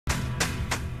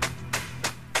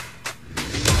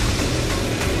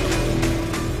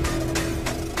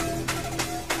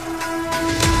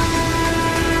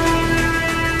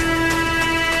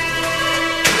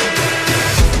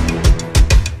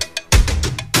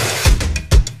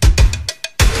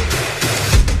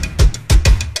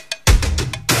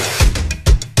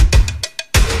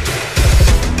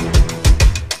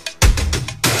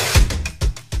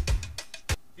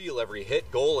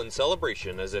in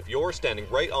celebration as if you're standing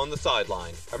right on the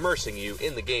sideline, immersing you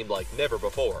in the game like never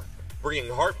before,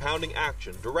 bringing heart-pounding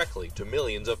action directly to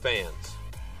millions of fans.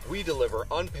 We deliver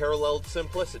unparalleled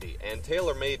simplicity and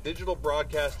tailor-made digital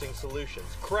broadcasting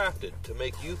solutions crafted to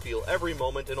make you feel every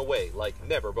moment in a way like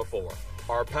never before.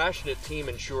 Our passionate team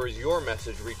ensures your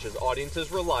message reaches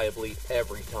audiences reliably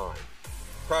every time.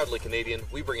 Proudly Canadian,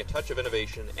 we bring a touch of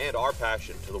innovation and our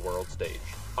passion to the world stage.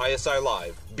 ISI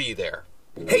Live, be there.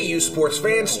 Hey you sports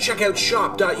fans, check out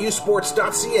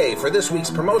shop.usports.ca for this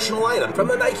week's promotional item from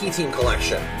the Nike Team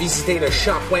Collection. Visitez le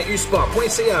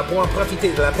shop.usport.ca pour en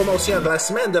profiter de la promotion de la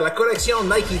semaine de la collection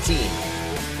Nike Team.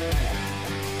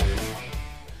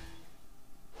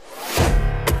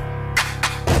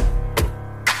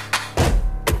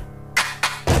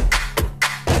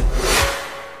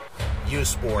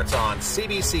 U-Sports on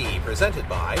CBC, presented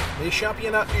by les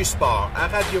championnats U-Sport à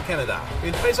Radio-Canada.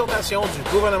 Une présentation du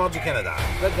gouvernement du Canada,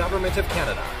 the Government of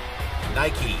Canada.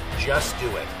 Nike, just do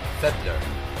it. Faites-le.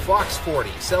 Fox 40,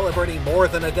 celebrating more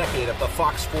than a decade of the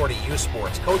Fox 40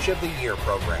 U-Sports Coach of the Year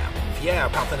program. Fier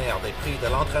partenaire des prix de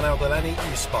l'entraîneur de l'année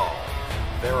U-Sport.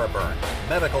 Veriburn,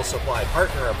 medical supply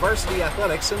partner of Varsity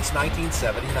Athletics since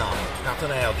 1979.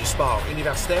 Partenaire du sport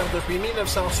universitaire depuis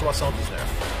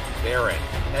 1979. Bearing,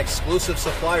 exclusive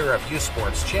supplier of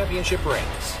U-Sports Championship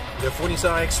rings. Le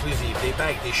fournisseur exclusif des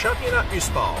bagues des championnats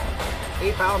U-Sport.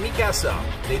 Et par Mikasa,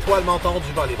 l'étoile montante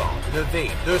du volleyball, le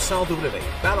V200W,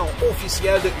 ballon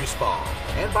officiel de U-Sport.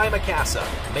 And by Mikasa,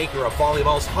 maker of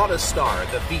volleyball's hottest star,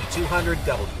 the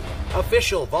V200W,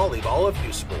 official volleyball of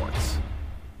U-Sports.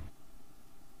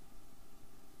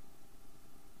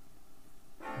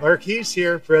 Marquise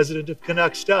here, president of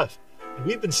Canuck Stuff, and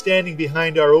we've been standing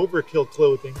behind our Overkill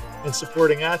clothing and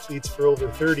supporting athletes for over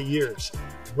 30 years.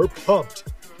 We're pumped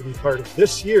to be part of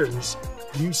this year's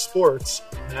U Sports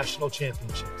National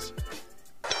Championships.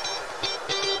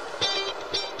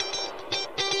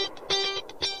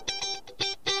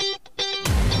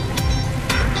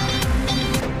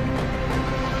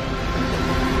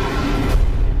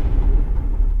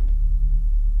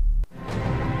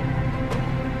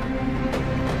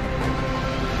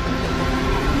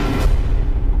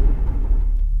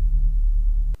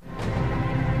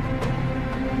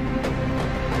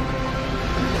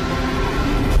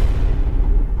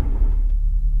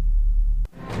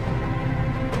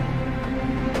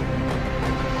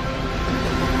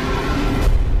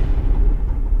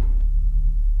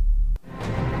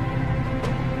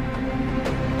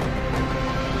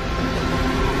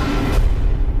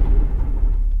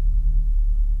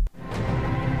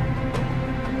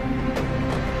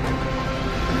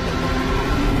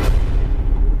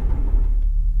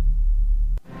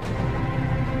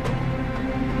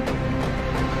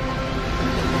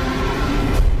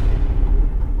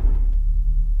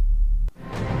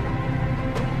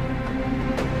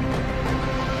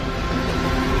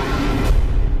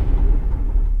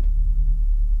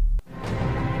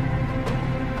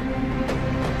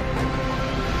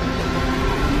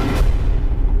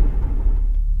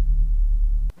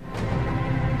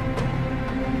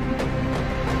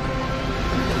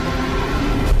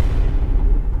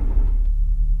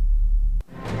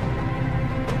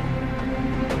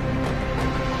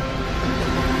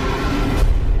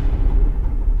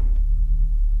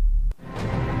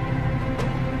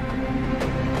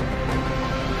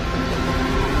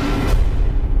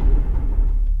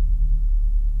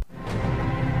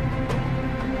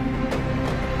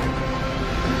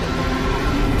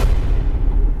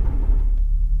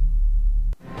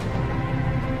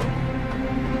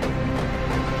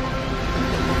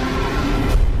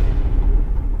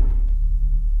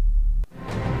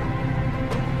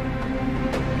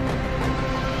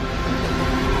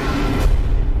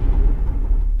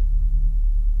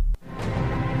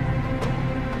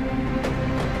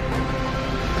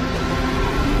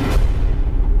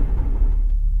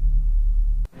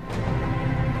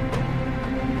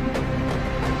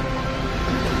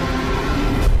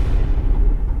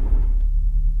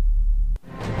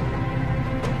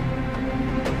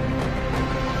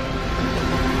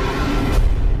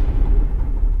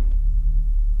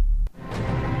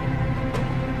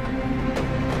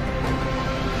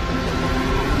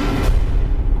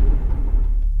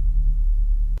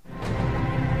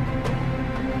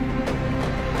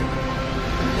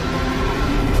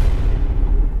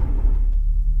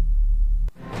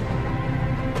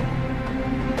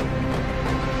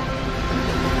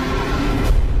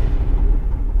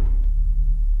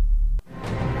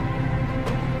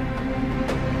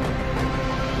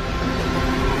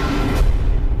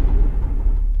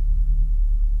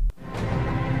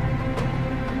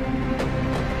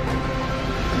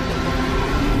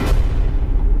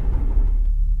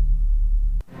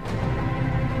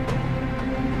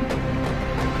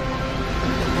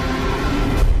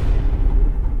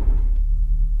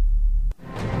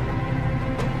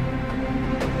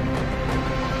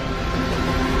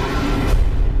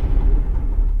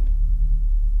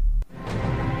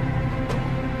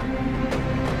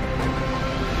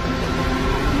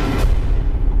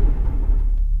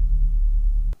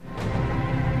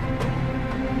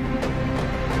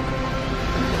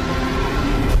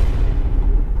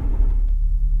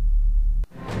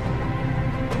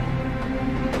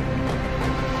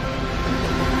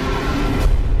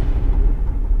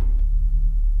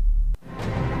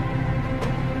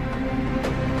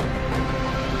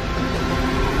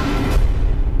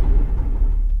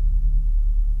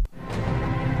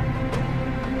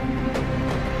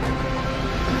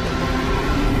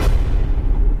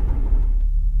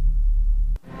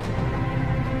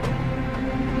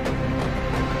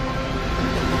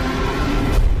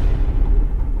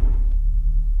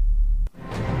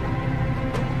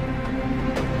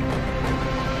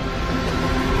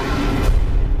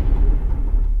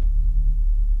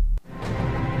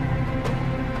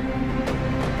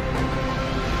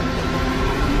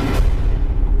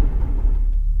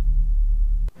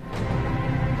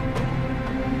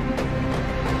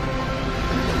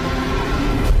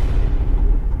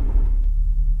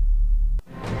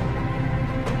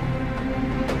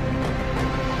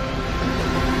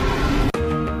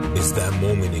 It's that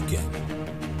moment again,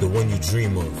 the one you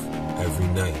dream of every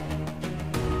night.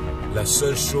 La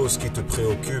seule chose qui te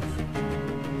préoccupe,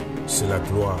 c'est la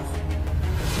gloire.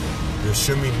 Le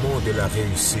cheminement de la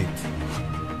réussite,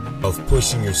 of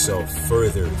pushing yourself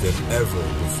further than ever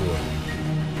before.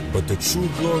 But the true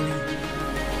glory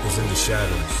is in the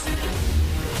shadows.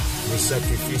 Les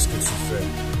sacrifices que tu fais,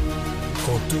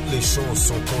 quand toutes les chances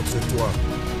sont contre toi.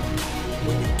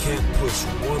 When you can't push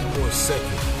one more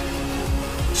second,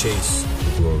 chase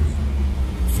the glory.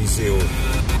 Visez haut.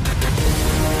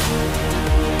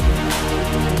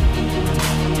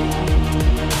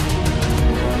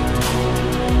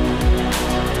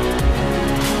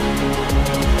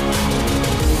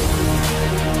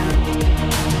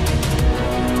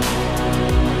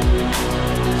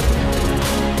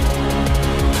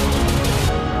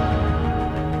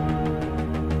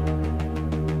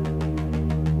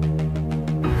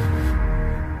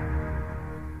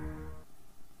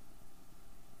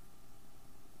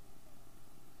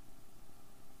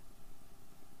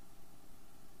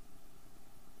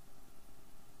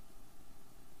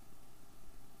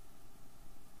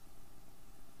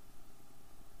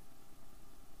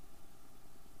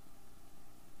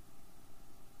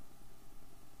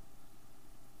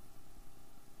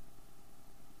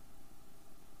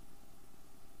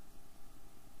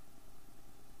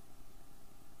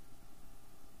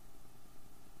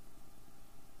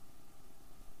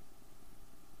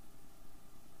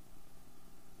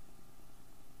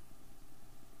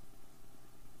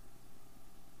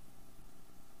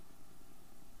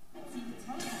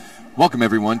 Welcome,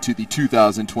 everyone, to the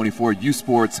 2024 U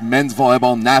Sports Men's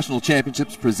Volleyball National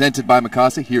Championships presented by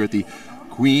Mikasa here at the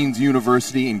Queen's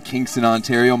University in Kingston,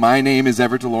 Ontario. My name is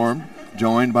Everett Delorme,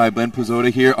 joined by Ben Pizzotta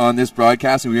here on this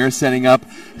broadcast, and we are setting up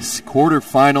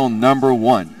quarterfinal number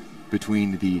 1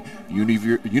 between the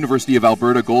University of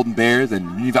Alberta Golden Bears and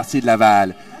Université de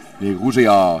Laval, les Rouges et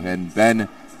Or. And Ben,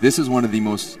 this is one of the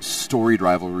most storied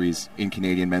rivalries in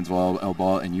Canadian men's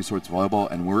volleyball and U Sports volleyball,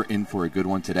 and we're in for a good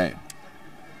one today.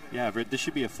 Yeah, Everett, this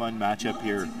should be a fun matchup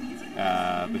here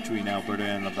between Alberta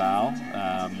and Laval.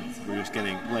 We're just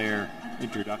getting player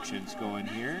introductions going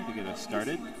here to get us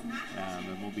started,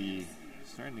 and we'll be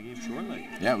starting the game shortly.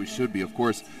 Yeah, we should be. Of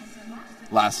course,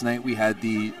 last night we had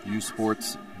the U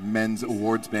Sports Men's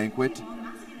Awards Banquet,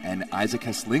 and Isaac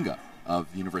Heslinga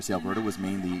of the University of Alberta was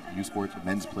named the U Sports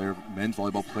Men's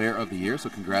Volleyball Player of the Year. So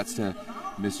congrats to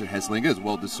Mr. Heslinga, as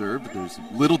well deserved. There's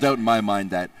little doubt in my mind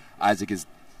that Isaac is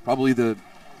probably the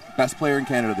best player in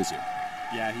Canada this year.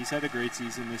 Yeah, he's had a great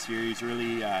season this year. He's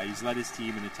really he's led his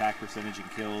team in attack percentage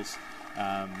and kills,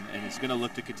 and he's going to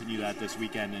look to continue that this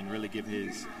weekend and really give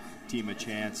his team a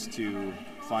chance to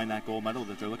find that gold medal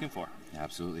that they're looking for.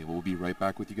 Absolutely. We'll be right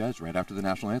back with you guys right after the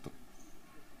national anthem.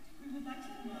 We would like to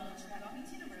acknowledge that Pointe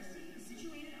University is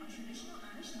situated on traditional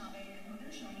Anishinaabe and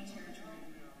Haudenosaunee territory.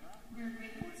 We are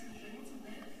grateful to be able to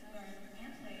live, learn,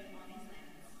 and play on these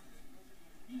lands.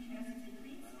 L'université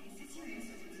Queen's est située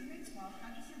sur le territoire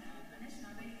traditionnel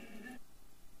Anishinaabe et Haudenosaunee.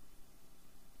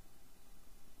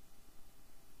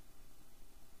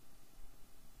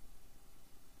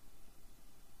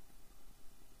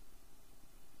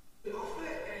 Offre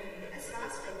un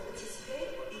espace pour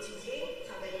participer, étudier,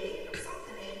 travailler,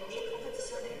 s'entraîner et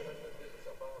compétitionner.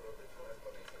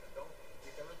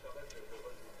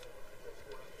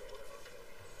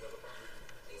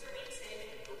 Please remain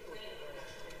safe when in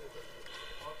production.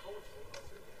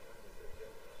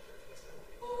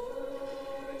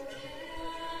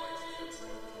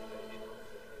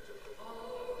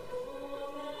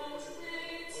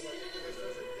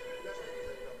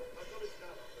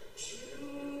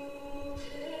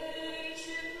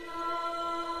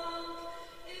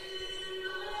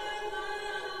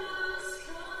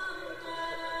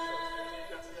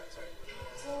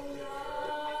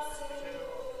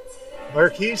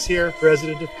 Marquise here,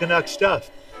 president of Canuck Stuff.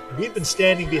 We've been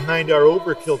standing behind our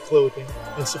overkill clothing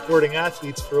and supporting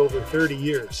athletes for over 30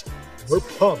 years. We're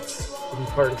pumped to be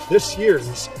part of this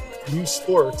year's U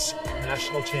Sports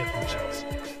National Championships.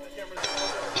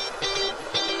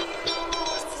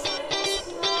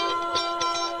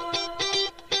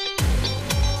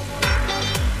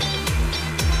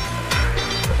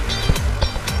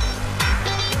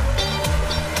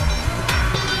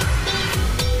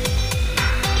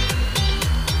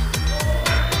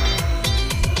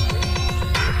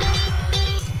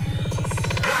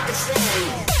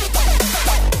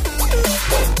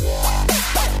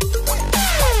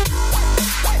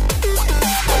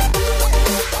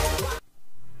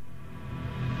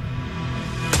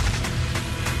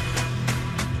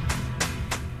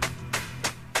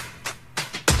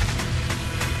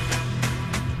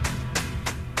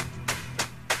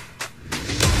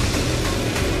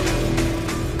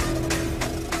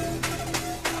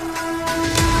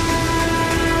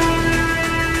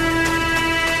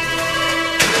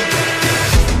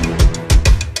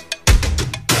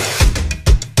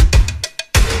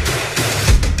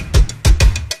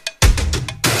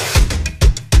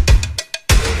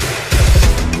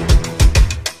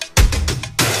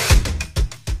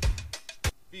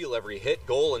 hit,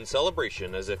 goal, and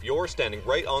celebration as if you're standing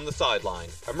right on the sideline,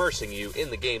 immersing you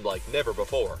in the game like never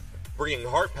before, bringing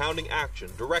heart-pounding action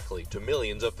directly to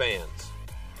millions of fans.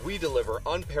 We deliver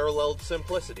unparalleled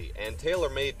simplicity and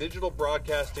tailor-made digital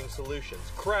broadcasting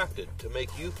solutions crafted to make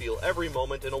you feel every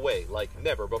moment in a way like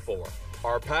never before.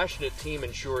 Our passionate team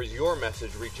ensures your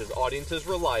message reaches audiences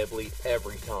reliably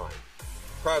every time.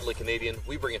 Proudly Canadian,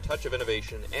 we bring a touch of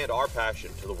innovation and our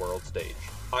passion to the world stage.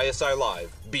 ISI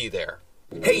Live, be there.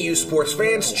 Hey, U Sports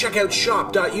fans, check out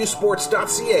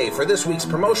shop.usports.ca for this week's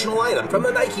promotional item from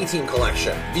the Nike Team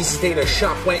Collection. Visitez le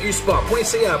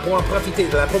shop.usport.ca pour en profiter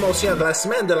de la promotion de la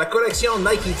semaine de la collection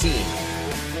Nike Team.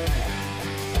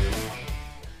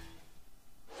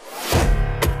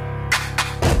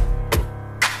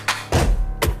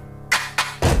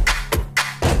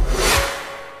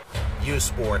 U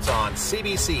Sports on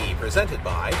CBC, presented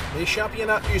by les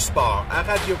championnats U Sport à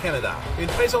Radio-Canada. Une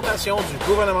présentation du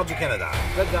gouvernement du Canada,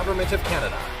 the Government of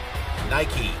Canada.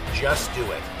 Nike, just do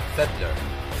it. Faites-le.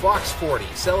 Fox 40,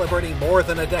 celebrating more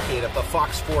than a decade of the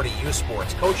Fox 40 U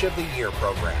Sports Coach of the Year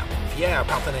program. Fier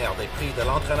partenaire des prix de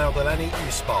l'entraîneur de l'année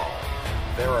U Sport.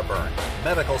 Veraburn,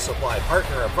 medical supply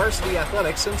partner of Varsity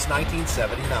Athletics since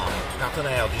 1979.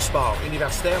 Partenaire du sport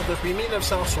universitaire depuis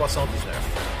 1979.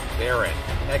 Barron,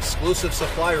 exclusive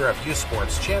supplier of U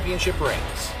Sports Championship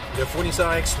rings. Le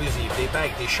fournisseur exclusif des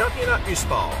bagues des championnats U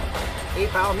Sport. Et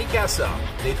par Mikasa,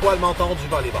 l'étoile montante du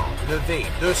volleyball, le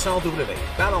V200W,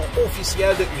 ballon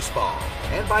officiel de U Sport.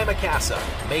 And by Mikasa,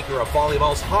 maker of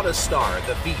volleyball's hottest star,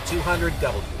 the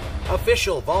V200W,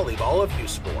 official volleyball of U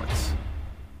Sports.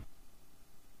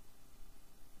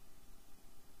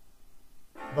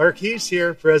 Marquise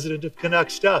here, president of Canuck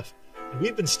Stuff, and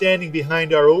we've been standing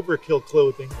behind our Overkill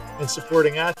clothing and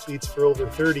supporting athletes for over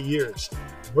 30 years.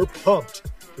 And we're pumped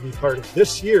to be part of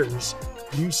this year's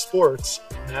U Sports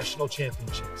National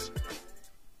Championships.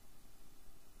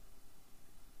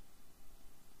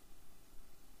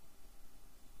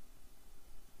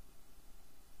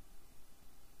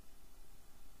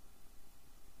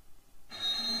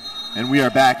 And we are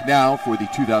back now for the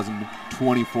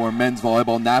 2024 Men's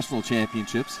Volleyball National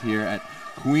Championships here at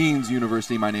Queen's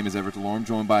University. My name is Everett Delorme,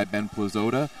 joined by Ben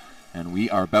Plazota, and we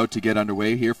are about to get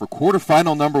underway here for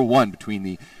quarterfinal number 1 between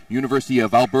the University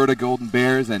of Alberta Golden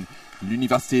Bears and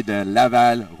l'Université de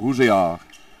Laval Rouge et Or.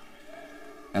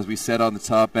 As we said on the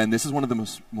top, Ben, this is one of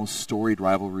the most storied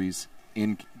rivalries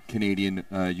in Canadian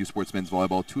U Sports Men's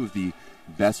Volleyball. Two of the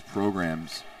best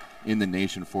programs in the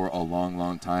nation for a long,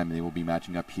 long time. They will be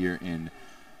matching up here in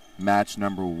match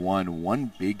number 1.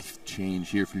 One big change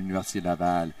here for L'Université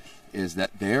Laval is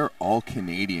that they're all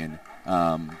Canadian,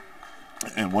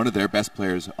 and one of their best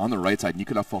players on the right side,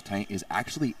 Nicolas Fortin, is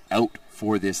actually out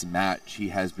for this match. He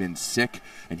has been sick,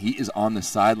 and he is on the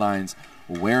sidelines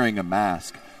wearing a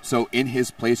mask. So in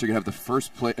his place, you're going to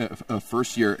have the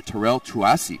first-year Terrell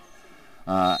Chouassi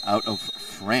out of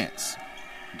France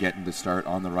getting the start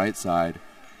on the right side,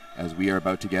 as we are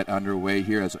about to get underway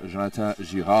here as Jonathan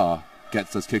Girard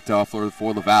gets us kicked off for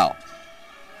Laval.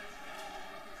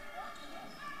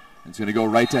 It's going to go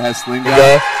right to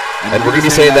Heslinga. And we're going to be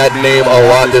saying that name a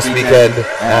lot this weekend,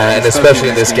 and especially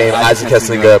in this game. Isaac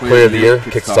Heslinga, Player of the Year,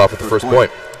 kicks us off with the first point.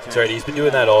 That's right. He's been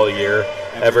doing that all year,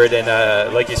 Everett,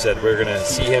 and like you said, we're going to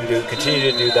see him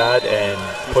continue to do that and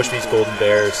push these Golden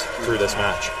Bears through this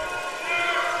match.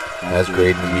 As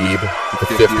Graydon Weeb, the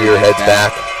fifth year, heads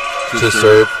back to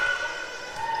serve.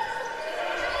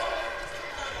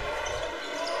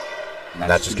 And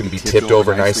that's just going to be tipped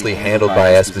over nicely, handled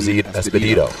by Esposito.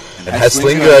 And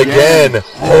Heslinga again.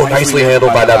 Oh, nicely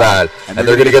handled by Laval. And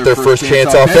they're going to get their first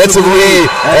chance offensively.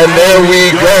 And there we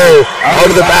go. Out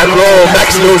of the back row,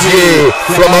 Max Nozier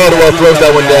from Ottawa throws that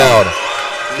one down.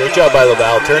 Great job by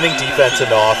Laval, turning defense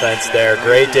into offense there.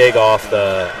 Great dig off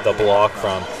the block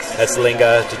from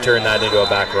Heslinga to turn that into a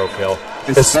back row kill.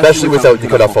 Especially without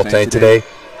Nicolas Fortin today.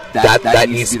 That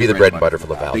needs to be the bread and butter for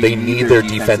Laval. They need their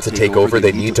defense to take over.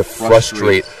 They need to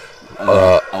frustrate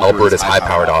Alberta's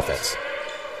high-powered offense.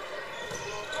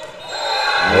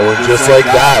 Oh, and just like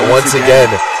that, once again,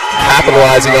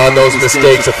 capitalizing on those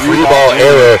mistakes, a free ball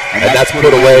error, and that's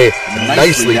put away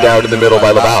nicely down in the middle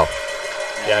by Laval.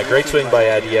 Yeah, great swing by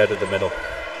Addy out of the middle.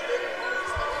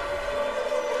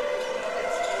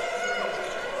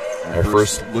 Our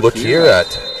first look here at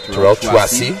Terrell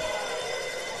Chouassi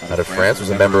out of France,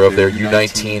 was a member of their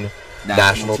U19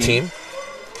 national team.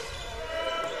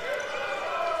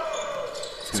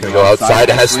 It's going to go outside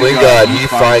to Heslinga, and he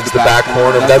finds the back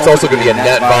corner. That's also going to be a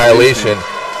net violation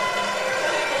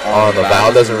on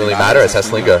Laval. Doesn't really matter as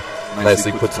Heslinga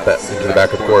nicely puts it into the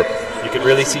back of the court. You can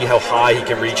really see how high he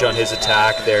can reach on his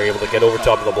attack. They're able to get over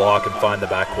top of the block and find the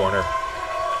back corner.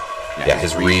 Yeah,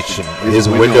 his reach and his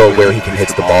window where he can hit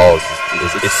the ball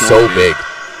is so big.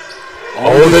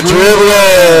 Oh, the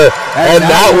dribbler! And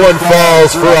that one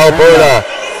falls for Alberta.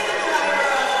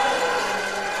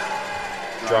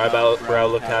 Brow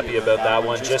looked happy about that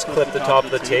one. Just clipped the top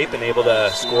of the tape and able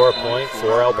to score a point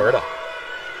for Alberta.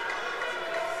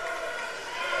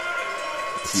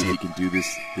 Let's see if he can do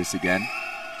this again.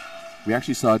 We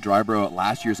actually saw Drybrow at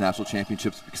last year's national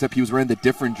championships, except he was wearing the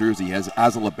different jersey as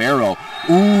a libero.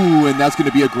 Ooh, and that's going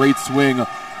to be a great swing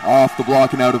off the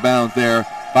block and out of bounds there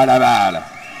by Laval.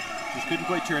 Just couldn't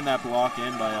quite turn that block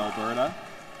in by Alberta.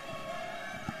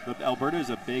 But Alberta is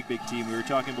a big, big team. We were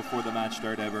talking before the match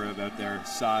started ever about their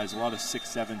size. A lot of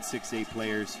 6'7", 6'8"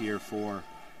 players here for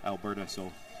Alberta.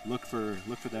 So look for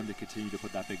them to continue to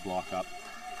put that big block up.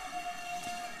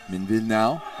 Minville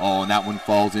now. Oh, and that one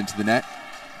falls into the net.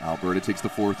 Alberta takes the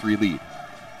 4-3 lead.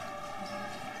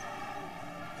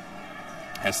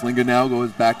 Hesslinga now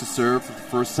goes back to serve for the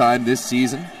first time this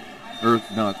season.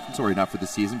 Not for this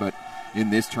season, but in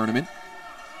this tournament.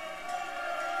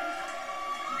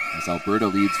 As Alberta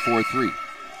leads 4-3.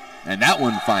 And that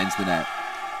one finds the net.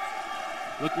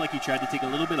 Looked like he tried to take a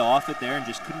little bit off it there and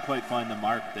just couldn't quite find the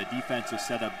mark. The defense was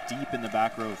set up deep in the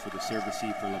back row for the serve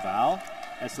receive for Laval.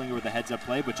 Hesslinger with a heads-up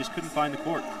play, but just couldn't find the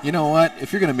court. You know what?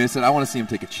 If you're going to miss it, I want to see him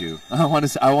take a chew. I want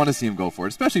to see him go for it,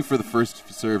 especially for the first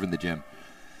serve in the gym.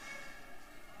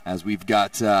 As we've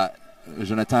got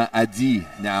Jonathan Adi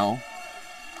now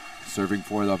serving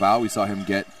for Laval. We saw him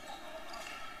get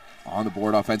on the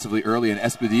board offensively early, and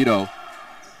Esposito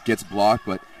gets blocked,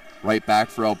 but right back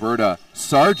for Alberta.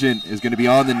 Sargent is going to be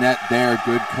on the net there.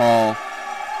 Good call.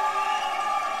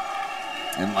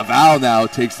 And Laval now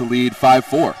takes the lead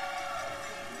 5-4.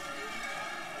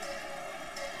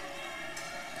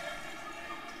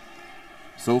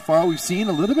 So far, we've seen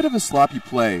a little bit of a sloppy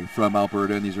play from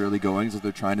Alberta in these early goings as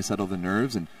they're trying to settle the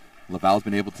nerves, and Laval's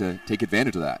been able to take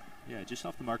advantage of that. Yeah, just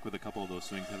off the mark with a couple of those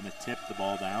swings, having to tip the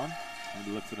ball down, and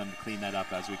we look for them to clean that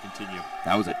up as we continue.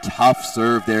 That was a tough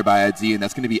serve there by Adzi, and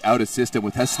that's going to be out of system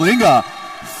with Hesslinga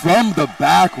from the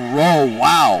back row.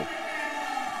 Wow.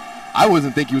 I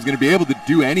wasn't thinking he was going to be able to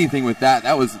do anything with that.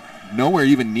 That was nowhere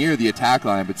even near the attack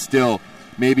line, but still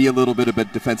maybe a little bit of a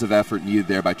defensive effort needed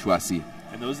there by Chouassi.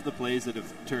 And those are the plays that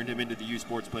have turned him into the U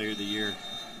Sports Player of the Year.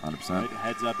 100%. Right?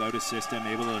 Heads up, out of system,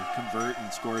 able to convert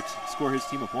and score his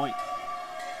team a point.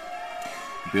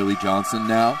 Billy Johnson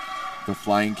now, the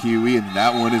flying Kiwi, and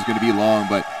that one is going to be long,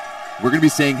 but we're going to be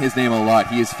saying his name a lot.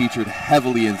 He is featured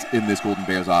heavily in this Golden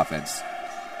Bears offense.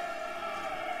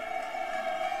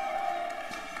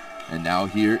 And now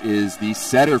here is the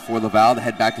setter for Laval to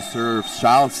head back to serve,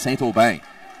 Charles Saint-Aubin.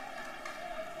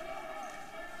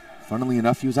 Funnily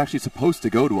enough, he was actually supposed to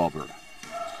go to Alberta.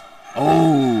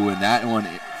 Oh, and that one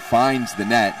finds the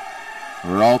net.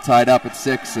 We're all tied up at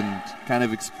 6, and kind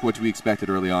of what we expected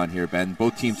early on here, Ben.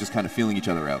 Both teams just kind of feeling each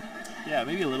other out. Yeah,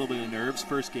 maybe a little bit of nerves.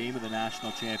 First game of the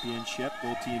national championship.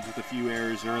 Both teams with a few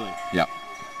errors early. Yeah.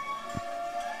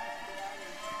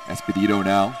 Esposito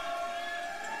now.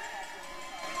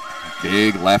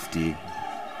 Big lefty.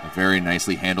 Very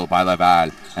nicely handled by Laval.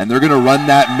 And they're going to run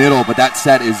that middle, but that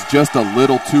set is just a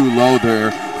little too low there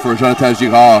for Jonathan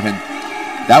Girard, and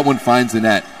that one finds the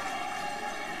net.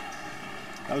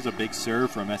 That was a big serve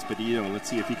from Esposito. Let's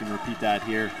see if he can repeat that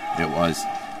here. It was.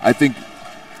 I think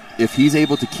if he's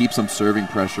able to keep some serving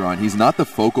pressure on, he's not the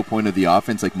focal point of the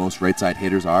offense like most right side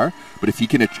hitters are, but if he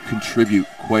can contribute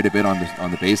quite a bit on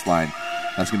the baseline,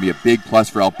 that's going to be a big plus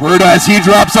for Alberta as he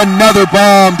drops another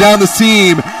bomb down the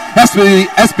seam.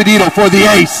 Esposito for the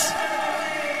ace.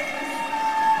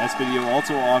 Esposito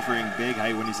also offering big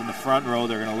height. When he's in the front row,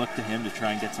 they're going to look to him to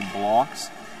try and get some blocks.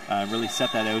 Really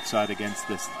set that outside against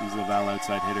these Laval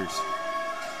outside hitters.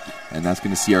 And that's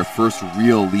going to see our first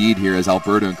real lead here as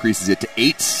Alberta increases it to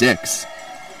 8-6.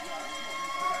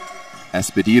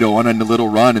 Esposito on a little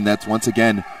run, and that's once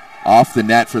again off the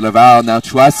net for Laval. Now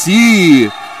Chouassi,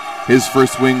 his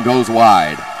first swing goes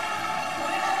wide.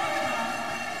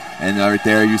 And right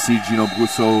there you see Gino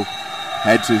Brousseau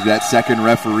head to that second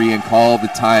referee and call the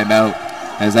timeout,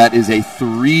 as that is a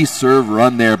 3-serve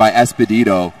run there by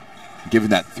Esposito, giving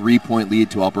that 3-point lead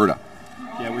to Alberta.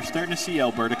 Yeah, we're starting to see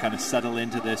Alberta kind of settle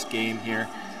into this game here.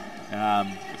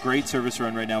 Great service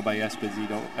run right now by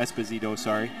Esposito,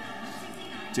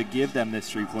 to give them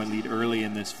this 3-point lead early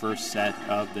in this first set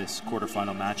of this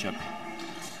quarterfinal matchup.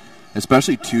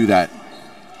 Especially, too, that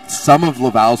some of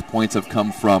Laval's points have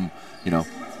come from,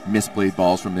 misplayed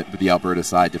balls from the Alberta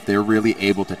side. If they're really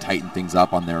able to tighten things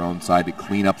up on their own side, to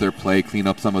clean up their play, clean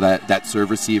up some of that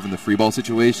serve receive in the free ball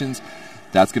situations,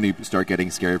 that's going to start getting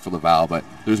scary for Laval. But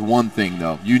there's one thing,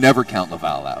 though. You never count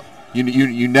Laval out.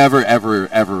 You never,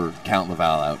 ever count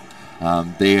Laval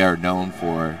out. They are known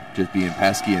for just being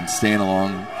pesky and staying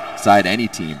alongside any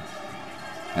team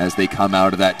as they come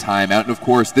out of that timeout. And of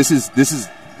course, this is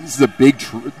a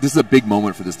big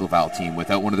moment for this Laval team.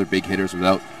 Without one of their big hitters,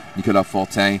 without Nicolas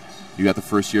Fortin, you got the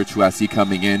first year Chouassi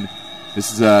coming in.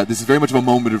 This is very much of a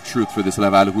moment of truth for this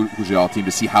Laval Rouge team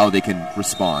to see how they can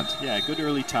respond. Yeah, good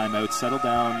early timeout, settle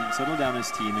down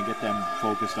his team and get them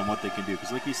focused on what they can do.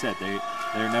 Because like you said,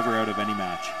 they're never out of any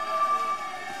match.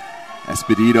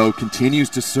 Espedito continues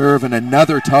to serve, and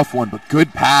another tough one, but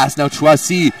good pass. Now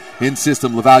Chouassi in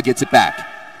system. Laval gets it back.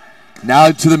 Now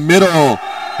to the middle,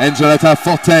 and Jonathan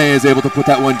Fortin is able to put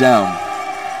that one down.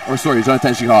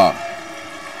 Jonathan Girard.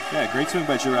 Yeah, great swing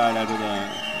by Girard out of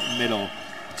the middle.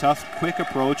 Tough, quick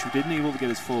approach. We didn't able to get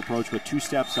his full approach, but 2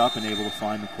 steps up and able to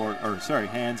find the court,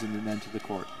 hands and then to the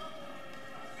court.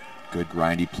 Good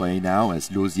grindy play now as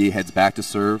Lausier heads back to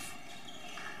serve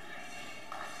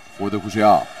for the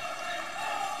Rougeards.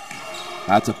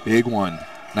 That's a big one.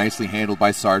 Nicely handled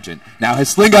by Sargent. Now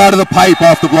Heslinga out of the pipe,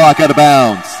 off the block, out of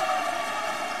bounds.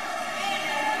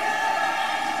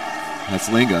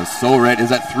 Heslinga is so red. Is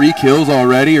that 3 kills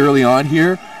already early on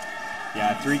here?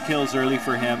 Yeah, 3 kills early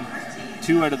for him.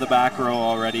 2 out of the back row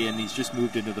already, and he's just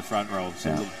moved into the front row.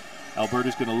 So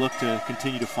Alberta's going to look to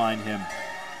continue to find him.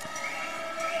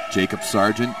 Jacob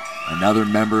Sargent, another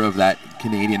member of that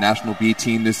Canadian National B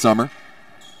team this summer.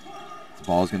 The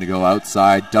ball is going to go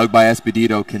outside. Dug by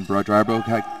Espedito. Can Drybro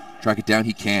track it down?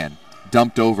 He can.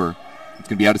 Dumped over. It's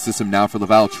going to be out of system now for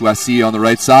Laval. Chouassi on the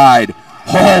right side.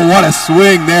 Oh, what a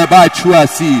swing there by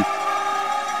Chouassi.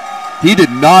 He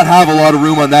did not have a lot of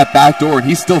room on that back door, and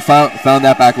he still found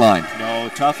that back line. No,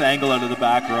 tough angle out of the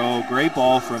back row. Great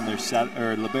ball from their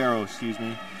libero,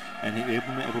 and he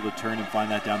able to turn and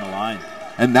find that down the line.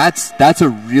 And that's a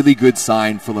really good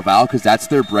sign for Laval, because that's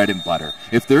their bread and butter.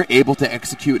 If they're able to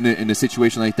execute in a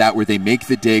situation like that where they make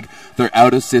the dig, they're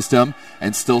out of system,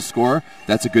 and still score,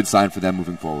 that's a good sign for them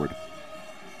moving forward.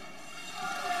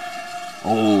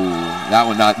 Oh, that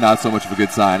one not so much of a good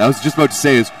sign. I was just about to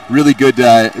say it's really good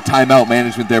timeout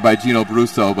management there by Gino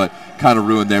Brusso, but kind of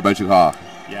ruined there by Girard.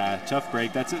 Yeah, tough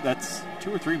break. That's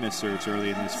 2 or 3 missed serves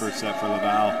early in this first set for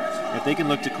Laval. If they can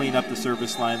look to clean up the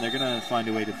service line, they're going to find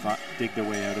a way to dig their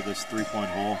way out of this 3-point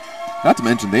hole. Not to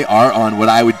mention, they are on what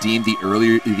I would deem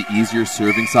the easier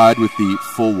serving side with the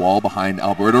full wall behind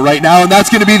Alberta right now, and that's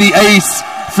going to be the ace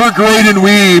for Graydon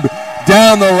Weeb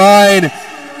down the line.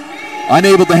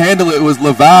 Unable to handle it was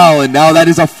Laval, and now that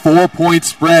is a 4-point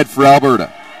spread for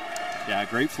Alberta. Yeah,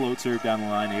 great float serve down the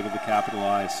line, able to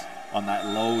capitalize on that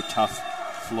low, tough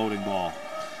floating ball.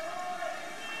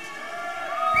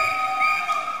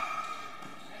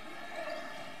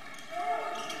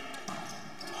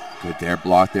 Good there,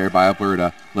 blocked there by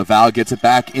Alberta. Laval gets it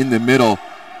back in the middle.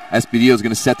 Espedito is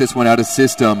going to set this one out of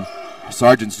system.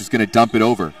 Sargent's just going to dump it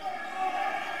over.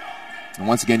 And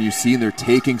once again, you've seen they're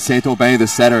taking Saint-Aubin, the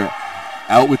setter,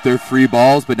 out with their free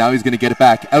balls, but now he's going to get it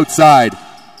back outside.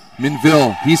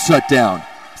 Minville, he's shut down.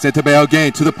 Saint-Aubin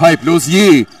again to the pipe.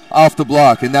 Lausier off the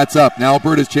block, and that's up. Now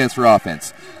Alberta's chance for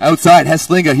offense. Outside,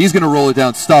 Heslinga, he's going to roll it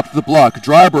down, stop the block.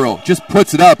 Dryborough just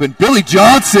puts it up, and Billy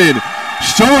Johnson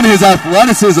showing his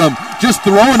athleticism, just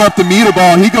throwing up the meter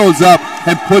ball. He goes up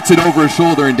and puts it over his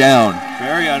shoulder and down.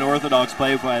 Very unorthodox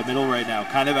play by a middle right now.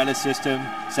 Kind of out of system.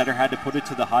 Setter had to put it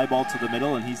to the high ball to the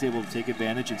middle, and he's able to take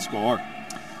advantage and score.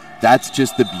 That's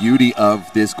just the beauty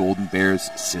of this Golden Bears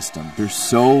system. They're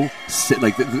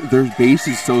their base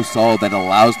is so solid that it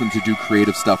allows them to do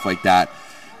creative stuff like that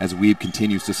as Weeb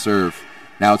continues to serve.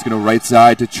 Now it's going to right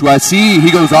side to Chouassi. He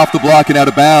goes off the block and out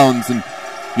of bounds. And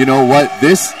you know what?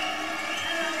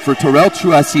 For Terrell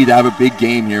Chouassi to have a big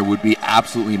game here would be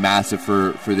absolutely massive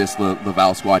for this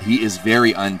Laval squad. He is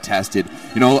very untested.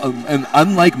 And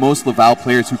unlike most Laval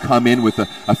players who come in with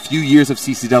a few years of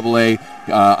CCAA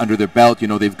under their belt,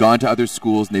 they've gone to other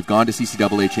schools and they've gone to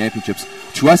CCAA championships.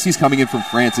 Chouassi's coming in from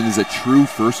France and is a true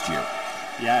first year.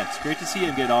 Yeah, it's great to see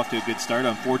him get off to a good start.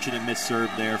 Unfortunate miss serve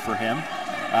there for him.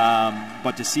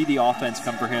 But to see the offense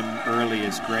come for him early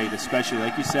is great, especially,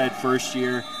 like you said, first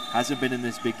year, hasn't been in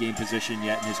this big game position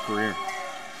yet in his career.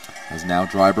 As now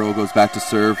Drybro goes back to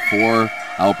serve for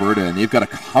Alberta, and they've got a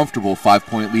comfortable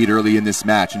 5-point lead early in this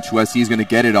match, and Chouassi is going to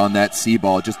get it on that C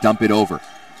ball, just dump it over.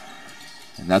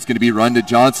 And that's going to be run to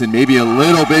Johnson, maybe a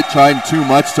little bit trying too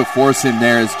much to force him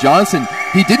there, as Johnson,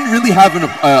 he didn't really have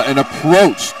an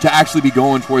approach to actually be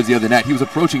going towards the other net. He was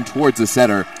approaching towards the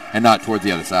setter and not towards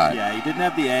the other side. Yeah, he didn't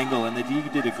have the angle, and he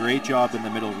did a great job in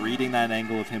the middle, reading that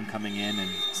angle of him coming in and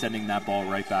sending that ball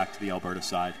right back to the Alberta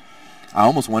side. I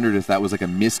almost wondered if that was like a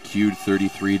miscued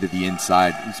 33 to the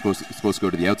inside. It's supposed to go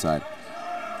to the outside.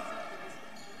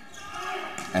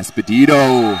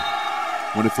 Esposito,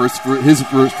 his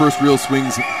first real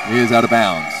swings is out of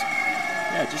bounds.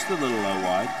 Yeah, just a little out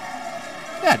wide.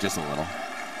 Yeah, just a little.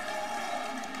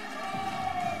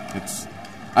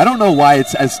 I don't know why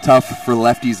it's as tough for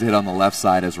lefties to hit on the left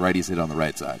side as righties hit on the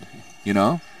right side. You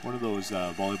know? One of those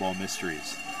volleyball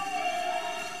mysteries.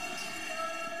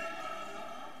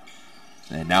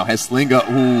 And now Heslinga,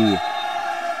 ooh.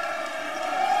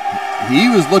 He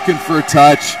was looking for a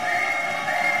touch.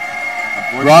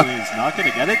 Unfortunately, he's not going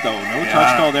to get it, though. No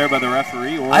touch call there by the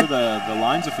referee or the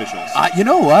lines officials. You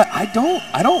know what?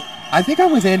 I think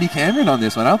I'm with Andy Cameron on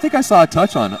this one. I don't think I saw a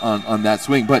touch on that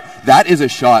swing, but that is a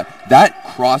shot. That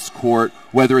cross court,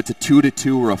 whether it's a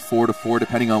 2-2 or a 4-4,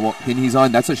 depending on what pin he's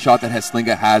on, that's a shot that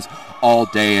Heslinga has all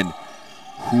day. And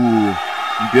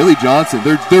Billy Johnson,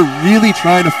 they're really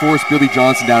trying to force Billy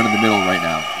Johnson down in the middle right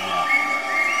now.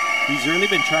 Yeah. He's really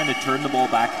been trying to turn the ball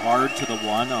back hard to the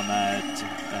one on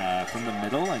that from the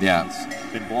middle, and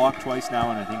he's been blocked twice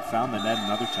now, and I think found the net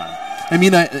another time. I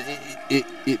mean,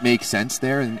 it makes sense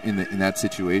there in that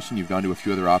situation. You've gone to a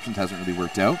few other options, hasn't really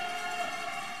worked out.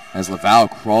 As Laval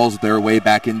crawls their way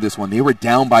back into this one, they were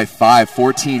down by 5,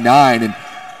 14-9, and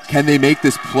can they make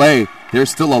this play? They're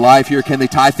still alive here. Can they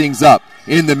tie things up?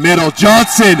 In the middle,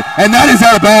 Johnson, and that is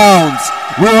out of bounds.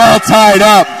 We're all tied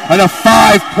up, and a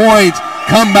 5-point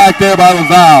comeback there by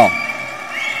Laval.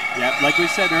 Yeah, like we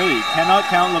said earlier, you cannot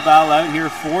count Laval out here,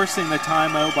 forcing the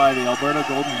timeout by the Alberta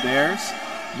Golden Bears.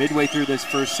 Midway through this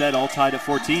first set, all tied at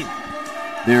 14.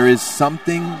 There is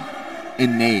something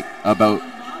innate about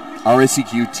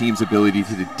RSEQ team's ability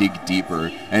to dig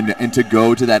deeper and to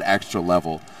go to that extra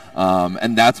level.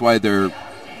 And that's why they're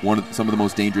some of the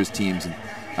most dangerous teams. And,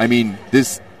 I mean,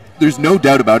 there's no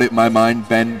doubt about it in my mind,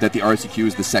 Ben, that the RSEQ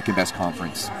is the second best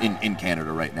conference in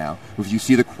Canada right now. If you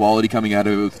see the quality coming out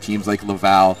of it with teams like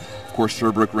Laval, of course,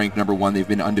 Sherbrooke ranked number 1. They've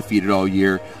been undefeated all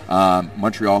year.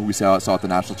 Montreal, who we saw at the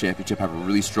national championship, have a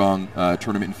really strong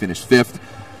tournament and finished 5th.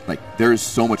 Like, there is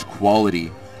so much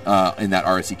quality in that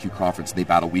RSEQ conference. They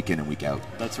battle week in and week out.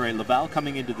 That's right. Laval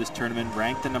coming into this tournament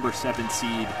ranked the number 7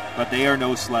 seed, but they are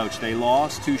no slouch. They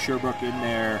lost to Sherbrooke in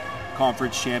their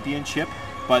conference championship.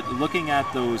 But looking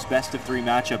at those best-of-3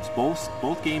 matchups,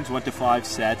 both games went to 5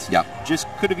 sets. Yeah. Just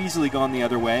could have easily gone the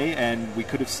other way, and we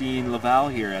could have seen Laval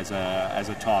here as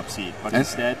a top seed. But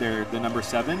instead, they're the number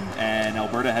 7, and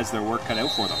Alberta has their work cut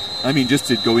out for them. I mean, just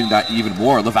to go into that even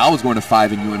more, Laval was going to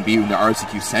 5 in UNB in the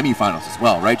RSEQ semifinals as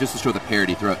well, right? Just to show the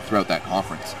parity throughout that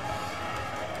conference.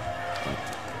 But,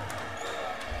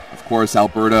 of course,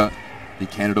 Alberta, the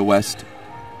Canada West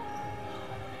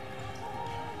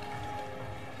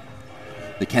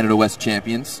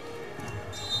champions.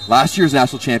 Last year's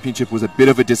national championship was a bit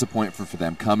of a disappointment for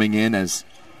them, coming in as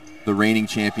the reigning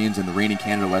champions and the reigning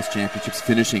Canada West championships,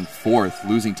 finishing 4th,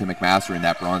 losing to McMaster in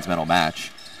that bronze medal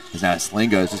match. As now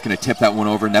Heslinga is just going to tip that one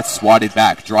over, and that's swatted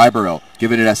back. Dryborough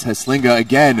giving it as Heslinga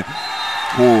again.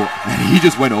 Oh, and he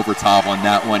just went over top on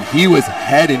that one. He was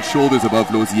head and shoulders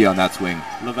above Lozier on that swing.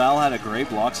 Laval had a great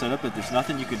block setup, but there's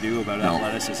nothing you can do about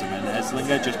athleticism. And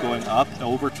Heslinga just going up,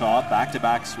 over top,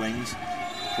 back-to-back swings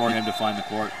for him to find the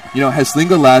court. You know,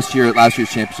 Heslinga last year's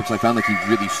championships, I found like he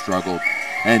really struggled.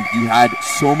 And you had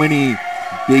so many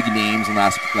big names in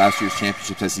last year's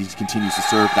championships as he continues to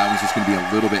serve. That one's just going to be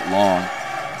a little bit long.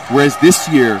 Whereas this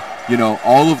year, you know,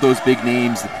 all of those big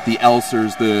names, the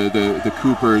Elsers, the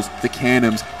Coopers, the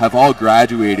Canhams, have all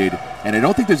graduated. And I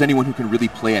don't think there's anyone who can really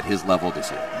play at his level this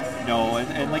year. No,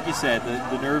 and like you said,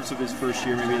 the nerves of his first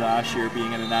year, maybe last year,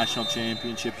 being in a national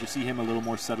championship, you see him a little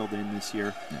more settled in this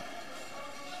year. Yeah.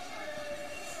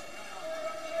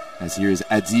 As here is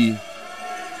Adzi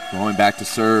going back to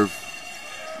serve.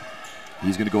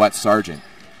 He's going to go at Sargent.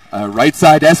 Right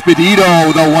side,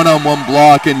 Esposito, the one-on-one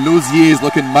block, and Lozier is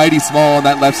looking mighty small on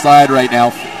that left side right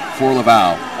now for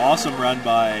Laval. Awesome run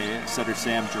by setter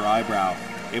Sam Drybrow.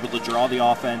 Able to draw the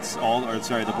offense, the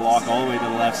block all the way to the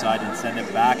left side and send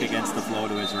it back against the flow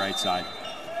to his right side.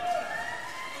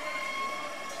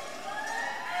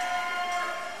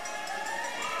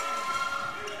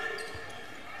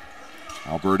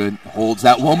 Alberta holds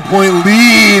that 1-point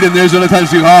lead, and there's Jonathan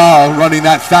Girard running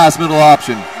that fast middle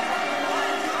option.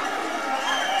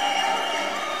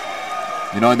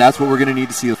 You know, and that's what we're going to need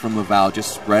to see from Laval,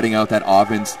 just spreading out that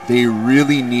offense. They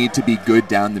really need to be good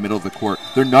down the middle of the court.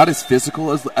 They're not as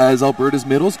physical as Alberta's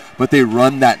middles, but they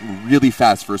run that really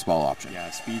fast first ball option. Yeah,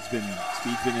 speed's been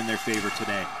in their favor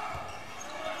today.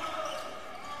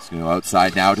 Let's go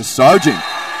outside now to Sargent.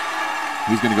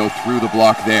 He's going to go through the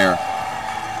block there.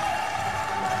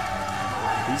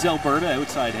 These Alberta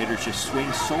outside hitters just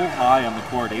swing so high on the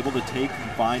court, able to take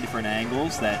and find different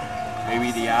angles that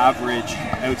maybe the average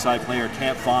outside player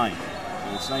can't find.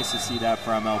 So it's nice to see that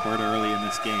from Alberta early in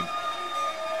this game.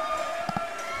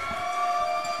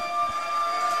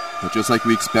 But just like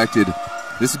we expected,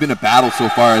 this has been a battle so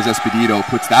far as Esposito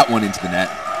puts that one into the net.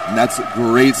 And that's a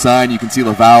great sign. You can see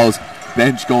Laval's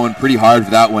bench going pretty hard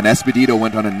for that one. Esposito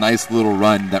went on a nice little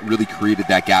run that really created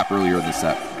that gap earlier in the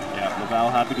set. Yeah, Laval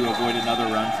happy to avoid another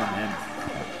run from him.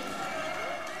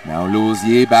 Now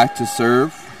Lausier back to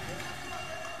serve.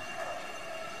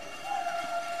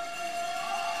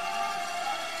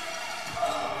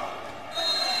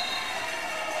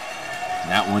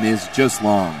 And that one is just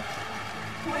long.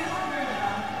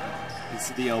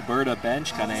 The Alberta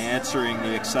bench kind of answering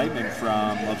the excitement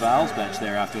from Laval's bench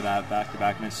there after that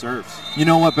back-to-back missed serves. You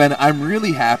know what, Ben? I'm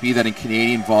really happy that in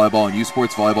Canadian volleyball and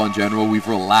U-Sports volleyball in general, we've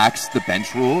relaxed the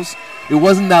bench rules. It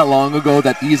wasn't that long ago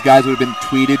that these guys would have been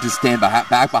tweeted to stand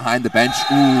back behind the bench.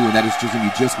 Ooh, and that is just going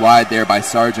to be just wide there by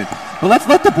Sargent. But let's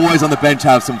let the boys on the bench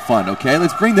have some fun, okay?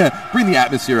 Let's bring the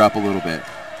atmosphere up a little bit.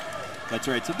 That's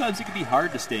right. Sometimes it can be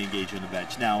hard to stay engaged on the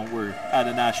bench. Now, we're at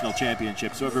a national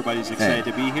championship, so everybody's excited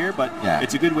to be here, but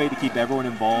it's a good way to keep everyone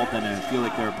involved and feel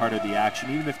like they're a part of the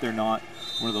action, even if they're not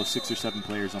one of those 6 or 7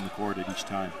 players on the court at each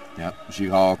time. Yep.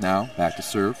 Girard now back to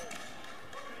serve.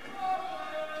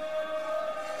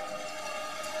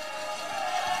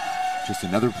 Just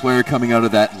another player coming out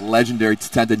of that legendary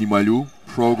Titan de Limoilou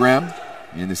program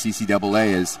in the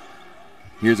CCAA. Is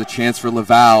here's a chance for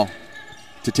Laval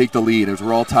to take the lead as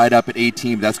we're all tied up at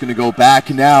 18. That's going to go back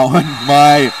now.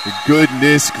 My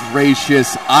goodness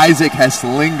gracious. Isaac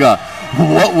Heslinga.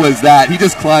 What was that? He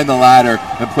just climbed the ladder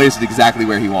and placed it exactly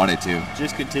where he wanted to.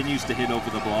 Just continues to hit over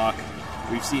the block.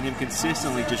 We've seen him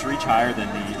consistently just reach higher than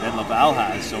Laval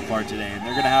has so far today, and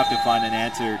they're going to have to find an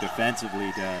answer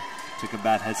defensively to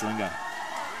combat Heslinga.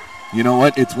 You know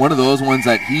what? It's one of those ones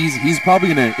that he's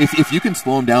probably going to, if you can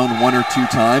slow him down 1 or 2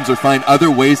 times or find other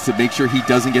ways to make sure he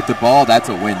doesn't get the ball, that's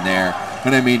a win there.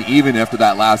 And I mean, even after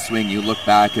that last swing, you look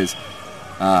back as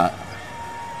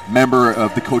member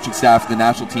of the coaching staff of the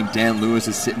national team, Dan Lewis,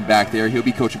 is sitting back there. He'll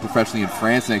be coaching professionally in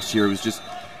France next year. He was just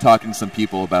talking to some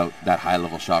people about that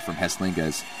high-level shot from Heslinga.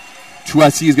 As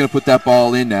Chouassi is going to put that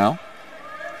ball in now.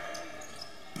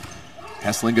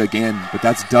 Heslinga again, but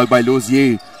that's dug by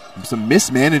Lausier. Some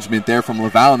mismanagement there from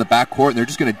Laval in the backcourt, and they're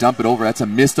just going to dump it over. That's a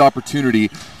missed opportunity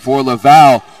for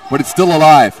Laval, but it's still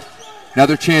alive.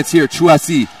 Another chance here.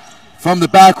 Chouassi from the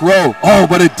back row. Oh,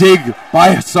 but a dig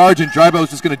by Sargent. Drybo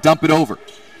is just going to dump it over.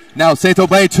 Now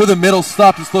Saint-Aubin to the middle,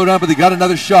 stopped and slowed down, but they got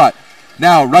another shot.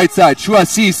 Now right side,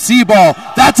 Chouassi, C-ball.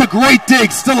 That's a great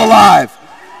dig, still alive.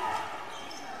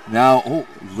 Now, a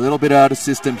little bit out of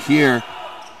system here.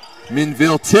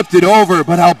 Minville tipped it over,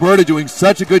 but Alberta doing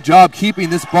such a good job keeping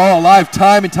this ball alive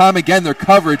time and time again. Their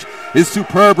coverage is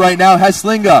superb right now.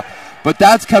 Heslinga, but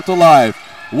that's kept alive.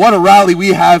 What a rally we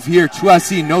have here.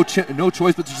 Chouassi, no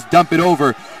choice but to just dump it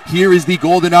over. Here is the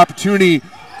golden opportunity.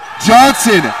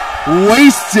 Johnson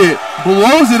wastes it,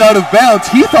 blows it out of bounds.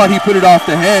 He thought he put it off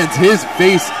the hands. His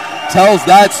face tells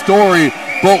that story.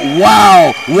 But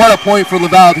wow, what a point for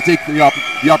Laval to take the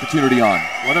opportunity on.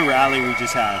 What a rally we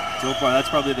just had. So far, that's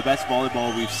probably the best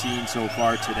volleyball we've seen so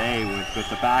far today with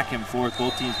the back and forth,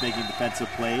 both teams making defensive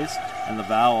plays, and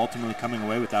Laval ultimately coming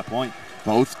away with that point.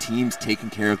 Both teams taking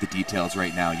care of the details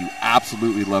right now. You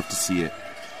absolutely love to see it.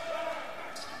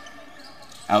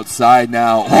 Outside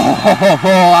now,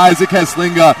 Isaac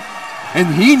Heslinga.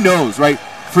 And he knows, right?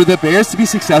 For the Bears to be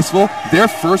successful, their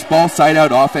first ball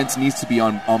side-out offense needs to be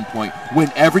on point.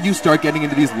 Whenever you start getting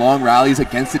into these long rallies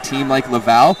against a team like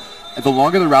Laval, the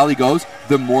longer the rally goes,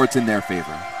 the more it's in their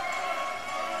favor.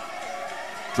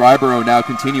 Dryborough now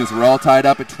continues. We're all tied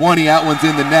up at 20. That one's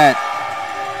in the net.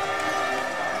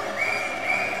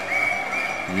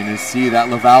 You're going to see that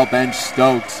Laval bench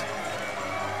stoked.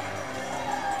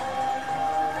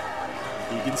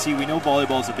 You can see, we know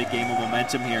volleyball is a big game of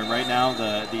momentum here. Right now,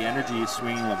 the energy is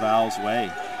swinging Laval's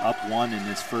way. Up 1 in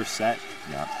this first set.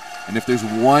 Yeah. And if there's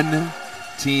one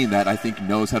team that I think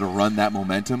knows how to run that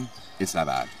momentum, it's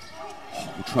Laval.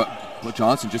 But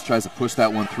Johnson just tries to push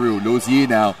that one through. Lausier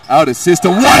now out of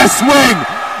system. What a swing!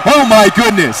 Oh my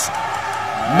goodness!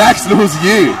 Max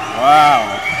Lausier.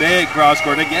 Wow, big cross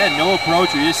court. Again, no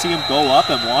approach. You just see him go up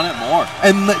and want it more.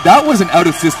 And that was an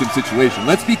out-of-system situation.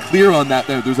 Let's be clear on that.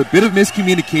 There's a bit of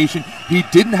miscommunication. He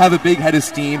didn't have a big head of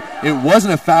steam. It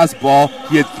wasn't a fast ball.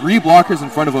 He had 3 blockers in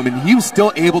front of him, and he was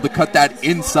still able to cut that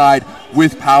inside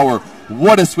with power.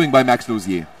 What a swing by Max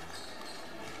Lausier.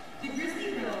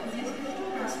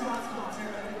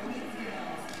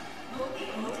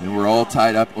 And we're all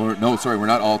tied up, or no, sorry, we're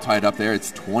not all tied up there.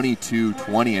 It's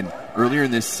 22-20, and earlier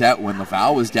in this set when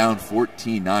Laval was down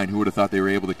 14-9, who would have thought they were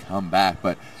able to come back?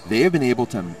 But they have been able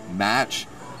to match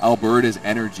Alberta's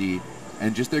energy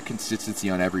and just their consistency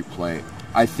on every play.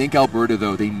 I think Alberta,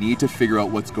 though, they need to figure out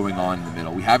what's going on in the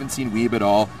middle. We haven't seen Weeb at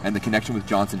all, and the connection with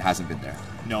Johnson hasn't been there.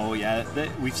 No, yeah.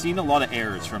 We've seen a lot of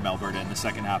errors from Alberta in the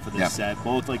second half of this set.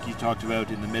 Both, like you talked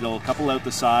about, in the middle, a couple out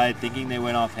the side, thinking they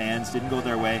went off hands, didn't go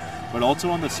their way, but also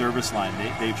on the service line.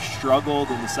 They've struggled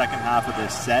in the second half of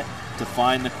this set to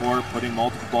find the court, putting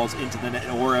multiple balls into the net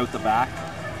or out the back.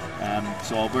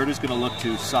 So Alberta's going to look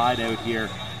to side out here.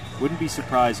 Wouldn't be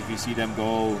surprised if you see them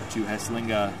go to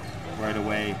Heslinga right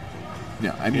away.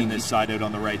 Yeah, I mean, in this side out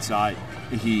on the right side.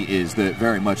 He is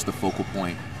very much the focal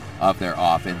point of their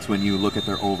offense. When you look at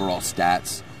their overall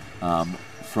stats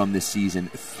from this season,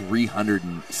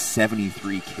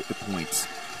 373 points.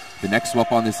 The next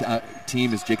up on this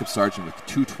team is Jacob Sargent with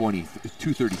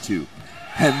 232.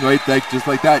 And just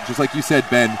like that, just like you said,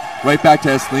 Ben, right back to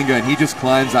Heslinga, and he just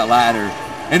climbs that ladder.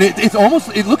 And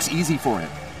it looks easy for him.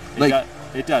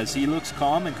 It does. He looks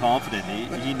calm and confident.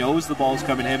 He knows the ball's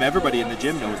coming to him. Everybody in the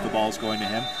gym knows the ball's going to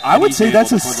him. I would say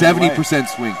that's a 70%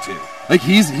 swing too. Like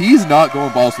he's not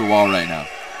going balls to the wall right now.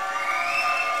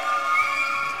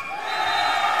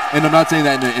 And I'm not saying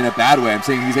that in a bad way. I'm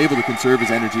saying he's able to conserve his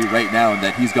energy right now, and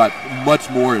that he's got much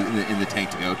more in the tank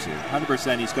to go to.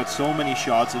 100%. He's got so many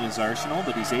shots in his arsenal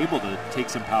that he's able to take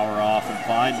some power off and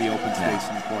find the open space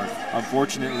in the court.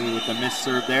 Unfortunately, with the missed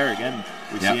serve there, again,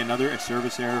 we see another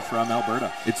service error from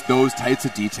Alberta. It's those types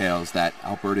of details that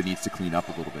Alberta needs to clean up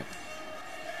a little bit.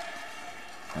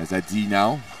 As Adi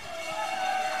now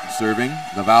serving,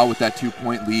 Laval with that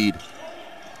 2-point lead.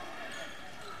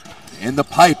 In the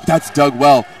pipe, that's dug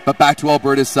well, but back to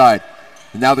Alberta's side.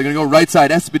 And now they're going to go right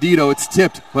side. Esposito, it's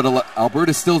tipped, but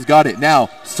Alberta still's got it. Now,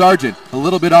 Sargent, a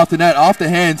little bit off the net, off the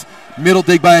hands. Middle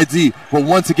dig by Adi, but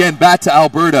once again, back to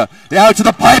Alberta. Out to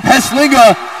the pipe,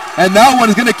 Heslinga, and that one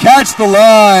is going to catch the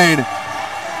line.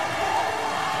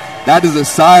 That is a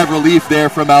sigh of relief there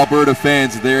from Alberta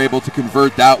fans. They're able to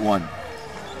convert that one.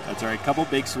 That's all right. Couple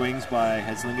big swings by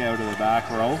Heslinga out of the back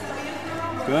row.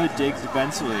 Good digs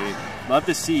eventually. Love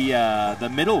to see the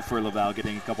middle for Laval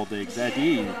getting a couple digs.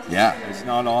 Adi, it's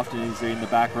not often he's in the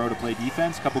back row to play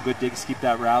defense. Couple good digs to keep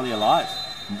that rally alive.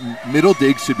 Middle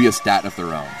digs should be a stat of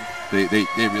their own. They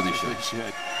really should.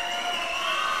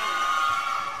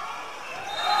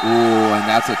 Ooh, and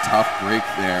that's a tough break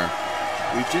there.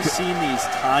 We've just seen these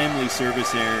timely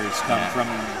service errors come from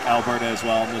Alberta as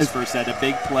well in this first set. A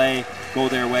big play, go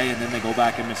their way, and then they go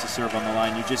back and miss a serve on the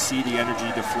line. You just see the energy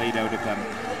deflate out of them.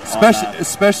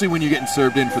 Especially when you're getting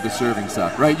served in for the serving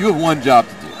stuff, right? You have one job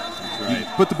to do. That's right. You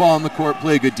put the ball on the court,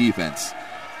 play good defense.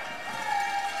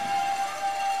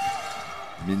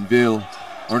 Minville,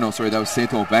 that was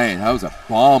Saint-Aubin. That was a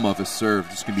bomb of a serve.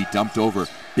 Just going to be dumped over.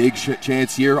 Big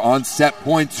chance here on set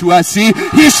point. Touassi,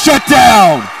 he's shut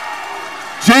down!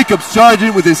 Jacob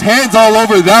Sargent with his hands all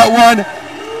over that one.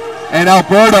 And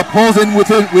Alberta pulls in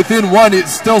within one.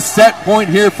 It's still set point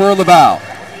here for Laval.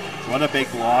 What a big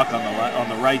block on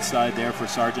the right side there for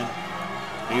Sargent.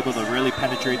 Able to really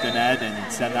penetrate the net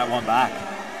and send that one back.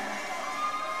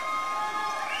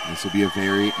 This will be a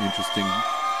very interesting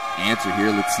answer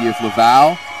here. Let's see if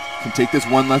Laval can take this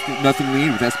 1-0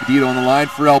 lead with Esposito on the line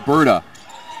for Alberta.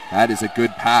 That is a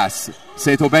good pass.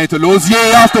 Saint-Aubin to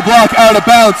Lausier off the block, out of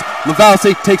bounds. Laval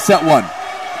takes set one.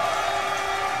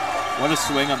 What a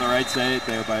swing on the right side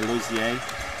there by Lausier.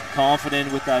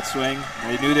 Confident with that swing.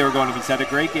 They knew they were going to be set. A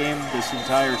great game this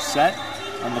entire set.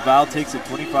 And Laval takes it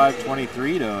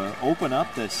 25-23 to open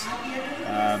up this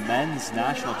men's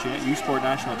U-Sport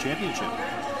National Championship.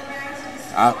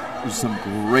 Some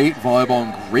great volleyball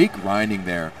and great grinding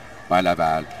there by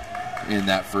Laval in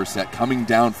that first set. Coming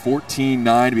down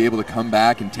 14-9 to be able to come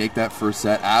back and take that first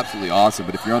set, absolutely awesome.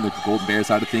 But if you're on the Golden Bear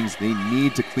side of things, they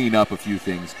need to clean up a few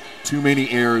things. Too many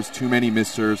errors, too many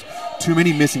missed serves, too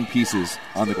many missing pieces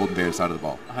on the Golden Bear side of the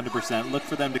ball. 100%. Look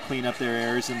for them to clean up their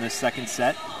errors in this second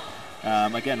set.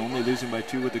 Again, only losing by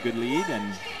 2 with a good lead,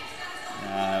 and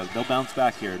they'll bounce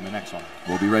back here in the next one.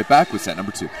 We'll be right back with set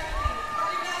number 2.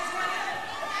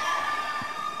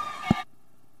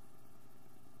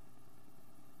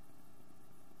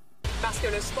 Parce que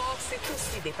le sport, c'est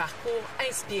aussi des parcours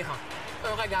inspirants.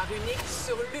 Un regard unique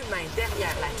sur l'humain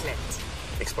derrière l'athlète.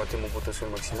 Exploiter mon potentiel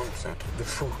maximum, c'est un truc de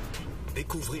fou.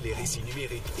 Découvrez les récits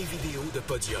numériques et vidéos de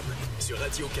Podium sur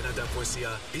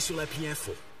radiocanada.ca et sur l'appli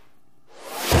Info.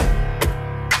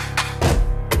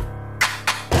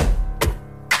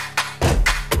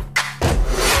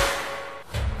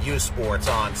 U-Sports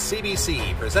on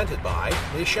CBC, presented by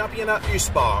les championnats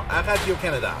U-Sport à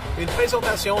Radio-Canada. Une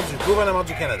présentation du gouvernement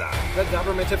du Canada, the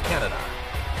Government of Canada.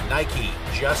 Nike,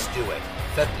 just do it.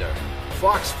 Faites-le.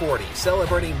 Fox 40,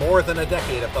 celebrating more than a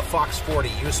decade of the Fox 40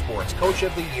 U Sports Coach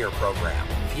of the Year program.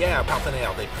 Fier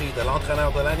partenaire des prix de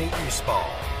l'entraîneur de l'année U Sport.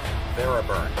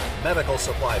 Veriburn, medical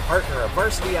supply partner of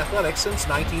varsity athletics since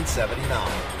 1979.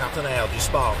 Partenaire du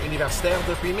sport universitaire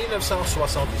depuis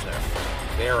 1979.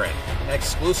 Barron,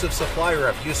 exclusive supplier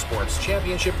of U Sports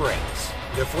Championship rings.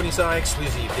 Le fournisseur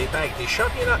exclusif des bagues des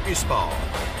championnats U Sport.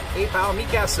 Et par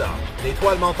Mikasa,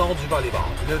 l'étoile montante du volleyball,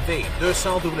 le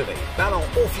V200W, ballon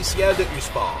officiel de U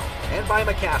Sport. And by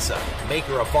Mikasa,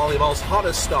 maker of volleyball's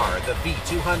hottest star, the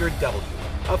V200W,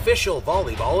 official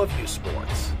volleyball of U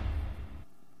Sports.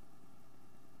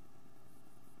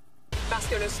 Parce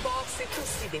que le sport, c'est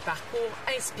aussi des parcours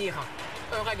inspirants.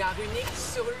 Un regard unique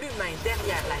sur l'humain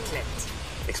derrière l'athlète.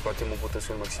 Exploiter mon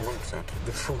potentiel maximum, c'est un truc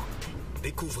de fou.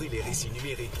 Découvrez les récits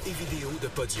numériques et vidéos de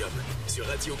Podium sur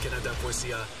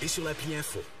radiocanada.ca et sur l'appli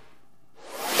Info.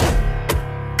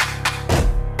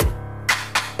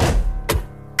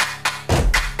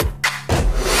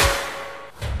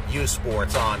 U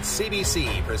Sports on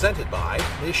CBC, presented by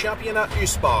les championnats U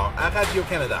Sport à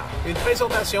Radio-Canada. Une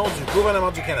présentation du gouvernement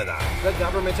du Canada, the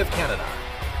Government of Canada.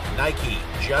 Nike,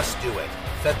 just do it.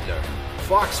 Faites-le.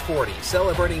 Fox 40,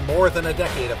 celebrating more than a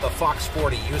decade of the Fox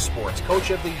 40 U Sports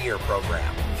Coach of the Year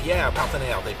program. Fier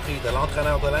partenaire des prix de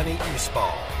l'entraîneur de l'année U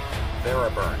Sport.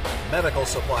 Veriburn, medical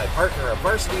supply partner of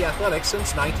varsity athletics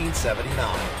since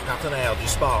 1979. Partenaire du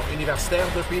sport universitaire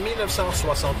depuis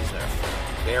 1979.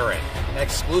 Barron,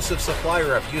 exclusive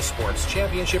supplier of U Sports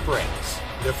Championship rings.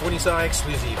 Le fournisseur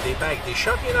exclusif des bagues des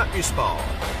championnats U Sport.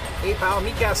 Et par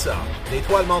Mikasa,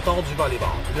 l'étoile montante du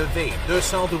volleyball, le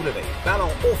V200W, ballon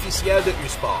officiel de U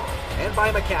Sport. And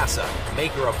by Mikasa,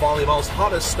 maker of volleyball's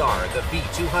hottest star, the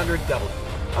V200W,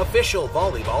 official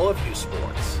volleyball of U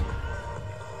Sports.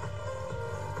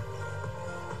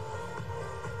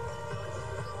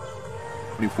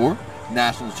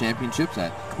 National Championships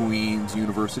at Queen's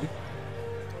University.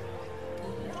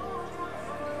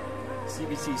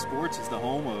 CBC Sports is the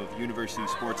home of University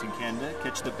Sports in Canada.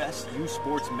 Catch the best U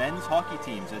Sports men's hockey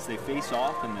teams as they face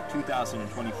off in the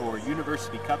 2024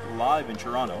 University Cup live in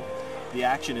Toronto. The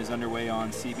action is underway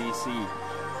on CBC.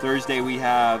 Thursday we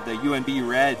have the UNB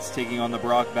Reds taking on the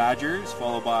Brock Badgers,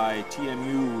 followed by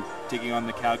TMU taking on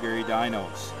the Calgary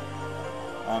Dinos.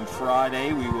 On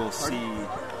Friday we will see...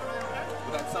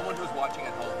 That's someone who's watching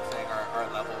at home saying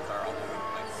our levels are all over the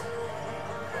place.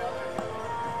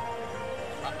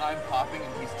 I'm popping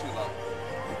and he's too low.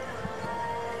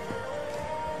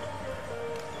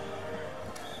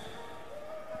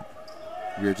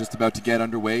 We're just about to get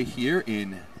underway here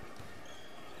in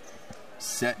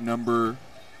set number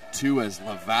 2 as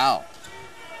Laval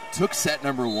took set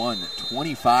number 1,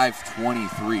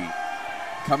 25-23.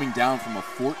 Coming down from a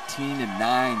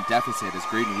 14-9 deficit as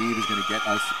Graydon Weed is going to get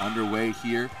us underway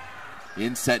here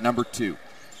in set number 2.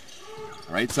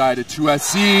 Right side to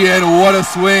 2SC, and what a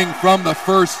swing from the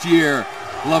first year.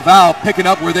 Laval picking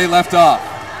up where they left off.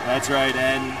 That's right,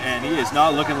 and he is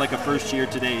not looking like a first year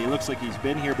today. He looks like he's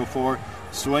been here before,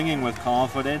 swinging with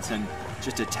confidence and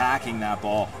just attacking that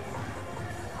ball.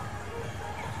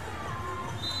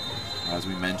 As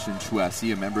we mentioned,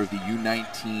 2SC, a member of the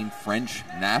U19 French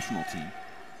national team.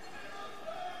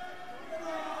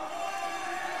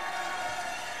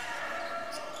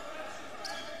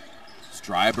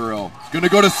 Stryborough going to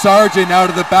go to Sargent out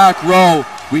of the back row.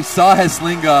 We saw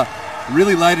Heslinga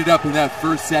really light it up in that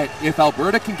first set. If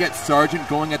Alberta can get Sargent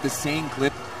going at the same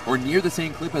clip or near the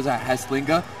same clip as a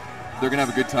Heslinga, they're going to have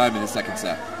a good time in the second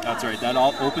set. That's right. That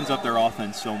all opens up their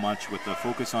offense so much with the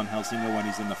focus on Heslinga when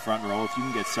he's in the front row. If you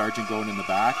can get Sargent going in the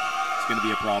back, it's going to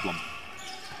be a problem.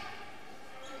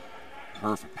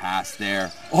 Perfect pass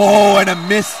there. Oh, and a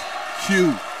miss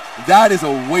cue. That is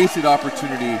a wasted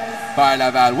opportunity by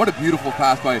Laval. What a beautiful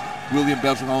pass by William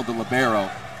Bergeron de Libero.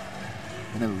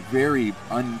 And a very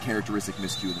uncharacteristic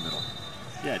miscue in the middle.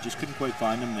 Yeah, just couldn't quite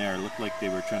find him there. Looked like they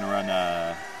were trying to run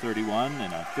a 31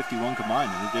 and a 51 combined,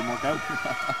 and it didn't work out.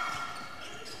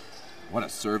 What a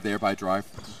serve there by Drive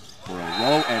for a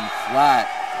low and flat.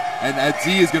 And that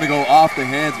Z is going to go off the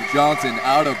hands of Johnson,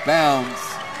 out of bounds.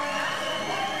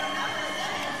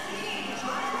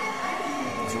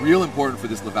 It's real important for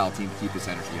this Laval team to keep this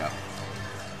energy up.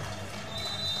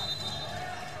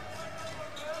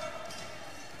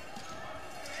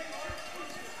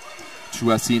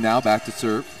 USC now back to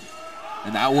serve.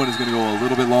 And that one is going to go a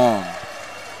little bit long.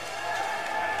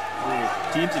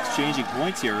 Teams exchanging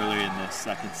points here earlier in the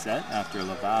second set after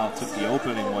Laval took the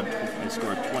opening one and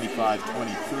scored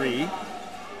 25-23.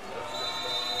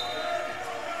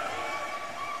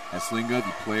 Heslinga,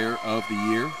 the player of the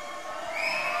year.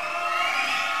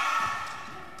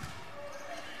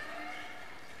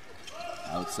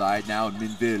 outside now,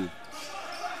 Minville.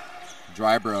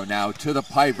 Dryborough now to the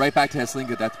pipe, right back to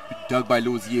Heslinga. That's dug by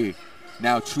Lausier.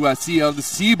 Now Chouassi on the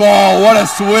C ball. What a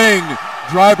swing!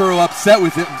 Dryborough upset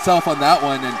with himself on that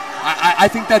one, and I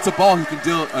think that's a ball he can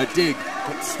dig,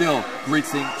 but still, great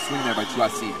swing there by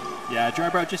Chouassi. Yeah,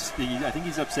 Dryborough I think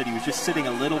he's upset. He was just sitting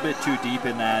a little bit too deep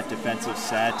in that defensive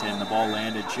set, and the ball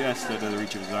landed just out of the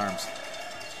reach of his arms.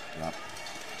 Yep.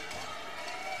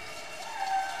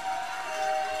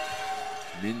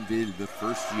 Minville, the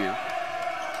first year.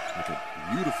 Like a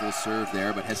beautiful serve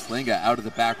there, but Heslinga out of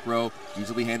the back row,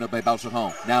 easily handled by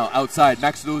Bergeron. Now outside,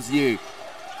 Max Lausier,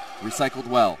 recycled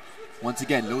well. Once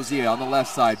again, Lausier on the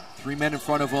left side, 3 men in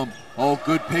front of him. Oh,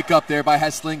 good pickup there by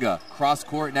Heslinga. Cross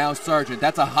court now, Sargent.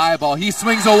 That's a high ball. He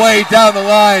swings away down the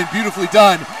line. Beautifully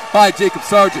done by Jacob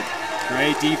Sargent.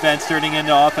 Great defense turning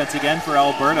into offense again for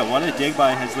Alberta. What a dig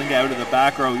by Heslinga out of the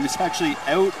back row. He was actually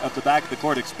out of the back of the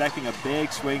court expecting a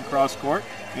big swing cross court.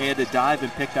 He had to dive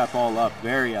and pick that ball up.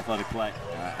 Very athletic play.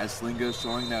 Heslinga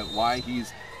showing that why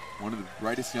he's one of the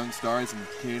brightest young stars in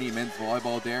Canadian men's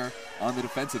volleyball there on the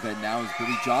defensive end now is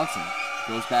Billy Johnson.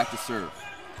 Goes back to serve.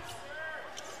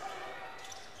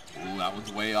 Ooh, that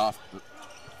one's way off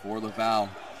for Laval.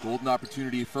 Golden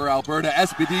opportunity for Alberta.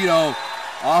 Esposito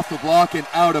off the block and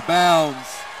out of bounds.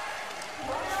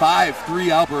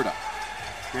 5-3 Alberta.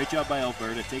 Great job by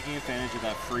Alberta, taking advantage of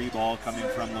that free ball coming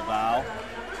from Laval.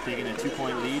 Taking a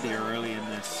 2-point lead here early in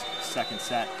this second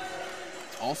set.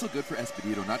 Also good for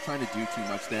Esposito, not trying to do too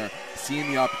much there.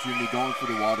 Seeing the opportunity, going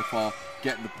for the waterfall,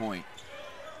 getting the point.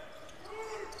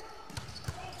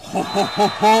 Ho, ho, ho,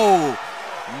 ho!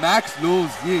 Max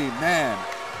Lausier, man.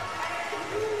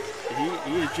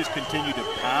 He has just continued to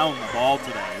pound the ball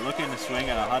today, looking to swing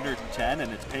at 110,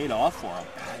 and it's paid off for him.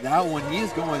 That one, he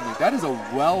is going, that is a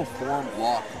well-formed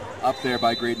block up there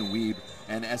by Graydon Weeb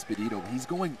and Esposito. He's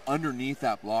going underneath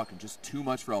that block and just too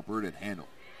much for Alberta to handle.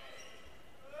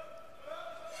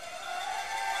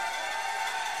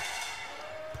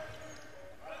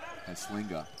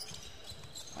 Heslinga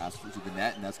pass to the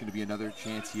net, and that's going to be another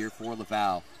chance here for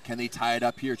Laval. Can they tie it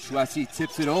up here? Chouassi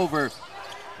tips it over.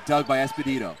 Dug by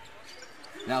Esposito.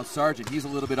 Now Sargent, he's a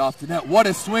little bit off the net. What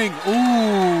a swing.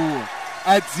 Ooh!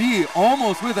 Adzi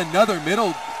almost with another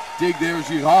middle dig there.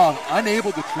 Girard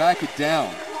unable to track it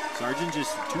down. Sargent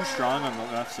just too strong on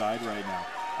the left side right now.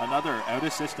 Another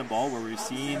out-of-system ball where we've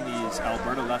seen these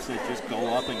Alberta left side just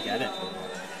go up and get it.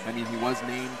 I mean, he was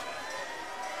named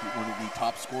one of the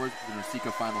top scorers in the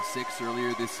Rosica Final Six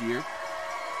earlier this year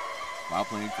while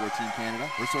playing for Team Canada.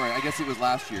 Or sorry, I guess it was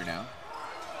last year now.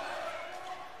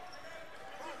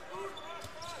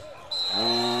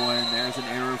 Oh, and there's an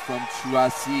error from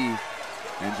Chouassi.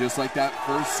 And just like that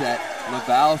first set,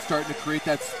 Laval starting to create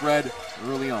that spread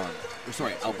early on. Or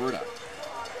sorry, Alberta.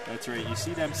 That's right. You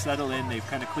see them settle in. They've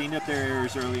kind of cleaned up their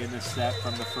errors early in this set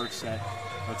from the first set.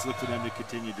 Let's look for them to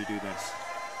continue to do this.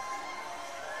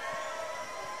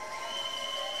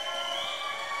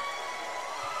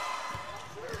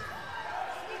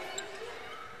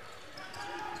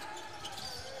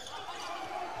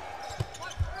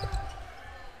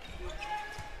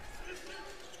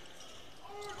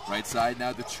 Right side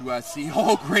now to Chouassi.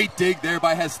 Oh, great dig there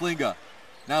by Heslinga.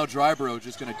 Now Dryborough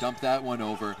just going to dump that one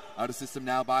over. Out of system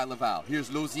now by Laval. Here's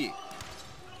Lausier.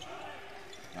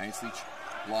 Nicely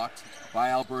blocked by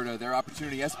Alberta. Their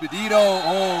opportunity. Esposito.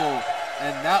 Oh,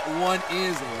 and that one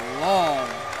is long.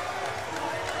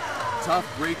 Tough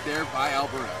break there by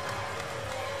Alberta.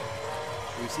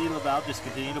 We see Laval just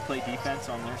continue to play defense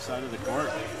on their side of the court.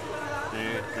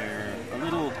 They're a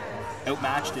little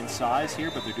outmatched in size here,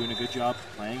 but they're doing a good job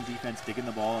playing defense, digging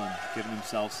the ball, and giving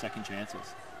themselves second chances.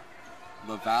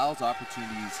 Laval's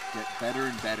opportunities get better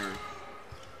and better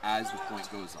as the point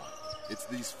goes on. It's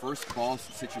these first ball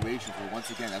situations where, once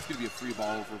again, that's going to be a free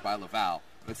ball over by Laval.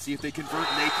 Let's see if they convert,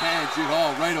 and they can.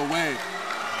 Girard right away.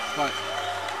 But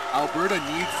Alberta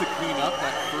needs to clean up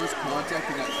that first contact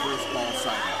and that first ball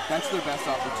side out. That's their best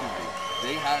opportunity.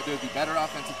 They're the better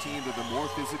offensive team, they're the more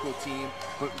physical team,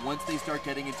 but once they start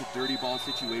getting into dirty ball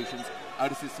situations,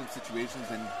 out-of-system situations,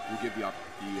 then we give the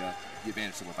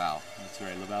advantage to Laval. That's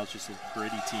right, Laval's just a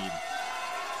gritty team.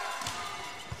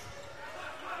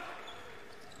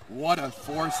 What a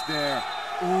force there.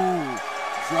 Ooh,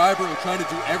 Dryborough trying to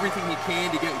do everything he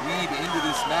can to get Weeb into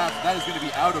this match. That is going to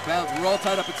be out of bounds. We're all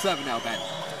tied up at 7 now, Ben.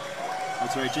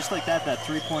 That's right, just like that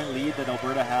 3-point lead that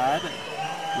Alberta had,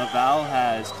 Laval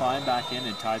has climbed back in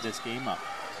and tied this game up.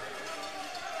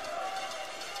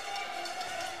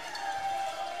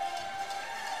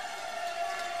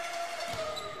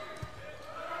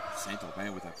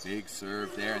 Saint-Aubin with a big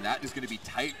serve there, and that is going to be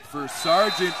tight for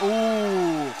Sargent.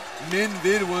 Ooh,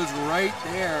 Minvid was right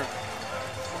there.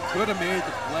 Could have made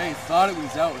the play, thought it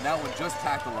was out, and that one just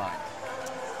tacked the line.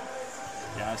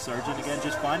 Yeah, Sargent again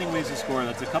just finding ways to score.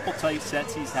 That's a couple tight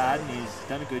sets he's had, and he's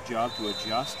done a good job to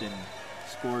adjust and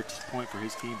score a point for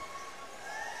his team.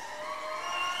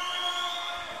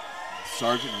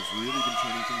 Sargent has really been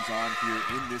turning things on here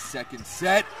in this second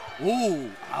set. Oh,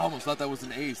 I almost thought that was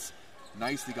an ace.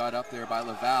 Nicely got up there by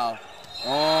Laval.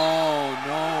 Oh,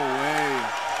 no way.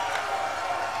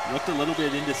 Looked a little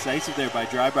bit indecisive there by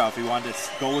Drybrow if he wanted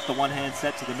to go with the one-hand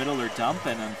set to the middle or dump,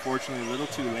 and unfortunately a little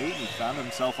too late, and he found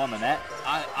himself on the net.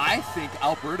 I think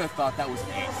Alberta thought that was an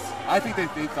ace. I think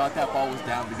they thought that ball was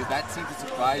down because that seemed to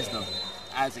surprise them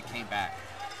as it came back.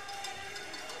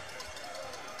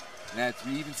 And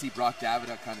we even see Brock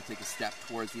Davidoff kind of take a step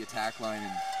towards the attack line,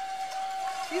 and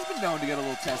he's been known to get a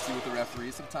little testy with the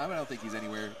referees sometime. I don't think he's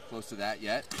anywhere close to that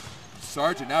yet.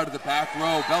 Sargent now to the back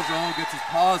row. Belgeron gets his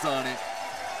paws on it.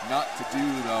 Not to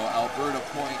do, though. Alberta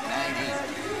point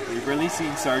 9-8. We've really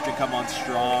seen Sargent come on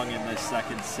strong in this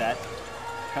second set,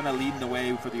 kind of leading the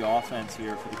way for the offense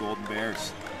here for the Golden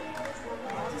Bears.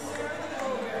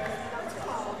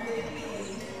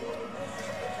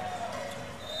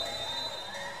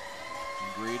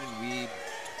 Graydon Weed,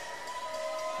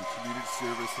 the Community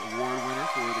Service Award winner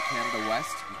for the Canada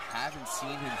West. We haven't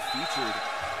seen him featured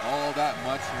all that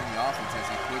much here in the offense as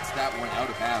he puts that one out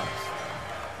of bounds.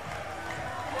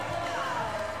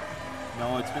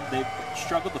 No, they've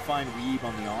struggled to find Weeb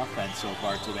on the offense so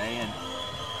far today, and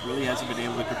really hasn't been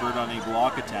able to convert on any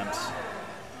block attempts.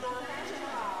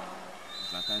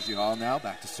 Nathan Girard now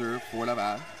back to serve for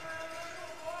Laval.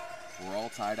 We're all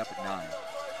tied up at 9.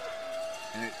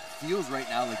 And it feels right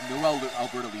now like no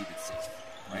Alberta lead is safe.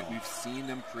 Right? We've seen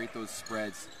them create those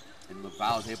spreads, and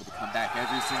Laval is able to come back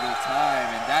every single time,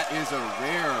 and that is a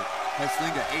rare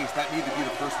Heslinga ace. That needed to be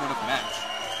the first one of the match.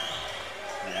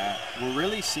 Yeah, we're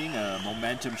really seeing a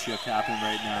momentum shift happen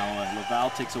right now.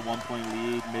 Laval takes a 1-point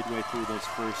lead midway through this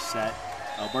first set.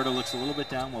 Alberta looks a little bit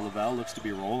down while Laval looks to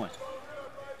be rolling.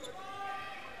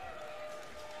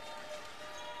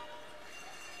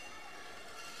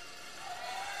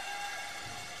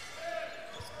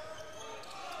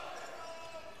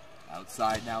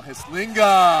 Outside now,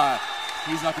 Heslinga.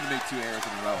 He's not going to make 2 errors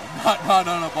in a row. Not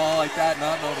on a ball like that,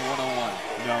 not on a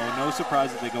one-on-one. No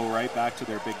surprise that they go right back to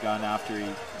their big gun after he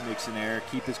makes an error.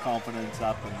 Keep his confidence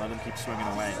up and let him keep swinging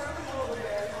away.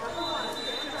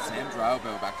 Sam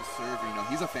Draubo back to serve. You know,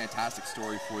 he's a fantastic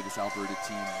story for this Alberta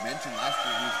team. Mentioned last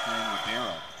year he was playing with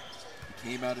Barrow. He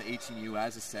came out of HNU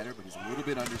as a setter, but he's a little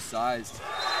bit undersized.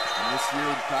 And this year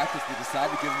in practice, they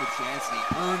decided to give him a chance, and he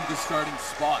earned the starting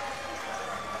spot.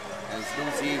 As no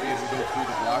Xavier to go through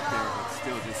the block there, but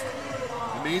still just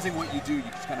amazing what you do. You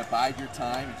just kind of bide your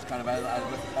time. You just kind of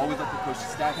always let the coach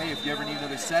staff, hey, if you ever need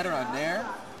another setter, I'm there.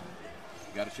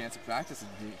 You got a chance to practice,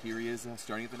 and here he is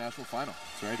starting at the national final.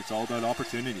 That's right. It's all about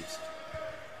opportunities.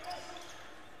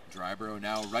 Dryborough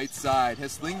now right side.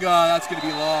 Heslinga, that's going to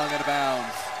be long out of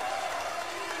bounds.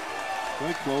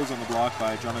 Good close on the block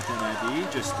by Jonathan Adi.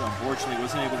 Just unfortunately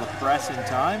wasn't able to press in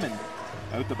time, and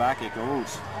out the back it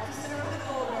goes.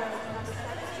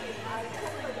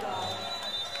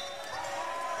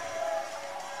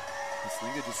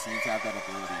 Heslinga just seems to have that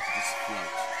ability to just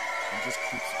float and just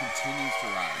continues to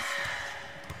rise.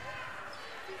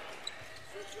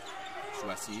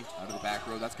 Schwessi out of the back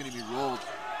row. That's going to be rolled.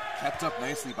 Kept up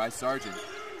nicely by Sargent.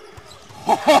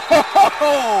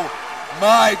 Oh,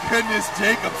 my goodness,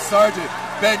 Jacob Sargent.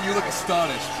 Ben, you look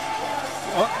astonished.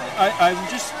 Well, I'm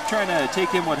just trying to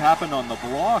take in what happened on the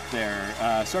block there.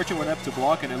 Sargent went up to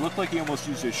block, and it looked like he almost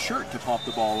used his shirt to pop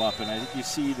the ball up. And I think you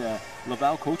see the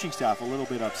Laval coaching staff a little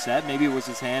bit upset. Maybe it was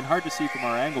his hand. Hard to see from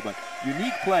our angle, but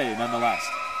unique play nonetheless.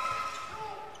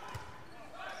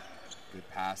 Good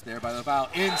pass there by Laval.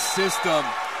 In system.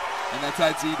 And that's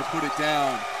Adzi to put it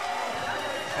down.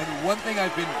 And one thing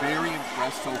I've been very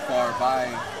impressed so far by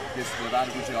this Laval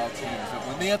Divisional team is that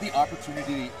when they have the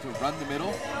opportunity to run the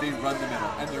middle, they run the middle.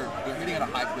 And they're hitting at a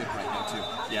high clip right now,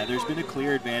 too. Yeah, there's been a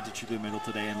clear advantage to the middle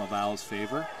today in Laval's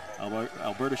favor.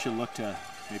 Alberta should look to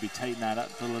maybe tighten that up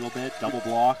a little bit, double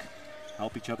block,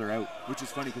 help each other out. Which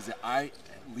is funny because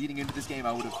leading into this game,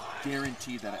 I would have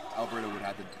guaranteed that Alberta would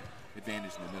have the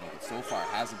advantage in the middle, but so far it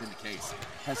hasn't been the case.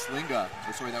 Heslinga,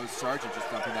 that was Sargent just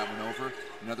dumping that one over.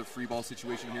 Another free ball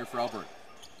situation here for Alberta.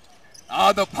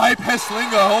 The pipe,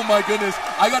 Heslinga, oh my goodness.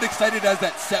 I got excited as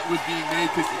that set was being made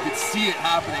because you could see it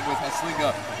happening with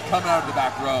Heslinga coming out of the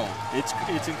back row.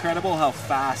 It's incredible how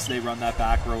fast they run that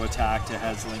back row attack to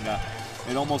Heslinga.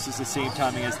 It almost is the same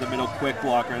timing as the middle quick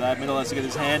blocker. That middle has to get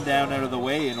his hand down out of the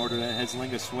way in order to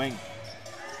Heslinga swing.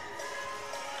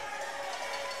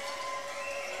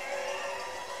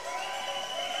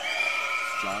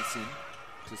 Johnson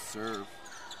to serve.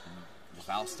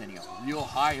 Laval standing up real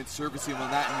high and servicing on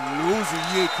that, and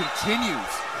Lausier continues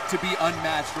to be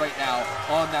unmatched right now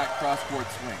on that cross-court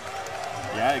swing.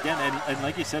 Yeah, again, and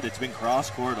like you said, it's been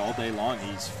cross-court all day long.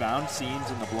 He's found seams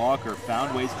in the block or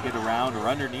found ways to get around or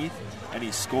underneath, and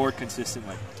he's scored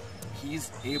consistently.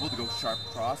 He's able to go sharp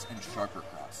cross and sharper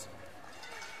cross.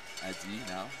 Adi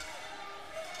now.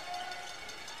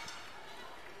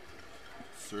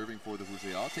 Serving for the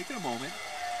Rougeau. Taking a moment.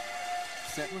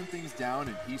 Settling things down,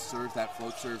 and he serves that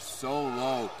float serve so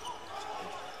low.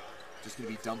 Just going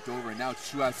to be dumped over, and now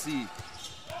Chouassi.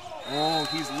 Oh,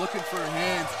 he's looking for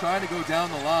hands, trying to go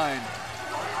down the line.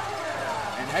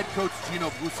 And head coach Gino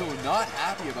Busso not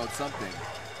happy about something.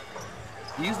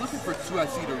 He's looking for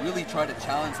Chouassi to really try to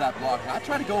challenge that block. Not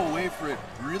try to go away for it,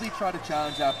 really try to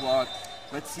challenge that block.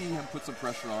 Let's see him put some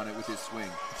pressure on it with his swing.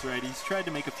 That's right. He's tried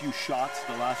to make a few shots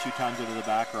the last few times out of the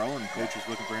back row, and coach is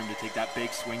looking for him to take that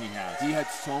big swing he has. He had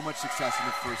so much success in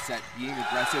the first set being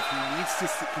aggressive. He needs to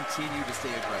continue to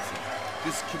stay aggressive.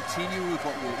 Just continue with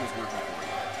what was working for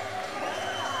him.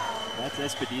 That's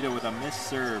Esposito with a missed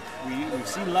serve. We've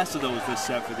seen less of those this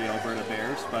set for the Alberta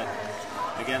Bears, but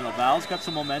again, Laval's got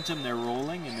some momentum. They're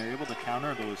rolling, and they're able to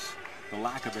counter the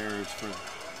lack of errors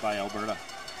by Alberta.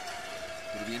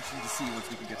 It'll be interesting to see once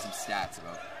we can get some stats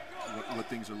about what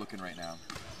things are looking right now.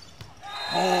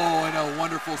 Oh, and a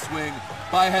wonderful swing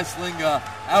by Heslinga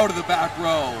out of the back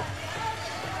row.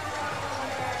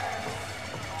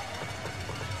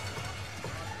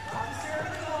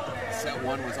 Set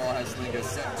 1 was all Heslinga.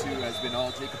 Set 2 has been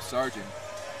all Jacob Sargent.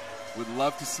 Would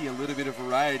love to see a little bit of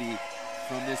variety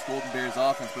from this Golden Bears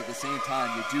offense, but at the same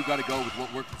time, you do got to go with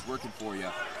what is working for you.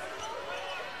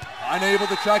 Unable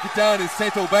to track it down is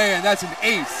Saint-Aubin, and that's an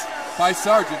ace by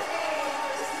Sargent.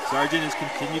 Sargent has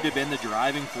continued to be the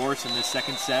driving force in this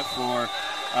second set for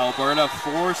Alberta,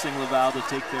 forcing Laval to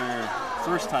take their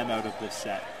first time out of this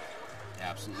set.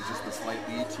 Absolutely, just a slight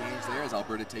lead change there as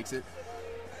Alberta takes it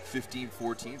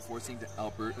 15-14, forcing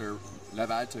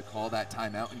Laval to call that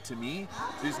timeout. And to me,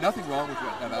 there's nothing wrong with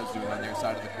what Laval's doing on their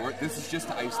side of the court. This is just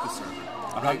to ice the server,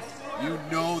 right? You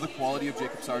know the quality of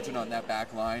Jacob Sargent on that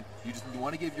back line. You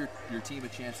want to give your team a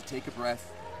chance to take a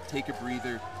breath, take a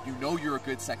breather. You know you're a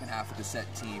good second half of the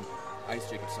set team. Ice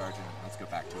Jacob Sargent. Let's go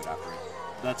back to it after it.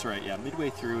 That's right, yeah. Midway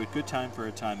through, a good time for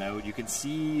a timeout. You can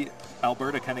see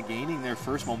Alberta kind of gaining their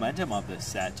first momentum of this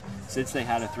set since they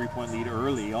had a 3-point lead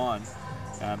early on.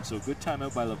 So good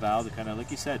timeout by Laval to kind of,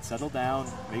 like you said, settle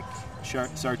down, make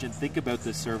Sargent think about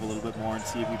this serve a little bit more and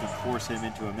see if we can force him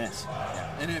into a miss.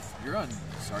 Yeah. And if you're on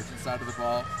Sargent's side of the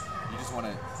ball, you just want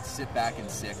to sit back in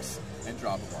 6 and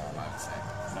drop a bomb, I would say.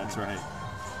 That's right.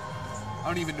 I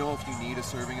don't even know if you need a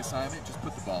serving assignment. Just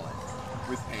put the ball in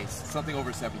with pace. Something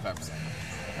over 75%.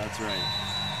 That's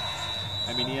right.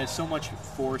 I mean, he has so much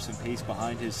force and pace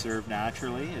behind his serve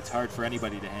naturally. It's hard for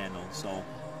anybody to handle. So,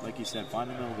 like you said, find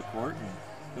the middle of the court and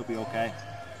he'll be okay.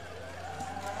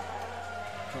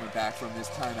 Coming back from this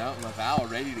timeout, Laval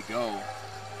ready to go.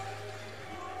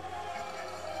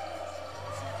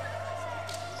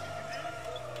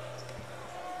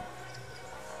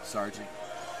 Sargent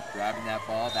grabbing that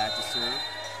ball, back to serve.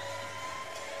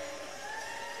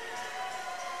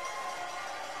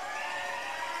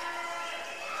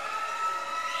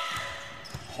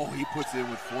 Oh, he puts it in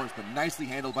with force, but nicely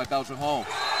handled by Bergeron.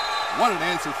 What an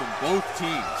answer from both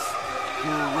teams.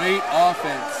 Great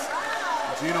offense.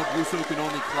 Gino Busso can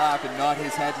only clap and nod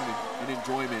his head in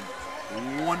enjoyment.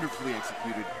 Wonderfully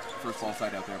executed first ball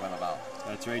side out there by Laval.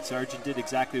 That's right. Sargent did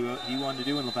exactly what he wanted to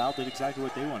do, and Laval did exactly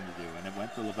what they wanted to do, and it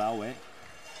went the Laval way.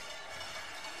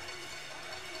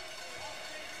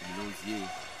 Lausier.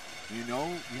 You know,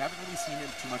 we haven't really seen him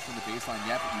too much from the baseline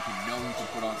yet, but you can know he can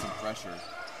put on some pressure.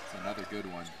 It's another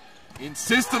good one. In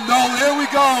system, no, there we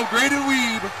go. Braden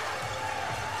Weeb.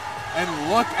 And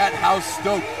look at how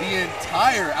stoked the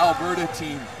entire Alberta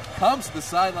team comes to the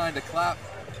sideline to clap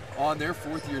on their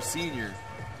fourth-year senior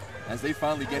as they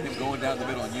finally get him going down the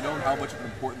middle. And you know how much of an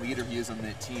important leader he is on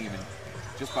that team, and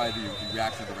just by the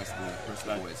reaction of the rest of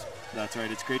the boys. That's right.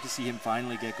 It's great to see him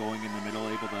finally get going in the middle,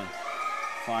 able to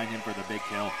find him for the big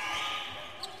kill.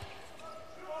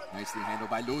 Nicely handled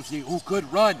by Lausier. Oh,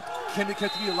 good run. Can it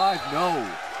catch me alive? No.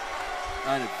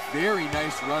 And a very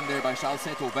nice run there by Charles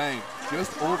Saint-Aubin,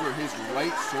 just over his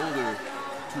right shoulder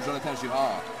to Jonathan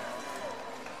Girard.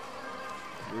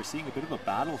 We're seeing a bit of a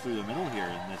battle through the middle here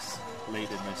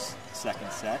late in this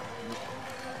second set.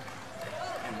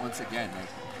 And once again,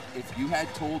 if you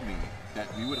had told me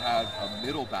that we would have a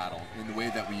middle battle in the way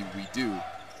that we do,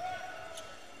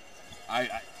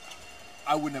 I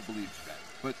wouldn't have believed that.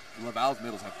 But Laval's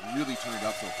middles have really turned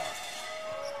up so far.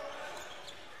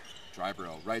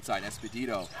 Dryborough, right side,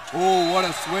 Espedito. Oh, what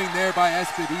a swing there by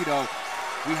Espedito.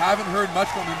 We haven't heard much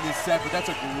from him this set, but that's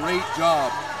a great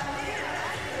job.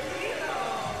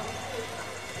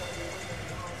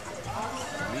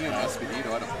 Liam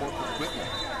Espedito out of Port Coquitlam.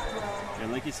 Yeah,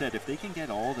 like you said, if they can get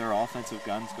all their offensive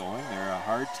guns going, they're a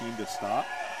hard team to stop.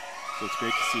 So it's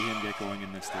great to see him get going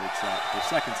in this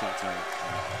second set, sorry.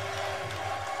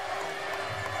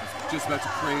 Just about to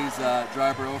praise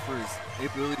Dryborough for his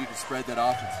ability to spread that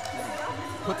offense.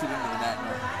 Puts it into the net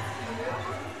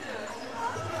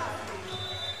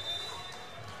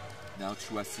now.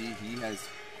 Chouassi, he has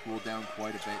cooled down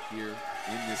quite a bit here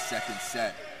in this second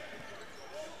set.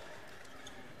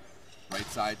 Right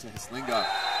side to Hislinga.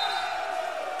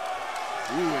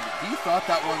 Ooh, and he thought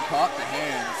that one caught the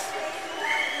hands.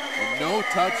 And no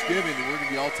touch given, and we're going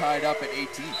to be all tied up at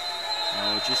 18.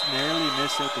 Oh, just narrowly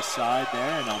missed out the side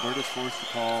there, and Alberta's forced to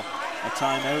call a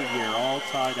timeout here. All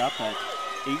tied up at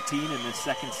 18 in this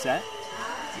second set.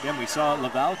 Again, we saw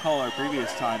Laval call our previous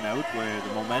timeout where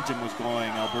the momentum was going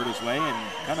Alberta's way,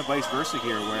 and kind of vice versa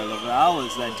here, where Laval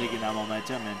is then taking that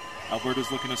momentum, and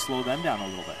Alberta's looking to slow them down a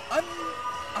little bit.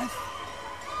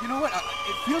 You know what?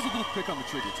 It feels a little quick on the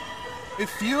trigger to me. It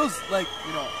feels like,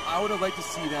 I would have liked to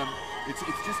see them. It's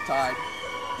just tied,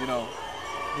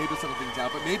 maybe settle things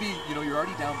down. But maybe, you're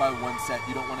already down by one set.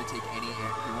 You don't want to take any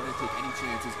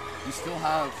chances. You still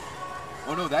have,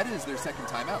 oh no, that is their second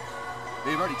timeout.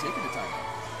 They've already taken a timeout.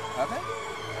 Have they?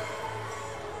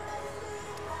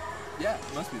 Yeah,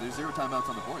 it must be. There's 0 timeouts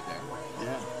on the board there.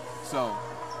 Yeah. So,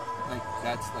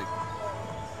 that's like...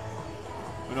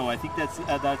 No, I think that's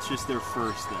just their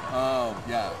first thing. Oh,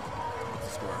 yeah. What's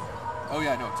the score? Oh,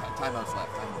 yeah, no, timeouts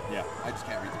left. Yeah. I just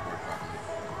can't read the board properly.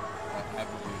 I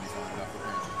haven't really thought enough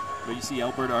apparently. But you see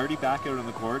Alberta already back out on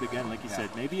the court. Again, like you said,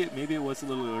 maybe it was a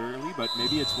little early, but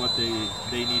maybe it's what they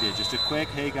needed. Just a quick,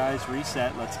 hey guys,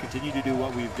 reset. Let's continue to do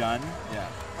what we've done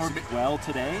well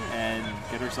today and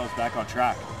get ourselves back on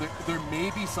track. There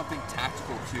may be something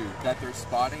tactical, too, that they're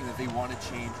spotting that they want to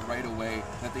change right away,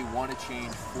 that they want to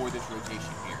change for this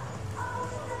rotation here.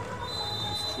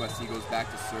 Chouassi goes back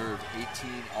to serve,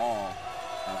 18 all.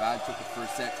 Laval took the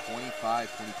first set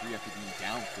 25-23 after being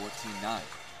down 14-9.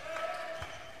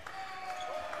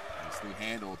 Nicely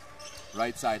handled.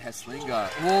 Right side, Hislinga.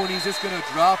 Oh, and he's just going to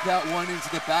drop that one into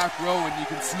the back row, and you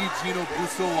can see Gino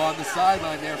Brousseau on the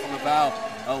sideline there from Laval.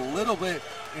 A little bit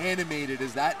animated,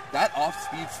 as that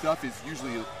off-speed stuff is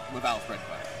usually Laval's bread and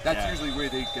butter. That's usually where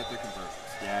they get their conversions.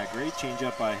 Yeah, great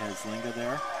change-up by Hislinga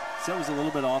there. Set was a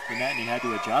little bit off the net, and he had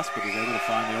to adjust, but was able to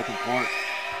find the open court.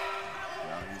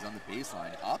 Now he's on the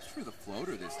baseline. Opts for the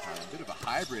floater this time. A bit of a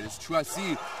hybrid. It's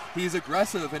Chouassi. He's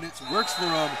aggressive, and it works for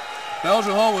him.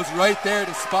 Bergeron was right there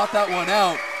to spot that one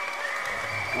out.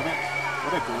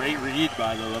 What a great read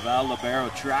by the Laval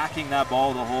libero, tracking that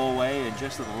ball the whole way, and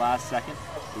just at the last second,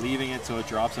 leaving it so it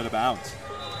drops out of bounds.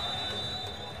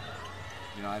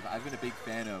 I've been a big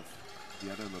fan of the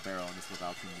other libero on this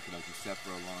Laval team because I've Doucette for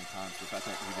a long time. So the fact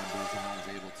that even Bergeron was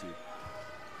able to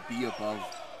be above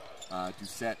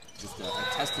Doucette, just a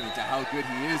testament to how good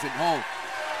he is. And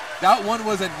that one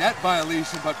was a net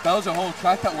violation, but Bergeron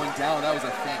tracked that one down. That was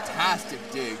a fantastic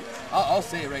dig. I'll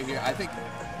say it right here. I think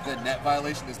the net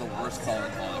violation is the worst call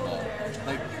in volleyball.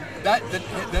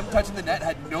 Them touching the net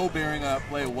had no bearing on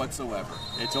play whatsoever.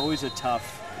 It's always a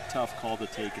tough call to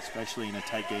take, especially in a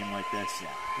tight game like this.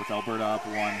 With Alberta up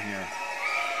 1 here.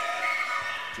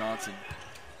 Johnson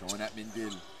going at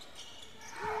Mindil.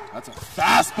 That's a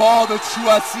fastball to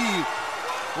Chouassi.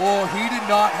 Oh, he had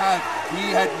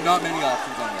not many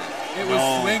options on that. It was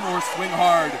swing or swing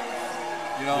hard.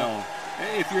 No.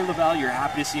 If you're Laval, you're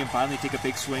happy to see him finally take a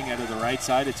big swing out of the right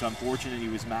side. It's unfortunate he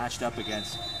was matched up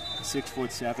against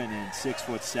 6'7" and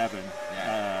 6'7"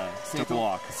 to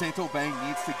block. Saint-Aubin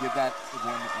needs to give that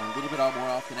one a little bit more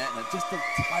off the net and just a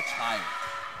touch higher.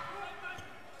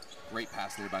 Great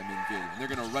pass there by Minville. And they're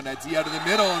going to run that D out of the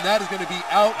middle, and that is going to be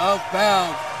out of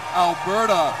bounds.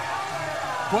 Alberta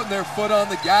putting their foot on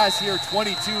the gas here,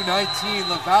 22-19.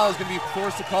 Laval is going to be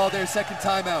forced to call their second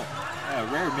timeout. Yeah,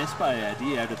 rare miss by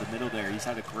D out of the middle there. He's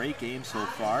had a great game so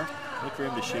far. Look for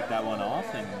him to shake that one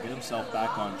off and get himself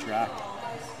back on track.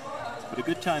 But a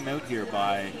good timeout here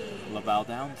by Laval,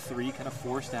 down 3, kind of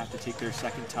forced to have to take their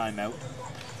second timeout.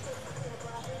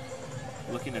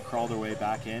 Looking to crawl their way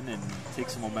back in and take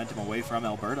some momentum away from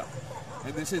Alberta.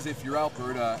 And this is if you're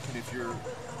Alberta and if you're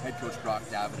head coach Brock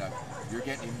Davidoff, you're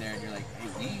getting in there and you're like,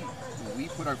 hey, we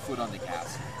put our foot on the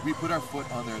gas. We put our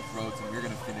foot on their throats, and we're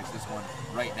going to finish this one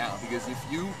right now. Because if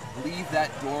you leave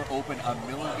that door open a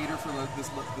millimeter for this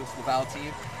Laval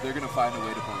team, they're going to find a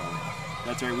way to pull away.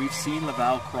 That's right. We've seen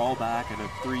Laval crawl back at a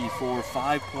 3, 4,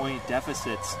 5-point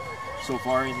deficits so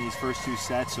far in these first two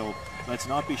sets. So let's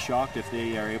not be shocked if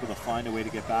they are able to find a way to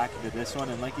get back into this one.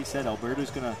 And like you said,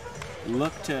 Alberta's going to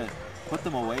look to put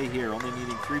them away here, only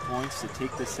needing 3 points to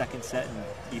take this second set and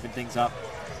even things up.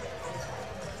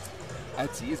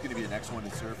 Etsy is going to be the next one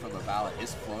to serve from Laval.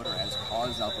 His floater has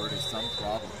caused Alberta some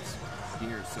problems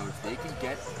here. So if they can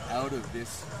get out of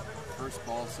this first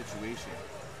ball situation,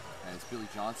 as Billy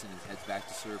Johnson heads back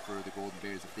to serve for the Golden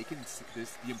Bears, if they can,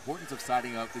 the importance of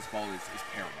siding out this ball is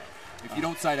paramount. If you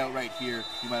don't side out right here,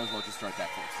 you might as well just start that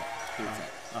third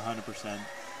set. 100%.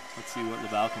 Let's see what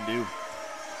Laval can do.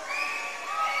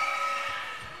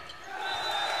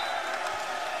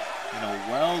 You know,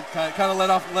 well, kind of let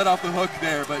off the hook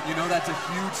there, but you know that's a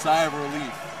huge sigh of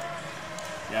relief.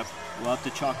 Yep, we'll have to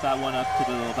chalk that one up to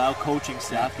the Laval coaching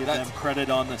staff. Give them credit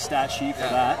on the stat sheet for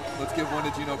that. Let's give one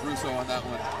to Gino Brusso on that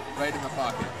one, right in the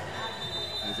pocket.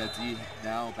 As Etsy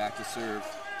now back to serve.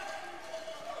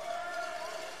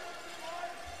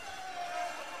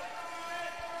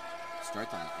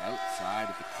 Starts on the outside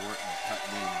of the court and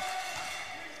cutting in.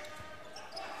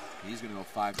 He's going to go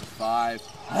 5-5.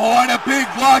 Oh, and a big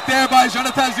block there by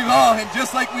Jonathan Durand. And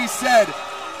just like we said,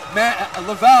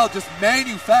 Laval just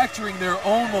manufacturing their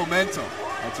own momentum.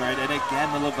 That's right. And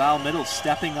again, the Laval middle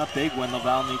stepping up big when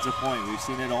Laval needs a point. We've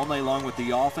seen it all night long with the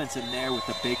offense in there with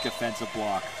the big defensive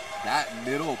block. That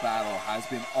middle battle has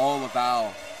been all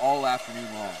Laval all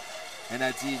afternoon long. And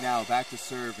Adzee now back to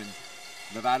serve, and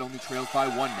Laval only trails by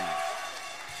 1 now.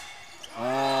 Oh,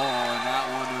 and that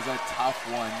one was a tough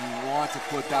one. You want to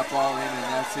put that ball in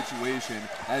that situation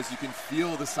as you can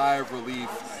feel the sigh of relief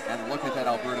and look at that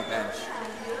Alberta bench.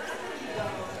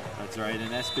 That's right,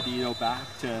 and Esposito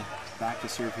back to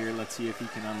serve here. Let's see if he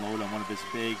can unload on one of his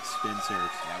big spin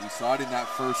serves. Yeah, we saw it in that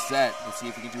first set. Let's see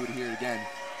if he can do it here again.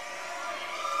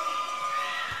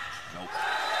 Nope.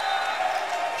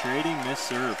 Trading missed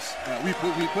serves. Yeah, we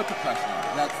put the pressure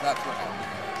on. That's what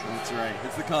happened. That's right.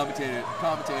 It's the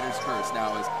commentator's curse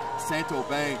now as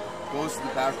Saint-Aubin goes to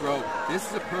the back row. This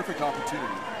is a perfect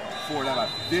opportunity for Laval.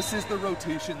 This is the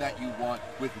rotation that you want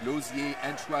with Lozier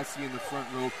and Tracy in the front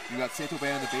row. You got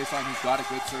Saint-Aubin on the baseline who's got a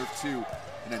good serve too.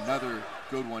 And another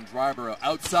good one. Dryborough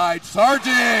outside.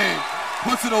 Sargent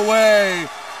puts it away.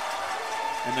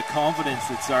 And the confidence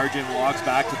that Sargent walks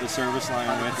back to the service line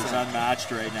with is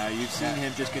unmatched right now. You've seen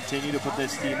him just continue to put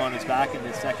this team on his back in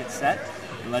this second set.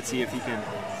 And let's see if he can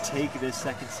take this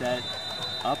second set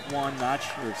up one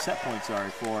set point,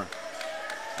 for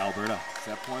Alberta.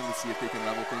 Set point, let's see if they can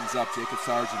level things up. Jacob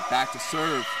Sargent back to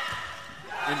serve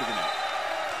into the net.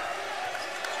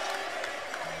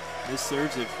 His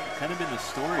serves have kind of been the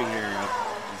story here of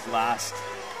these last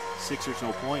 6 or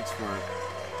so points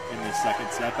in this second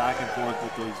set. Back and forth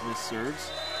with those missed serves.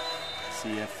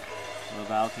 See if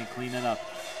Laval can clean it up.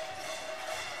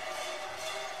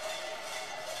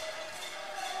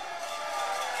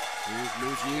 Here's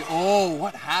Logier. Oh,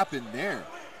 what happened there?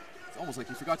 It's almost like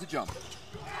he forgot to jump.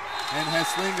 And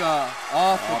Heslinga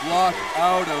off the block,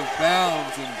 out of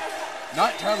bounds. And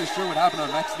not entirely sure what happened on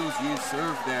Max Logier's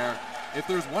serve there. If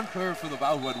there's one player for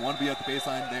Laval who had one to be at the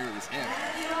baseline there, it was him.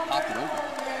 Popped it over.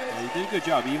 Yeah, he did a good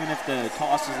job, even if the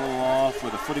toss was a little off or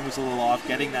the footing was a little off,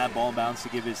 getting that ball bounce to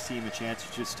give his team a chance.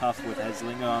 It's just tough with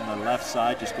Heslinga on the left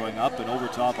side, just going up and over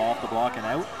top, off the block and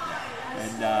out.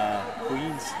 And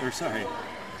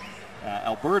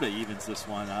Alberta evens this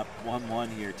one up 1-1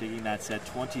 here, taking that set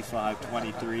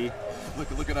 25-23.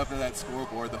 Looking up at that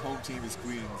scoreboard, the home team is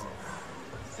Queens.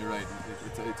 You're right,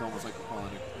 it's almost like we're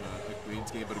calling it a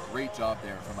Queens game, but a great job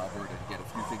there from Alberta to get a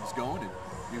few things going, and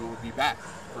we will be back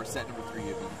for set number 3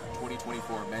 of the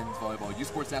 2024 Men's Volleyball U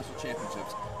Sports National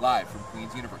Championships live from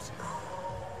Queens University.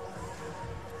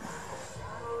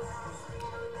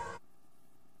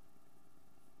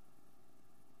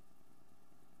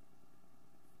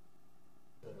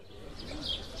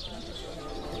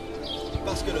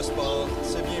 Parce que le sport,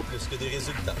 c'est bien plus que des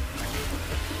résultats.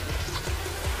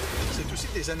 C'est aussi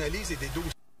des analyses et des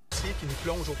dossiers qui nous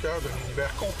plongent au cœur d'un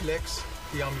univers complexe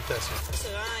et en mutation. C'est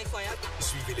vraiment incroyable.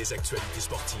 Suivez les actualités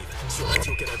sportives sur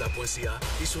radiocanada.ca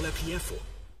et sur l'appli Info.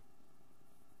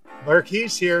 Mark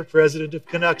Hees here, president of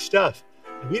Canuck Stuff.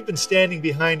 And we've been standing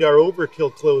behind our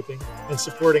overkill clothing and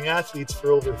supporting athletes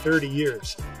for over 30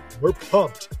 years. And we're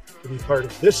pumped to be part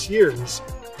of this year's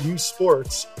U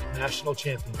Sports National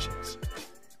Championships.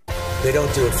 They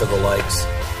don't do it for the likes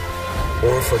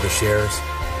or for the shares.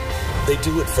 They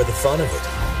do it for the fun of it,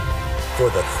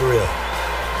 for the thrill,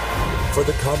 for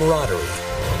the camaraderie,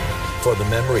 for the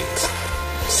memories.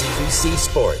 CBC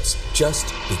Sports,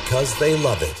 just because they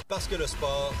love it. Parce que le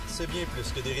sport, c'est bien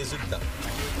plus que des résultats.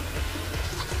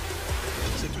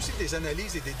 aussi des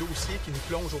analyses et des dossiers qui nous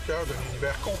plongent au cœur d'un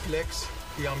univers complexe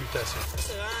et en mutation.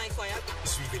 C'est vraiment incroyable.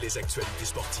 Suivez les actualités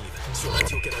sportives sur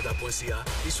radiocanada.ca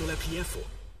et sur l'appli Info.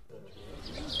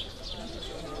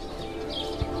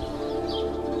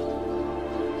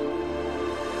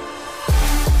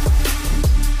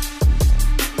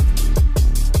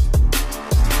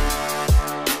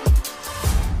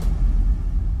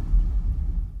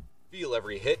 Feel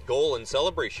every hit, goal, and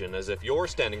celebration as if you're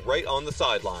standing right on the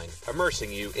sideline,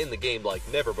 immersing you in the game like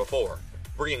never before,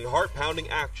 bringing heart-pounding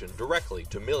action directly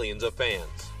to millions of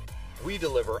fans. We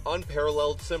deliver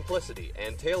unparalleled simplicity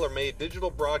and tailor-made digital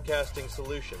broadcasting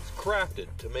solutions crafted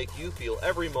to make you feel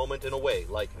every moment in a way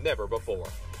like never before.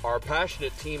 Our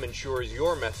passionate team ensures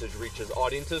your message reaches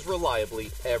audiences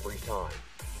reliably every time.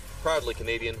 Proudly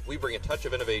Canadian, we bring a touch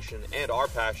of innovation and our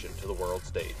passion to the world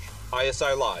stage.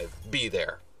 ISI Live, be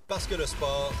there. Parce que le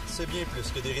sport, c'est bien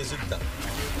plus que des résultats.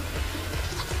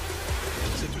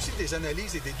 C'est aussi des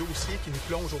analyses et des dossiers qui nous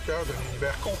plongent au cœur d'un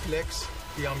univers complexe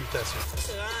et en mutation.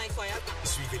 C'est vraiment incroyable.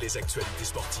 Suivez les actualités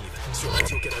sportives sur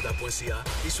radiocanada.ca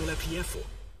et sur l'appli Info.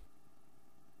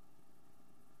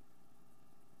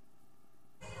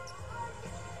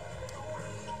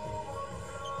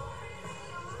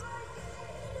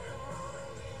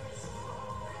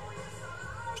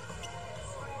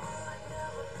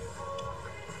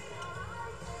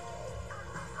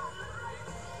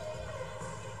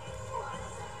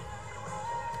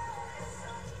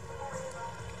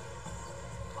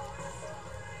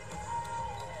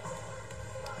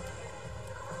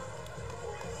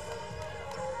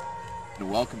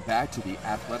 Welcome back to the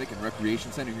Athletic and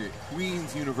Recreation Center here at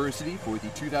Queen's University for the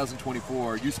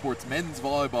 2024 U Sports Men's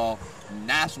Volleyball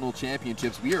National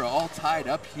Championships. We are all tied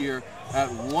up here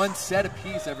at one set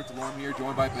apiece. Everett DeLorme here,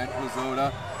 joined by Ben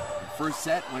Plazota. First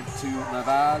set went to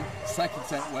Laval. Second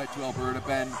set went to Alberta.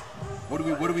 Ben, what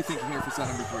are we thinking here for set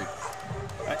number 3?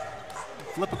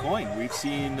 Flip a coin. We've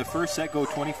seen the first set go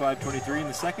 25-23 and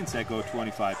the second set go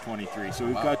 25-23. So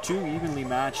we've got two evenly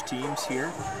matched teams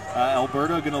here.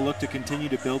 Alberta going to look to continue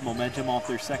to build momentum off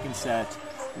their second set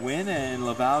win, and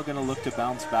Laval going to look to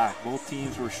bounce back. Both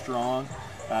teams were strong.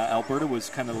 Alberta was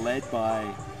kind of led by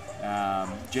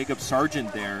Jacob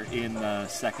Sargent there in the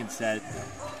second set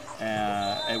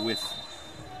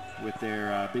with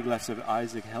their big lefts of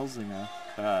Isaac Heslinga,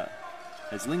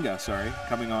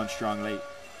 coming on strong late.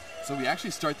 So we actually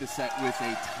start the set with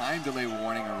a time delay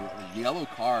warning, or a yellow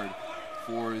card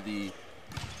for the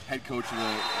head coach of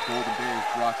the Golden Bears,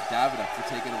 Brock Davidoff, for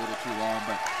taking a little too long.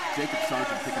 But Jacob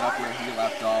Sargent picking up where he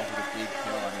left off with a big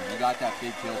kill. I mean, he got that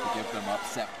big kill to give them up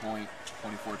set point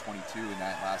 24-22 in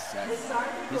that last set.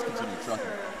 He's continuing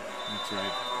trucking. That's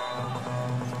right.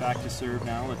 He's back to serve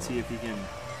now. Let's see if he can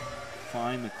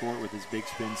find the court with his big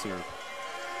spin serve.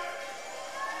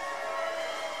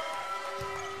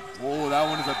 Oh, that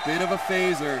one is a bit of a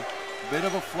phaser, a bit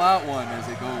of a flat one as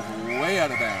it goes way out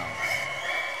of bounds.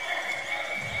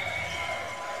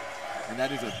 And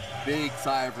that is a big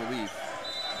sigh of relief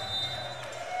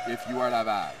if you are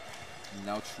Laval.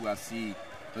 Now Chouassi.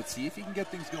 Let's see if he can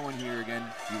get things going here again.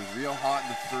 He was real hot in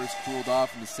the first, cooled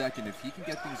off in the second. If he can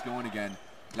get things going again.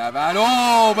 Laval,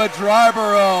 oh, but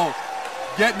Dryborough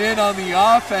getting in on the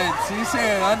offense. He's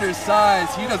saying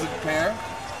undersized. He doesn't care.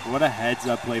 What a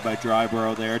heads-up play by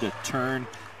Dryborough there to turn,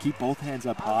 keep both hands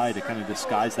up high to kind of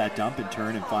disguise that dump and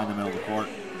turn and find the middle of the court.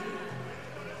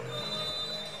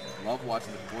 Love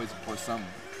watching the boys, of course, some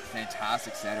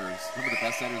fantastic setters. Some of the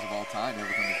best setters of all time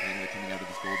ever come to Canada coming out of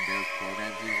this Golden Bears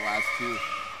program. These last two.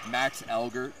 Max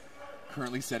Elgert,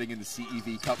 currently setting in the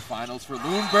CEV Cup Finals for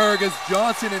Lundberg, as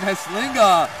Johnson and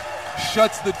Heslinga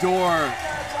shuts the door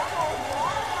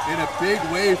in a big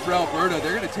way for Alberta.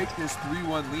 They're going to take this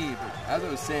 3-1 lead. But as I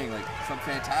was saying, like, some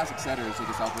fantastic setters of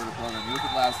this Alberta program. You look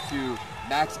at the last two,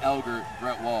 Max Elgert,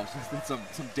 Brett Walsh. That's some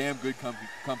damn good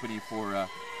company for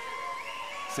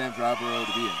Sam Dryborough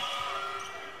to be in.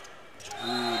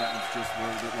 Ooh, that one's just a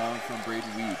little bit long from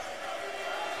Braden Weed.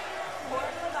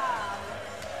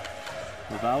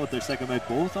 Laval with their second night,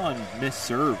 both on missed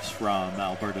serves from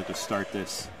Alberta to start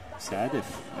this set.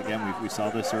 We saw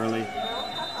this early.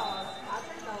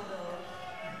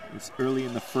 It's early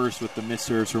in the first with the missed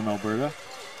serves from Alberta.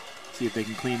 See if they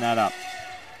can clean that up.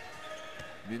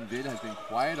 Minvid has been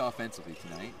quiet offensively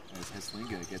tonight as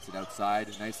Heslinga gets it outside.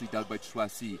 Nicely dug by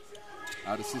Chouassi.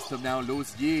 Out of system now,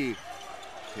 Lozier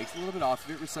takes a little bit off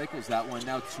of it, recycles that one.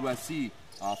 Now Chouassi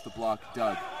off the block,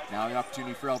 dug. Now the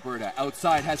opportunity for Alberta.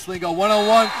 Outside, Heslinga,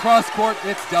 one-on-one, cross-court,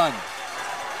 it's done.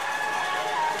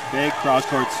 Big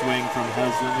cross-court swing from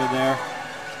Heslinga there.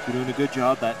 He's doing a good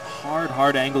job. That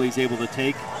hard angle he's able to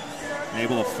take and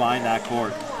able to find that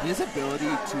court. His ability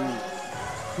to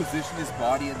position his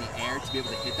body in the air to be able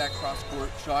to hit that cross-court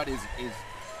shot is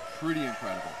pretty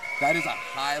incredible. That is a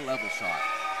high-level shot.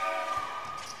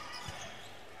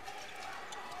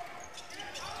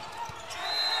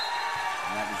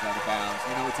 And that is out of bounds.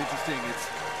 You know, it's interesting.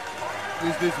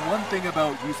 There's one thing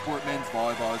about U Sport men's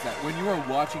volleyball is that when you are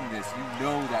watching this, you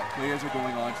know that players are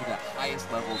going on to the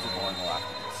highest levels of volleyball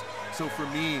after this. So for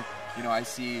me, you know, I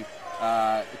see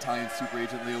Italian super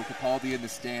agent Leo Capaldi in the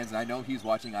stands, and I know he's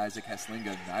watching Isaac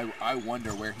Heslinga, and I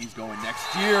wonder where he's going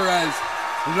next year as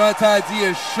Jonathan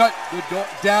Diaz shut the door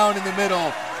down in the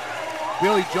middle.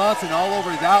 Billy Johnson all over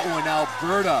that one.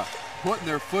 Alberta putting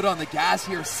their foot on the gas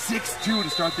here, 6-2 to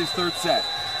start this third set.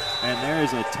 And there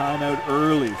is a timeout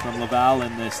early from Laval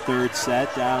in this third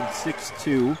set, down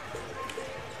 6-2.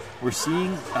 We're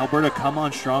seeing Alberta come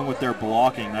on strong with their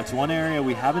blocking. That's one area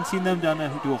we haven't seen them do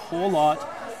a whole lot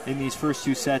in these first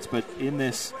two sets, but in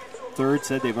this third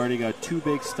set, they've already got two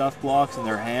big stuff blocks and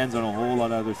their hands on a whole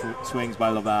lot of other swings by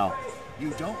Laval. You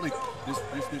don't like,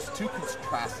 there's two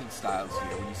contrasting styles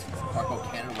here when you talk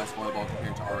about Canada West volleyball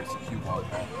compared to RSCQ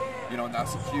volleyball. You know, in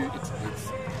RSCQ, it's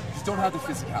just don't have the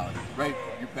physicality, right?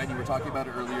 Ben, you were talking about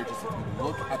it earlier, just if you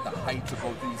look at the heights of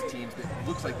both these teams, it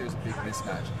looks like there's a big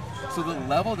mismatch. So the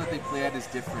level that they play at is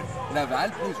different. Laval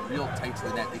plays real tight to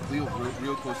the net. They play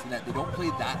real close to the net. They don't play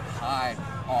that high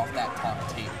off that top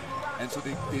tape. And so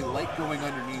they like going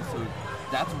underneath. So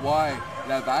that's why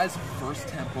Laval's first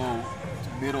tempo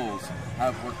middles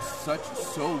have worked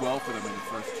so well for them in the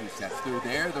first two sets.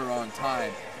 They're on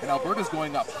time, and Alberta's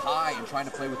going up high and trying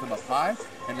to play with them up high,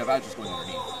 and Laval's just going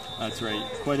underneath. That's right.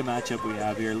 Quite a matchup we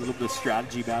have here. A little bit of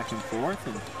strategy back and forth,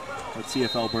 and let's see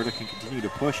if Alberta can continue to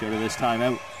push out of this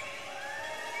timeout.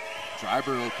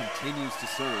 Dryborough continues to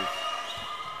serve.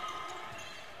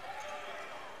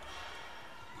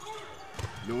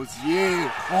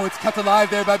 Lozier. Oh, it's kept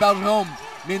alive there by Belgium.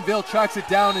 Minville tracks it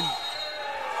down, and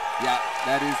yeah,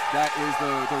 that is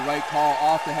the right call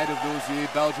off the head of Lozier.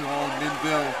 Belgium,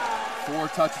 Minville, 4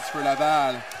 touches for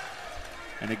Laval.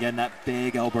 And again, that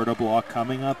big Alberta block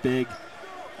coming up big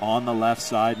on the left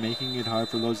side, making it hard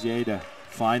for Lozier to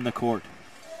find the court.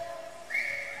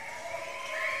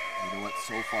 You know what?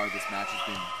 So far, this match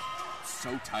has been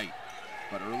so tight.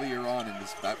 But earlier on in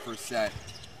that first set,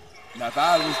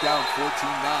 Laval was down 14-9,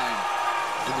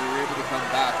 and they were able to come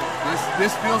back.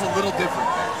 This feels a little different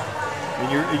there.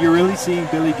 And you're really seeing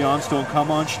Billy Johnstone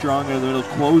come on strong, a little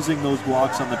closing those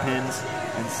blocks on the pins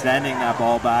and sending that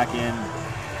ball back in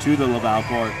to the Laval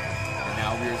court. And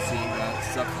now we're seeing that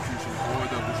substitution for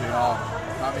the Bouger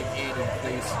coming in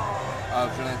place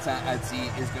of Jonathan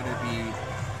Adzi is going to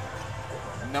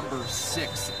be number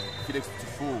 6, Felix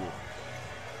Dufour.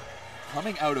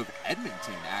 Coming out of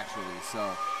Edmonton, actually.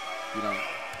 So, you know,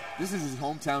 this is his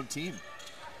hometown team.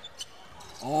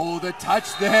 Oh, the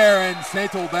touch there, and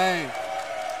Saint-Aubin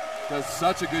does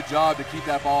such a good job to keep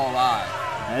that ball alive.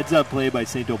 Heads up play by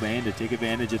Saint-Aubin to take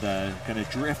advantage of the kind of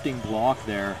drifting block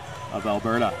there of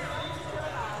Alberta.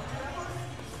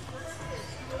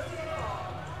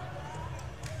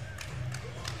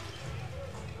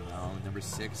 Now number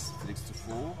 6, Felix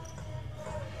Dufour.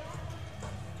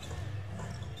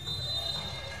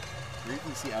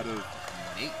 Briefly see out of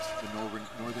Nate, the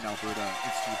Northern Alberta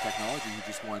Institute of Technology, who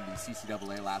just won the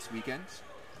CCAA last weekend.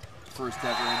 First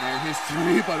ever in their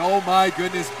history, but oh my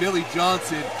goodness, Billy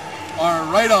Johnson are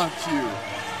right on cue.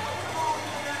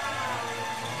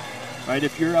 Right,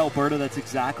 if you're Alberta, that's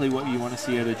exactly what you want to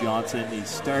see out of Johnson. He's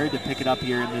started to pick it up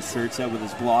here in this third set with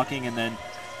his blocking and then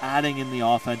adding in the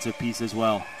offensive piece as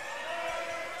well.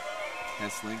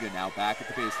 Heslinga now back at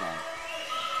the baseline.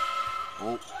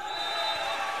 Oh.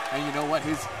 And you know what?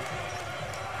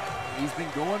 He's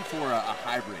been going for a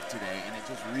hybrid today, and it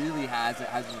just really hasn't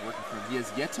working for him. He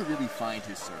has yet to really find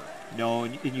his serve. No,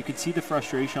 and you can see the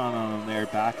frustration on him there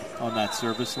back on that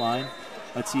service line.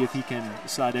 Let's see if he can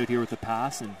side out here with the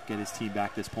pass and get his team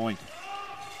back this point.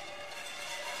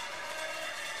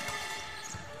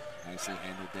 Nicely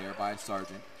handled there by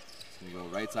Sargent. He's going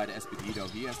to go right side to Esposito.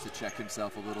 He has to check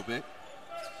himself a little bit.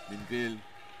 Minville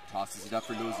tosses it up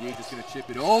for Lozier, just going to chip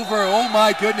it over. Oh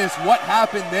my goodness, what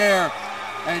happened there?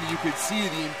 And you could see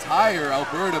the entire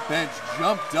Alberta bench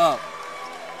jumped up.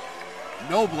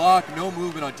 No block, no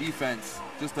movement on defense.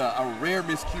 Just a rare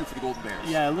miscue for the Golden Bears.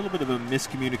 Yeah, a little bit of a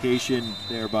miscommunication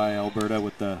there by Alberta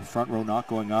with the front row not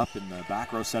going up and the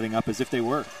back row setting up as if they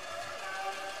were.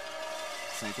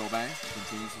 Saint-Aubin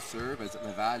continues to serve as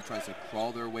Laval tries to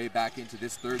crawl their way back into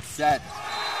this third set.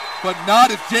 But not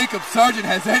if Jacob Sargent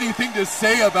has anything to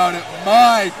say about it.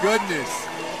 My goodness.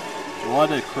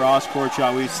 What a cross-court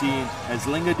shot we've seen.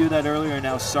 Heslinga do that earlier, and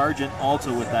now Sargent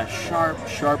also with that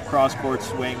sharp cross-court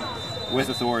swing with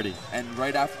authority. And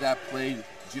right after that play,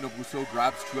 Gino Brousseau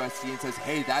grabs Chouassi and says,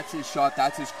 hey, that's his shot,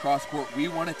 that's his cross court. We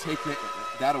want to take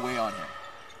that away on him.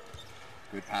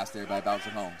 Good pass there by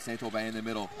Bergeron. Saint-Aubin in the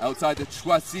middle. Outside to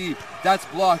Chouassi. That's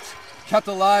blocked. Kept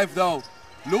alive, though.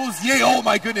 Lausier, oh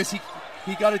my goodness,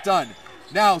 he got it done.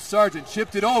 Now Sargent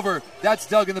chipped it over. That's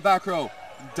Doug in the back row.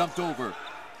 Dumped over.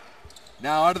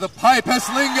 Now out of the pipe,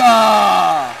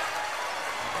 Heslinga!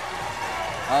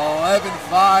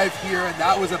 11-5 here, and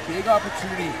that was a big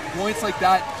opportunity. Points like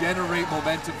that generate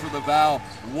momentum for Laval.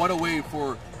 What a way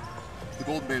for the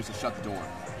Golden Bears to shut the door.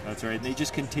 That's right, and they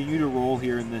just continue to roll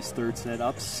here in this third set.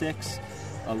 Up 6,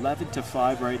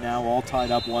 11-5 right now, all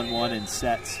tied up 1-1 in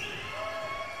sets.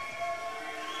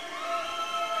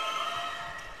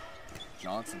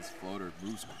 Johnson's floater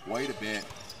moves quite a bit.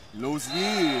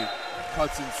 Lausier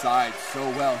cuts inside so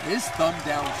well. His thumb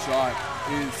down shot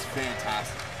is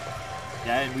fantastic.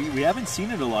 Yeah, and we haven't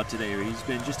seen it a lot today. He's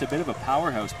been just a bit of a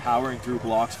powerhouse, powering through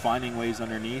blocks, finding ways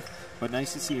underneath. But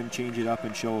nice to see him change it up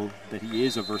and show that he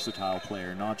is a versatile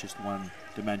player, not just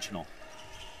one-dimensional.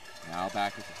 Now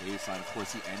back at the baseline. Of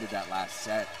course, he ended that last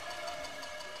set.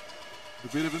 A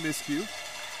bit of a miscue.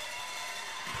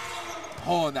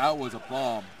 Oh, and that was a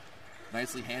bomb.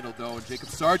 Nicely handled, though, and Jacob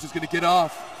Sarge is going to get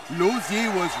off.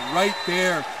 Lausier was right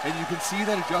there, and you can see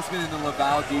that adjustment in the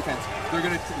Laval defense. They're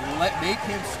going to make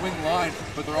him swing line,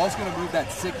 but they're also going to move that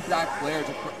zigzag player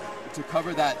to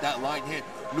cover that line hit.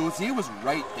 Lausier was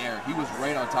right there. He was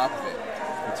right on top of it.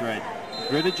 That's right.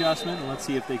 Good adjustment, and let's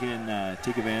see if they can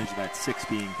take advantage of that 6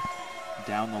 being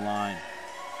down the line.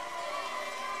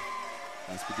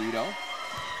 Esposito.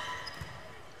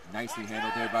 Nicely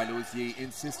handled there by Lausier in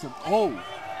system. Oh!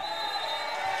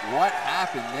 What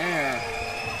happened there?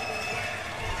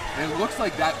 It looks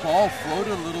like that ball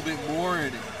floated a little bit more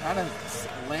and it kind of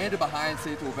landed behind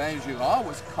Saint-Aubin. Girard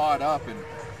was caught up, and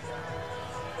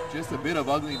just a bit of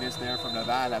ugliness there from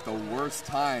Laval at the worst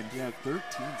time. Yeah, 13-6.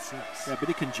 Yeah, a bit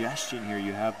of congestion here.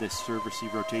 You have this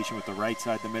serve-receive rotation with the right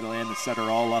side, the middle, and the setter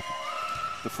all up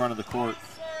the front of the court.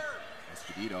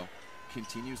 Esposito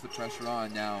continues the pressure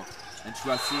on now, and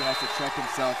Chouassi has to check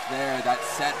himself there. That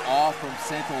set off from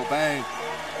Saint-Aubin,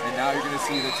 and now you're going to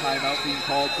see the timeout being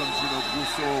called from Gino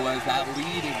Brousseau as that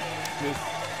leading.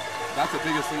 That's the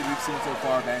biggest lead we've seen so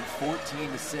far, man.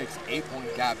 14-6,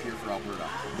 8-point gap here for Alberta.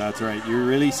 That's right. You're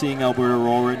really seeing Alberta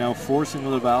roll right now, forcing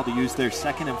Laval to use their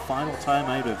second and final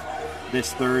timeout of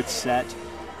this third set.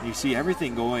 And you see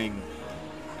everything going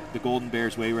the Golden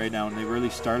Bears' way right now, and they really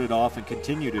started off and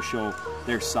continue to show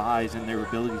their size and their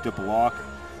ability to block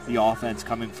the offense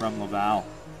coming from Laval.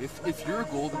 If you're a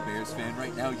Golden Bears fan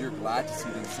right now, you're glad to see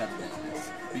them settle into this,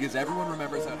 because everyone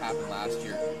remembers what happened last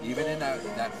year. Even in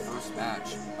that first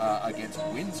match against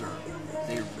Windsor,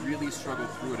 they really struggled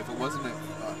through it. If it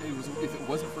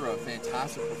wasn't for a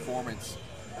fantastic performance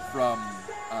from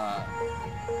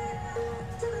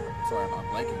sorry, I'm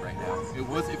blanking right now. If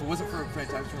it wasn't for a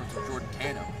fantastic performance from Jordan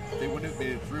Cano, they wouldn't have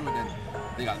made it through, and then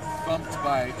they got thumped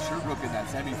by Sherbrooke in that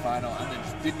semifinal, and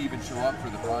then didn't even show up for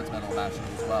the bronze medal match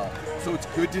as well. So it's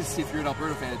good to see, if you're an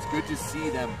Alberta fan, it's good to see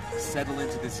them settle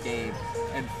into this game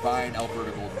and find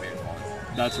Alberta Golden Bears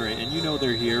volleyball. That's right, and you know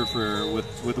they're here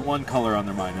with one color on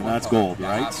their mind, and that's gold,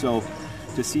 right? Absolutely. So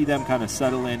to see them kind of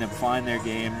settle in and find their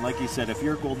game, like you said, if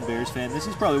you're a Golden Bears fan, this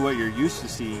is probably what you're used to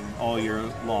seeing all year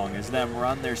long, is them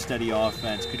run their steady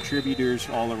offense, contributors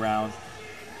all around,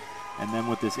 and then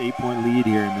with this 8-point lead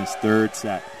here in this third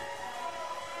set.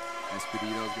 Esposito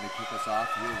is going to kick us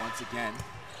off here once again.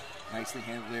 Nicely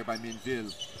handled there by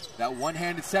Minville. That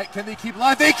one-handed set, can they keep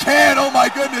alive? They can! Oh my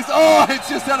goodness! Oh, it's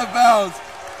just out of bounds!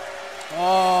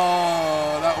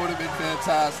 Oh, that would have been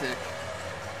fantastic.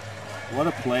 What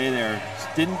a play there.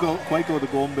 Didn't quite go the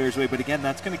Golden Bears' way, but again,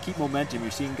 that's going to keep momentum.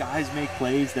 You're seeing guys make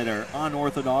plays that are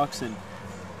unorthodox, and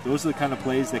those are the kind of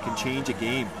plays that can change a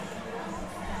game.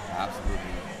 Absolutely.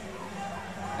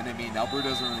 And I mean, Alberta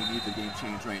doesn't really need the game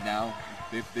change right now.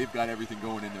 They've got everything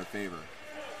going in their favor.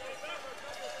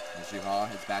 And Girard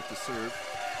heads back to serve.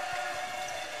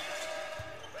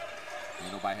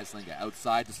 Handled by Heslinga.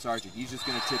 Outside to Sargent. He's just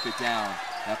going to tip it down.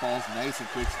 That ball's nice and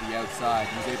quick to the outside.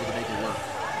 He's able to make it work.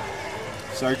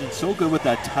 Sargent's so good with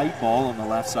that tight ball on the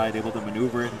left side, able to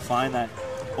maneuver it and find that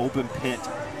open pit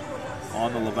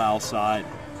on the Laval side.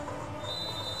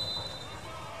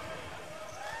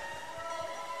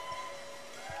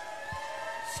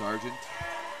 Sargent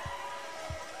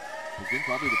has been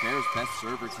probably the Bears' best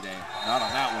server today. Not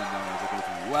on that one, though, as it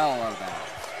goes well out of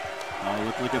bounds. It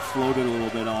looked like it floated a little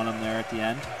bit on him there at the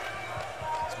end.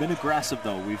 It's been aggressive,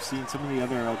 though. We've seen some of the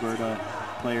other Alberta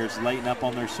players lighten up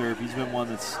on their serve. He's been one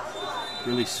that's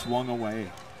really swung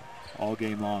away all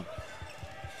game long.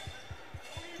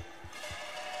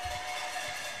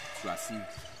 Choisy.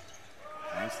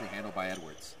 Nicely handled by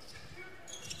Edwards.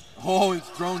 Oh, it's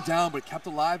thrown down, but kept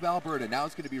alive Alberta. Now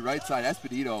it's going to be right side.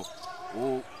 Esposito.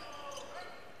 Oh.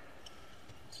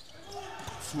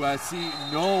 Choisy,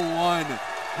 no one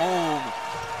home.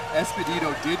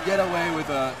 Esposito did get away with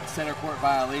a center court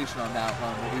violation on that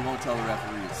one, but we won't tell the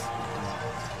referees.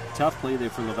 Tough play there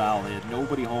for Laval. They had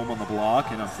nobody home on the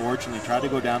block, and unfortunately tried to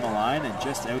go down the line and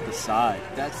just out the side.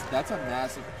 That's a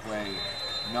massive play,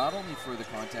 not only for the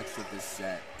context of this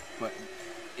set, but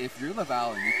if you're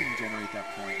Laval and you can generate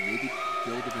that point, maybe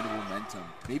build a bit of momentum.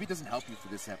 Maybe it doesn't help you for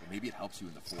this set, but maybe it helps you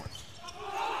in the fourth.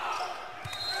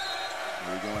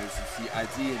 There we go, as you see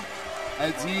Adi,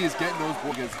 and Adi is getting those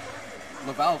balls because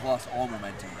Laval have lost all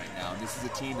momentum right now, and this is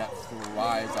a team that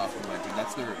thrives off momentum.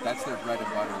 That's their bread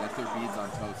and butter. That's their beads on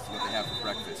toast, what they have for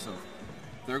breakfast. So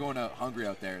if they're going out hungry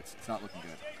out there, it's not looking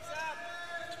good.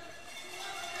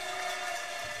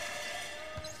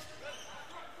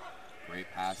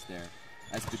 Great pass there.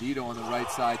 Esposito on the right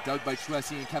side, dug by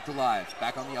Choisy and kept alive.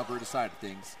 Back on the Alberta side of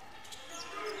things.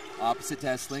 Opposite to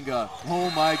Eslinga. Oh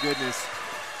my goodness.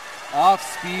 Off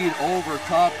speed, over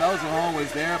top. Belgeron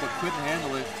was there but couldn't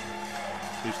handle it.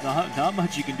 There's not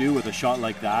much you can do with a shot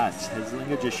like that.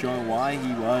 Eslinga just showing why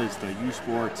he was the U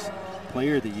Sports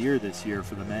Player of the Year this year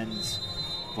for the men's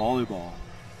volleyball.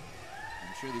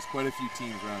 I'm sure there's quite a few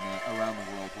teams around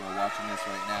the world who are watching this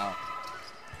right now.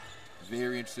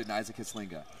 Very interested in Isaac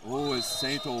Eslinga. Oh, it's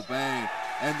Saint-Aubin.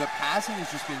 And the passing has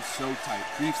just been so tight.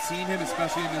 We've seen him,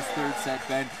 especially in this third set,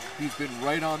 Ben. He's been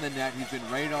right on the net. He's been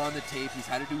right on the tape. He's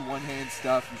had to do one-hand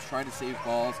stuff. He's trying to save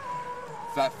balls.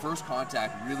 That first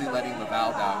contact really letting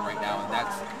Laval down right now, and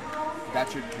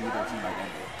that should be their team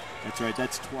identity. That's right.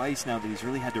 That's twice now that he's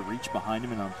really had to reach behind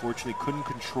him and unfortunately couldn't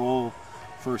control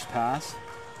first pass.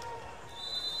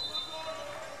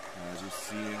 As we're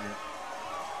seeing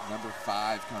number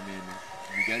 5 come in,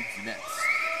 Miguel Nets.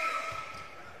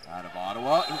 Out of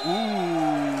Ottawa.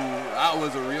 Ooh, that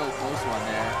was a real close one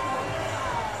there.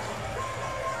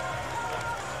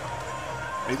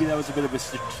 Maybe that was a bit of a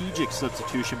strategic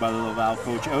substitution by the Laval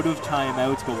coach. Out of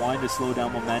timeouts, but wanting to slow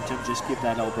down momentum, just give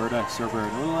that Alberta server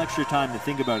a little extra time to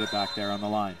think about it back there on the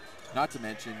line. Not to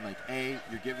mention, like,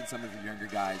 you're giving some of the younger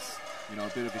guys, you know, a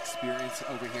bit of experience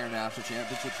over here in national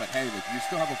championship, but hey, like, you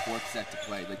still have a fourth set to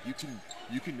play. Like,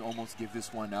 you can almost give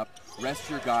this one up. Rest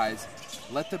your guys.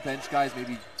 Let the bench guys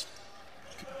maybe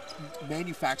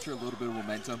manufacture a little bit of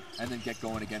momentum and then get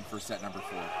going again for set number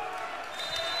 4.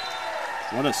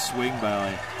 What a swing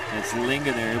by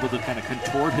Eslinga there, able to kind of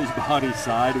contort his body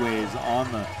sideways on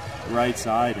the right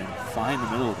side and find the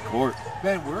middle of the court.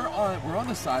 Ben, we're on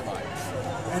the sidelines,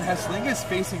 and Eslinga is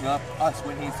facing up us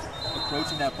when he's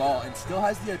approaching that ball and still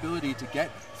has the ability to get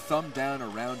thumb down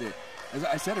around it. As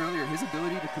I said earlier, his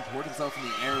ability to comport himself in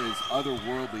the air is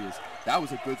otherworldly. That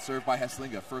was a good serve by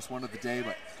Eslinga, first one of the day,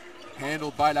 but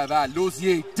handled by Laval.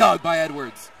 Lausier dug by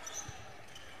Edwards.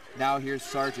 Now here's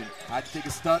Sargent. Had to take a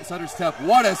stutter step.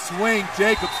 What a swing,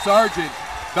 Jacob Sargent.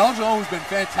 Belgium, who's been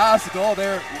fantastic all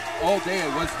day,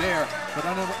 was there, but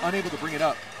unable to bring it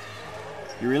up.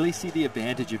 You really see the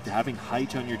advantage of having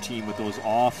height on your team with those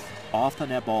off the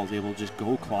net balls, able to just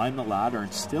go climb the ladder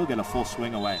and still get a full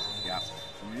swing away. Yeah,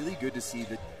 really good to see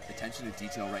the attention to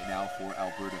detail right now for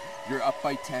Alberta. You're up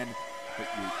by 10. But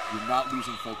you're not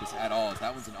losing focus at all.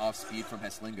 That one's an off speed from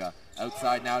Eslinga.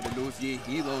 Outside now to Lausier.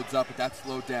 He loads up, but that's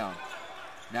slowed down.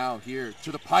 Now here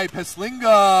to the pipe, Eslinga!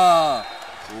 Oh,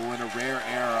 and a rare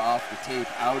error off the tape,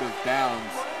 out of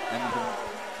bounds.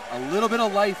 And a little bit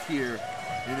of life here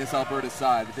in this Alberta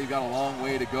side, but they've got a long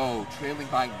way to go, trailing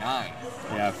by 9.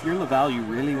 Yeah, if you're Laval, you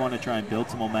really want to try and build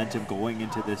some momentum going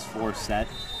into this fourth set.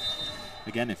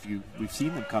 Again, we've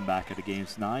seen them come back at the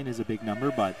games. 9 is a big number,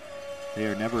 but they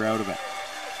are never out of it.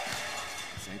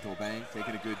 Saint-Aubin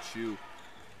taking a good shoe.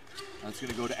 That's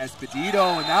going to go to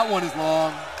Esposito, and that one is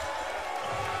long.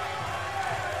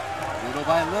 Little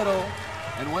by little.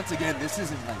 And once again, this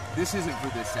isn't for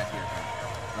this set here,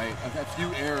 right? A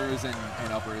few errors, and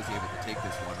Alberta is able to take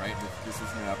this one, right? This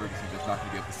isn't an Alberta team that's not going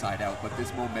to be able to side out, but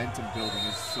this momentum building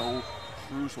is so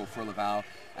crucial for Laval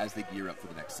as they gear up for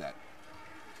the next set.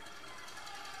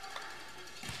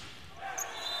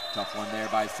 Tough one there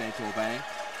by Saint-Aubin.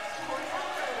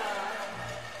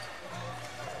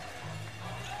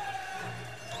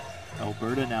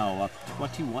 Alberta now up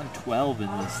 21-12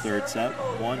 in this third set,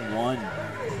 1-1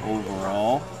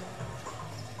 overall.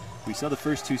 We saw the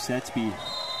first 2 sets be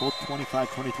both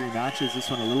 25-23 matches. This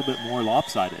one a little bit more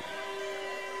lopsided.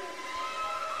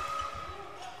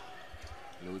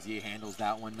 Lausier handles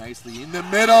that one nicely in the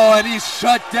middle, and he's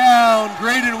shut down.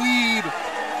 Graydon Weed.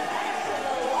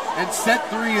 And set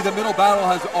 3, the middle battle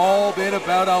has all been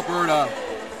about Alberta.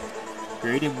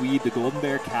 Graydon Weed, the Golden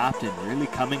Bear captain, really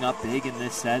coming up big in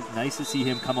this set. Nice to see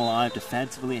him come alive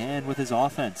defensively and with his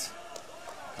offense.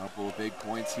 A couple of big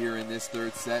points here in this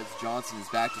third set. Johnson is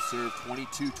back to serve,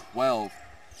 22-12.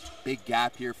 Big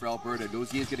gap here for Alberta.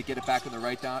 Dozier is going to get it back on the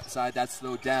right side. That's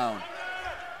slowed down.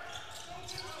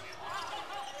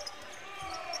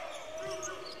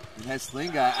 And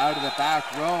Heslinga out of the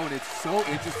back row, and it's so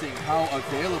interesting how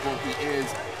available he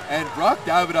is. And Brock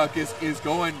Davidoff is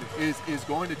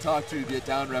going to talk to the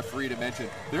down referee to mention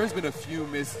there's been a few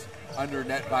missed under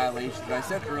net violations. I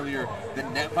said earlier the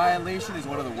net violation is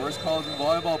one of the worst calls in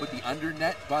volleyball, but the under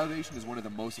net violation is one of the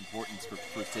most important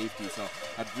for safety. So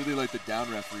I'd really like the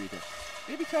down referee to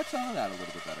maybe catch on to that a little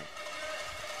bit better.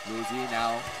 Rosie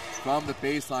now from the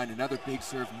baseline, another big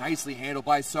serve, nicely handled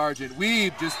by Sargent.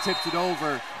 Weeb just tipped it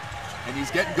over, and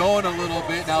he's getting going a little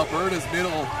bit. Now Alberta's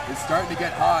middle is starting to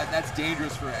get hot, and that's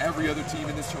dangerous for every other team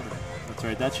in this tournament. That's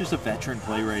right, that's just a veteran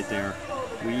play right there.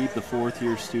 Weeb, the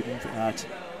fourth-year student at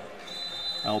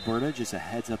Alberta, just a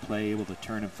heads-up play, able to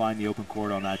turn and find the open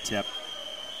court on that tip.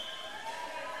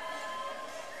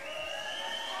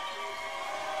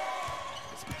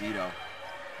 Esposito.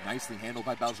 Nicely handled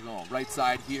by Bergeron. Right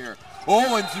side here.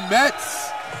 Oh, and Dumets!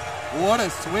 What a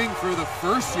swing for the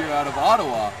first year out of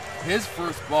Ottawa. His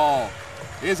first ball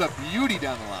is a beauty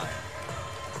down the line.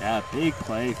 Yeah, big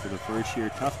play for the first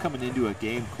year. Tough coming into a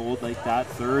game cold like that.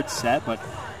 Third set, but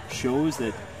shows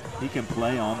that he can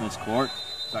play on this court.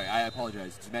 Sorry, I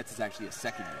apologize. Dumets is actually a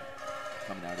second year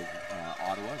coming out of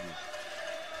Ottawa.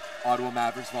 The Ottawa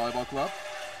Mavericks Volleyball Club.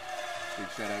 Big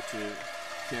shout out to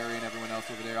Terry and everyone else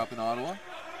over there up in Ottawa.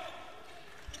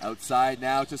 Outside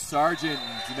now to Sargent.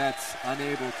 Dumets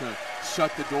unable to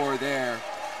shut the door there.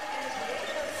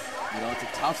 You know, it's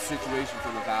a tough situation for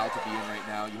Laval to be in right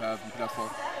now. You have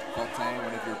Fortin,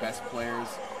 one of your best players,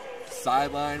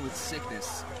 sidelined with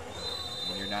sickness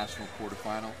in your national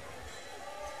quarterfinal.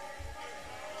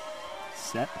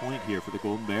 Set point here for the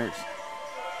Golden Bears.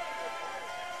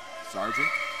 Sargent,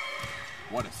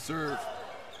 what a serve.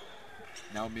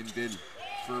 Now Minville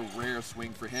for a rare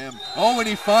swing for him. Oh, and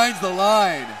he finds the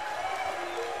line.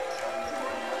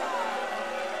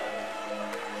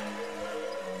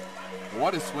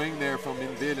 What a swing there from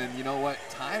Minville, and you know what?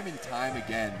 Time and time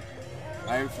again,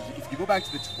 if you go back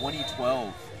to the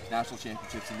 2012 National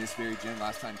Championships in this very gym,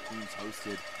 last time Queens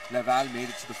hosted, Laval made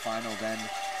it to the final then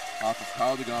off of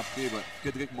Carl de Grandpré, but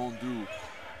Frédéric Mondou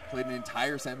played an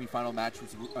entire semifinal match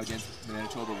against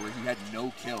Manitoba where he had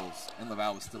no kills, and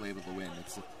Laval was still able to win.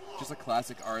 It's just a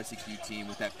classic RSEQ team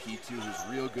with that P2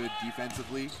 who's real good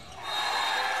defensively.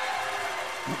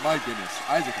 But my goodness,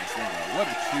 Isaac Heslinga, what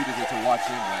a treat is it to watch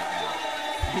him right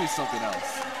now. He's something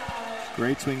else.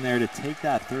 Great swing there to take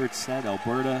that third set.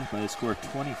 Alberta by the score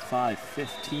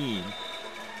 25-15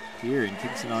 here in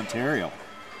Kingston, Ontario.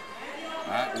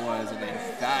 That was an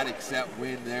emphatic set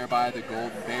win there by the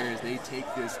Golden Bears. They take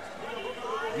this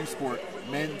U-Sport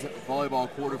men's volleyball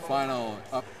quarterfinal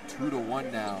up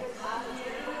 2-1 now.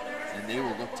 And they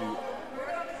will look to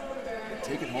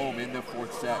take it home in the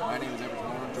fourth set. My name is Everett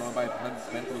Horn, joined by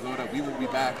Ben Rosota. We will be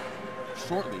back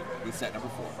shortly with set number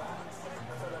 4.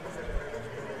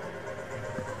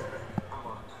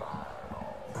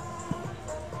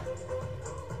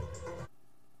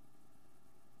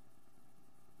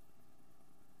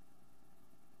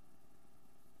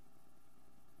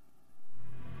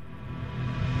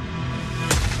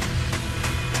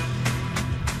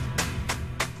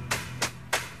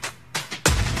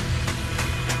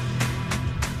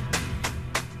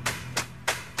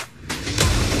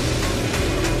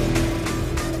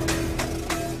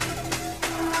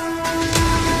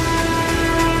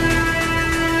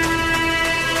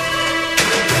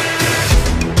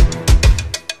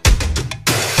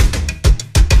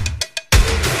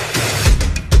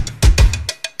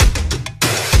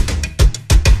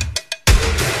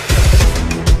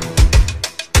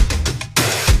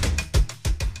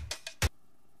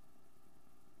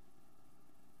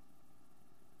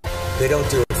 They don't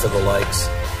do it for the likes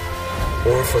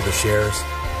or for the shares.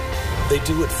 They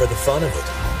do it for the fun of it,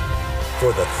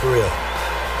 for the thrill,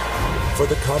 for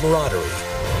the camaraderie,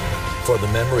 for the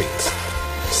memories.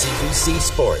 CBC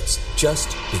Sports,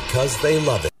 just because they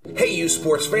love it. Hey, U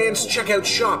Sports fans, check out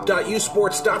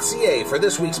shop.usports.ca for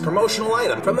this week's promotional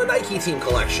item from the Nike Team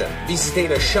Collection. Visitez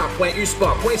le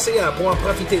shop.usport.ca pour en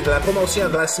profiter de la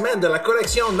promotion de la semaine de la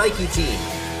collection Nike Team.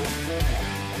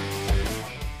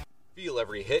 Feel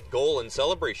every hit, goal, and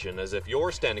celebration as if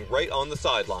you're standing right on the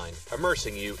sideline,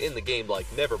 immersing you in the game like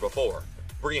never before,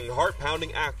 bringing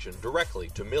heart-pounding action directly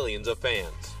to millions of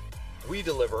fans. We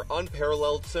deliver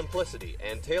unparalleled simplicity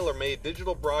and tailor-made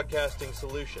digital broadcasting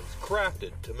solutions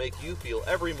crafted to make you feel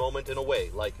every moment in a way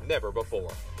like never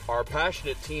before. Our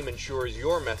passionate team ensures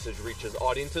your message reaches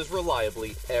audiences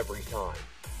reliably every time.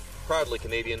 Proudly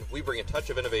Canadian, we bring a touch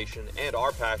of innovation and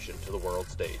our passion to the world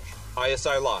stage.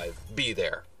 ISI Live, be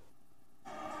there.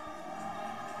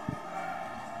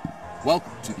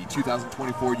 Welcome to the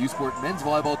 2024 U Sport Men's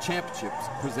Volleyball Championships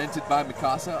presented by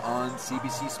Mikasa on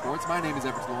CBC Sports. My name is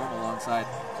Everett Lorem alongside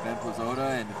Ben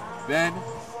Plazota. And Ben,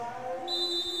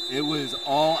 it was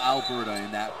all Alberta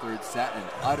in that third set, an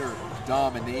utter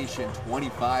domination,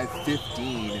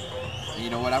 25-15. And you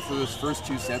know what, after those first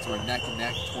two sets were neck and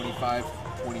neck,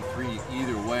 25-23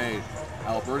 either way,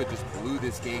 Alberta just blew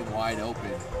this game wide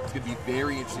open. It's going to be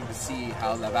very interesting to see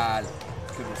how Laval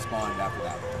can respond after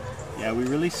that. Yeah, we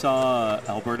really saw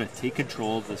Alberta take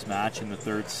control of this match in the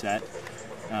third set,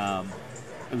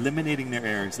 eliminating their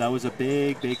errors. That was a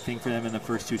big thing for them in the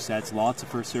first two sets. Lots of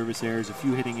first service errors, a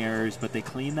few hitting errors, but they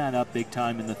cleaned that up big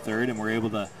time in the third and were able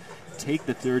to take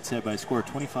the third set by a score of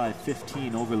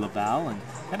 25-15 over Laval and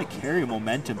kind of carry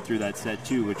momentum through that set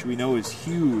too, which we know is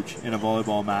huge in a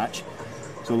volleyball match.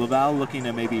 So Laval looking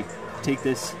to maybe take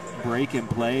this break in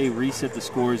play, reset the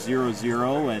score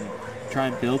 0-0 and try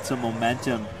and build some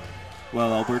momentum.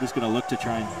 Well, Alberta's going to look to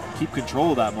try and keep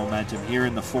control of that momentum here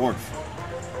in the fourth.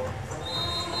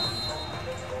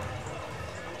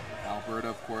 Alberta,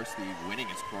 of course, the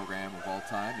winningest program of all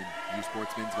time in U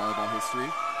Sports men's volleyball history.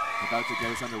 About to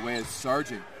get us underway as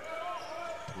Sargent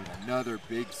with another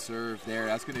big serve there.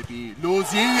 That's going to be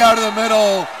Lausier out of the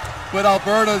middle, but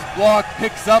Alberta's block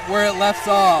picks up where it left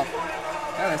off.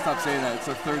 I gotta stop saying that. It's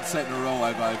the third set in a row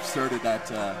I've started that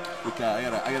with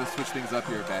that. I gotta switch things up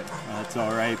here, Ben. That's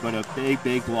all right, but a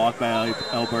big block by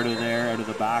Alberta there out of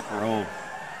the back row.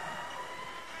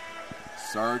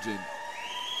 Sargent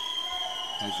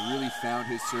has really found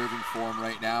his serving form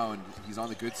right now, and he's on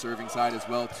the good serving side as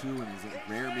well too. And he's a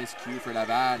rare miscue for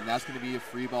Laval, and that's going to be a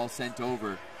free ball sent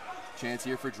over. Chance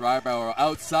here for Drybauer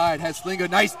outside. Heslinga,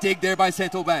 nice dig there by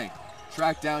Saint-Aubin.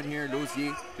 Track down here,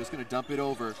 Lausier just going to dump it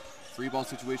over. Free ball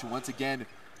situation once again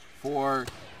for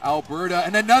Alberta.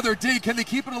 And another dig. Can they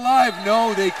keep it alive?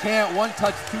 No, they can't. One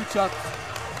touch, two touch,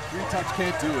 three touch,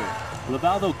 can't do it.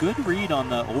 Laval, though, good read on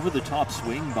the over-the-top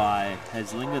swing by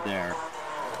Heslinga there.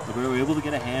 Alberta were able to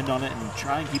get a hand on it and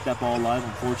try and keep that ball alive.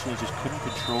 Unfortunately, just couldn't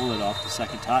control it off the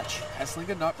second touch.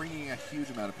 Heslinga not bringing a huge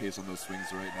amount of pace on those swings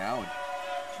right now, and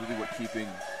it's really what keeping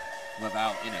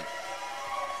Laval in it.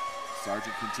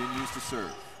 Sargent continues to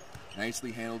serve.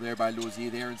 Nicely handled there by Lausier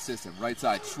there in system. Right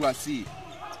side, Choisy.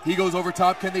 He goes over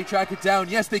top. Can they track it down?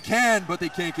 Yes, they can, but they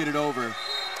can't get it over.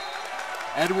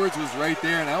 Edwards was right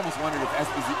there, and I almost wondered if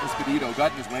Esposito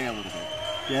got in his way a little bit.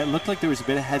 Yeah, it looked like there was a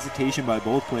bit of hesitation by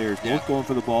both players, both going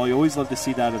for the ball. You always love to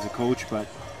see that as a coach, but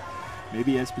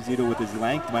maybe Esposito with his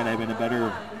length might have been a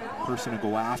better person to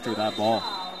go after that ball.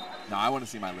 No, I want to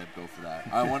see my lib go for that.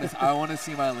 I want to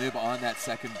see my lib on that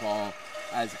second ball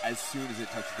as soon as it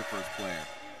touches the first player.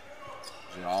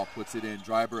 It all puts it in.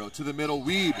 Dryborough to the middle.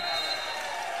 Weed.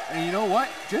 And you know what?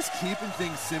 Just keeping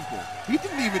things simple. He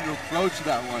didn't even approach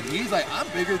that one. He's like, I'm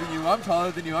bigger than you. I'm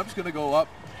taller than you. I'm just going to go up.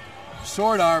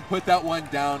 Short arm. Put that one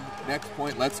down. Next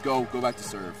point. Let's go. Go back to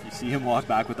serve. You see him walk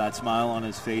back with that smile on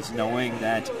his face, knowing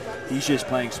that he's just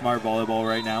playing smart volleyball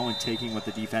right now and taking what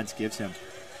the defense gives him.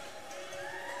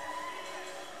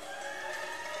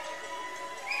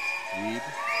 Weed.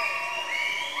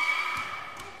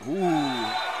 Ooh.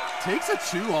 Takes a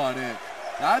chew on it.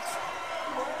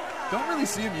 Don't really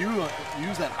see him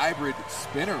use that hybrid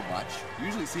spinner much.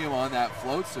 Usually see him on that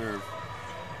float serve.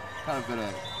 Kind of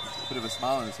a bit of a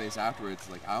smile on his face afterwards.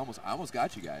 Like, I almost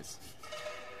got you guys.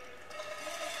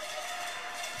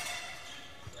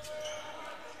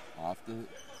 Off the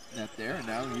net there, and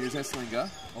now here's Heslinga.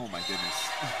 Oh my goodness.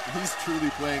 He's truly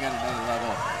playing at another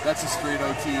level. That's a straight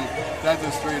OT. That's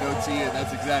a straight OT, and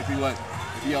that's exactly what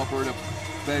the Alberta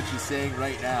bench is saying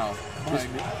right now.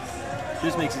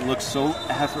 Just makes it look so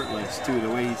effortless too, the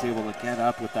way he's able to get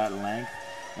up with that length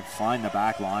and find the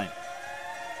back line.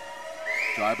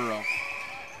 Dryborough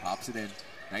pops it in.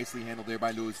 Nicely handled there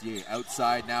by Lausier.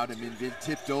 Outside now to Minvid,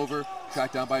 tipped over,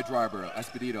 tracked down by Dryborough.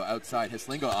 Esposito outside,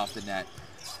 Heslinga off the net.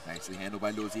 Nicely handled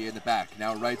by Lausier in the back.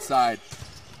 Now right side.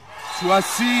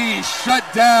 Choisy shut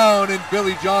down, and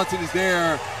Billy Johnson is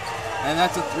there. And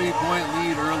that's a 3-point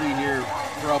lead early here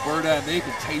for Alberta, and they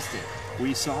can taste it.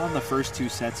 We saw in the first two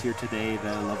sets here today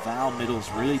the Laval middles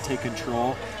really take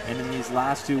control, and in these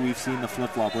last two we've seen the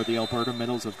flip-flop where the Alberta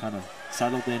middles have kind of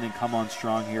settled in and come on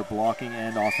strong here, blocking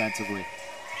and offensively.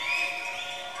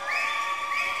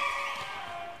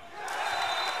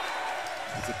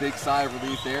 It's a big sigh of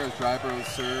relief there as Dryborough's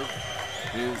serve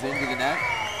is into the net.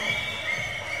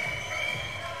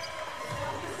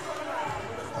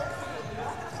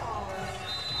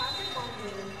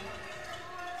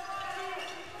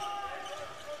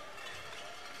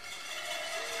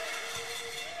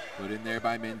 Put in there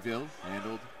by Minville,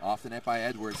 handled off the net by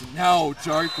Edwards. And now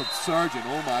Jacob Sargent,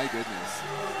 oh my goodness.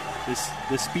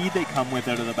 The speed they come with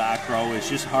out of the back row is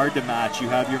just hard to match. You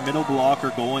have your middle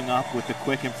blocker going up with the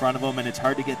quick in front of them, and it's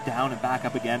hard to get down and back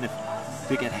up again if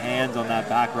they get hands on that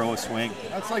back row swing.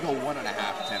 That's like a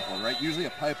 1.5 tempo, right? Usually a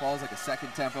pipe ball is like a second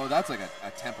tempo. That's like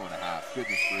a tempo and a half.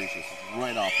 Goodness gracious,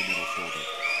 right off the middle shoulder.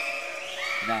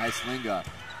 Now Heslinga.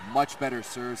 Much better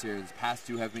serves here. His past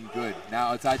two have been good. Now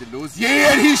outside to Lozier,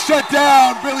 and he's shut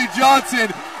down. Billy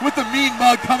Johnson with the mean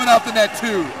mug coming off the net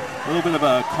too. A little bit of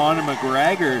a Conor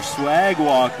McGregor swag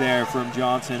walk there from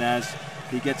Johnson as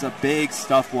he gets a big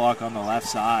stuff block on the left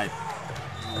side.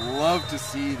 Love to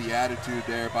see the attitude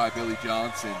there by Billy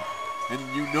Johnson. And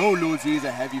you know Lozier's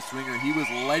a heavy swinger. He was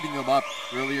lighting him up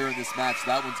earlier in this match.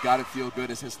 That one's got to feel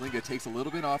good as Heslinga takes a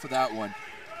little bit off of that one.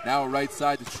 Now right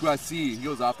side to Choisy. He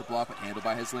goes off the block, but handled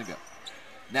by Heslinga.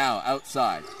 Now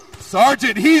outside.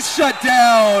 Sargent, he's shut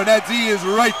down. Adzi is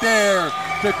right there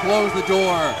to close the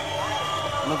door.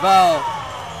 Laval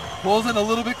pulls in a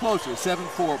little bit closer,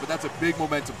 7-4, but that's a big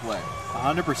momentum play.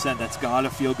 100%. That's got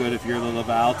to feel good if you're the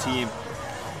Laval team.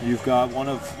 You've got one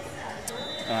of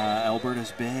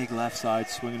Alberta's big left side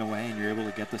swinging away, and you're able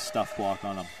to get the stuff block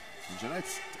on him. Jonathan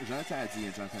Adzi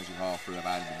and Jonathan Girard for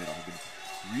Laval in the middle have been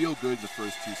real good in the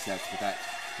first two sets, but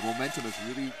the momentum has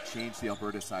really changed the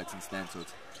Alberta side since then, so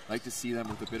it's like to see them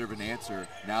with a bit of an answer.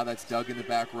 Now that's Doug in the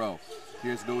back row.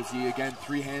 Here's Lozier again,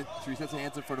 three sets of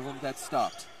hands in front of him, that's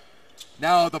stopped.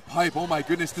 Now the pipe, oh my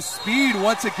goodness, the speed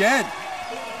once again.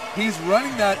 He's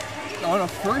running that on a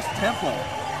first tempo.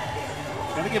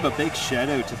 Got to give a big shout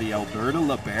out to the Alberta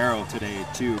libero today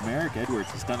too. Merrick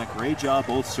Edwards has done a great job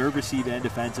both serve, receive, and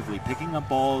defensively, picking up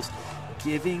balls,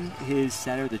 giving his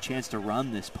setter the chance to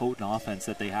run this potent offense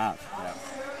that they have. Yeah.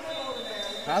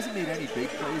 Hasn't made any big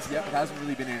plays yet, but hasn't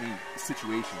really been in any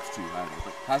situations too either,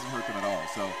 but hasn't hurt them at all.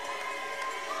 So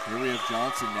here we have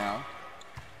Johnson now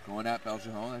going at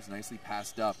Bergeron. That's nicely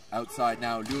passed up. Outside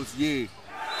now, Lozier,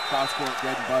 cross court,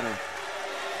 bread and butter.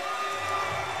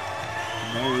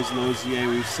 And there is Lozier.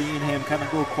 We've seen him kind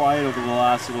of go quiet over the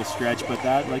last little stretch, but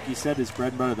that, like you said, is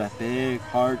bread and butter. That big,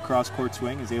 hard cross court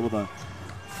swing is able to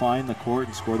find the court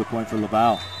and score the point for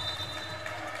Laval.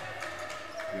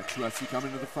 We have Choisy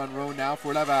coming to the front row now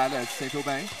for Laval as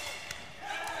Saint-Aubin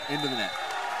into the net.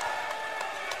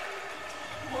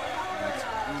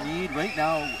 We need, right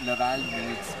now, Laval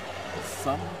needs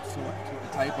some sort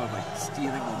of type of like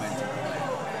stealing momentum play.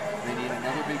 They need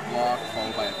another big block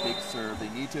followed by a big serve. They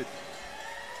need to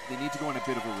go on a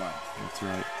bit of a run. That's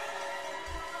right.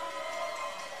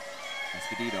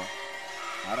 Esposito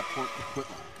out of Pointe-Claire.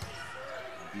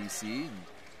 BC,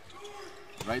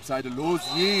 and right side to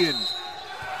Lozier,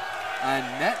 and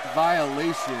a net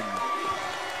violation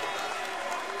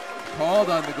called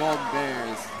on the Golden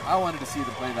Bears. I wanted to see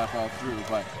them play that ball through,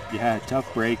 but yeah,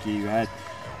 tough break. You had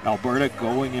Alberta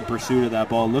going in pursuit of that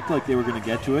ball. Looked like they were going to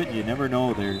get to it. You never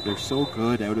know. They're so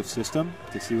good out of system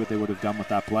to see what they would have done with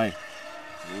that play.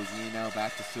 Lozier now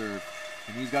back to serve,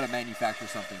 and he's got to manufacture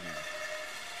something here.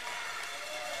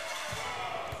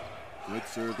 Good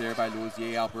serve there by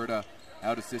Lozier. Alberta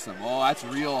out of system. Oh, that's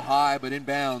real high, but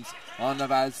inbounds on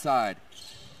Laval's side.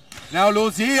 Now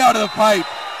Lozier out of the pipe.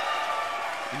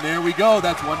 And there we go.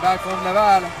 That's one back from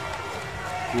Laval.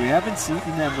 We haven't seen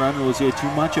them run Lozier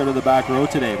too much out of the back row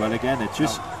today, but again, it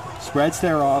just spreads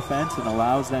their offense and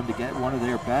allows them to get one of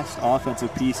their best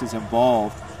offensive pieces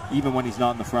involved, even when he's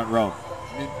not in the front row.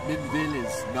 Minville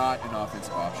is not an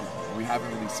offensive option. We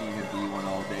haven't really seen him be one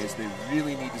all day, so they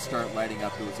really need to start lighting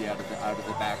up Lozier out of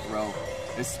the back row.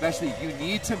 Especially, you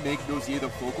need to make Lozier the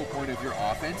focal point of your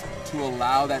offense to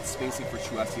allow that spacing for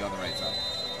Choisy on the right side.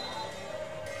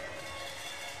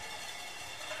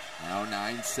 Now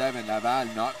 9-7, Laval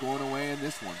not going away in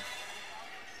this one.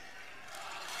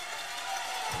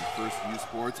 And first U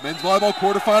Sports men's volleyball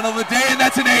quarterfinal of the day, and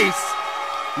that's an ace!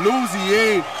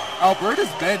 Lozier. Alberta's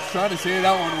bench trying to say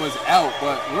that one was out,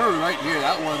 but we're right here.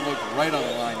 That one looked right on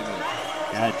the line to me.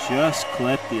 Yeah, just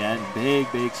clipped the end.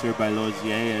 Big serve by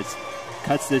Lozier as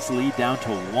cuts this lead down to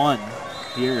 1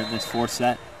 here in this fourth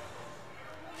set.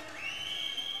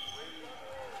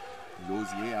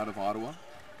 Lozier out of Ottawa.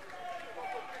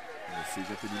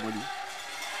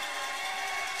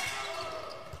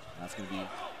 That's going to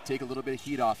take a little bit of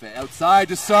heat off it. Outside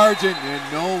to Sargent,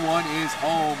 and no one is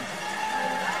home.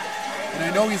 And I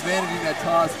I know he's managing that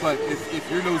toss, but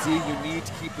if you're Nosy, you need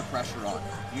to keep the pressure on.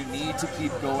 You need to keep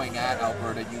going at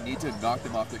Alberta. You need to knock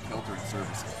them off their kilter and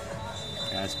service.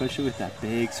 Yeah, especially with that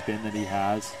big spin that he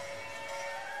has.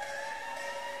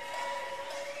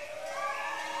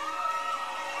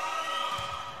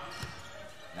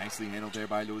 Nicely handled there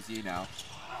by Lozier now.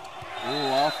 Oh,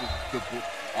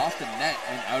 off the net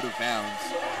and out of bounds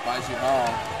by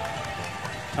Girard.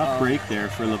 Tough break there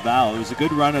for Laval. It was a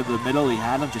good run of the middle. He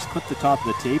had him just clip the top of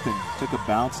the tape and took a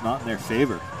bounce, not in their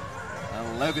favor.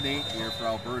 11-8 here for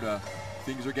Alberta.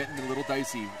 Things are getting a little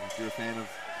dicey if you're a fan of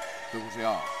the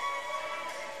Girard.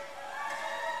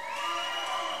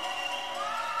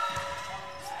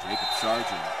 Jacob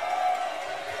Sargent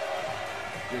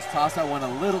just tossed that one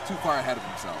a little too far ahead of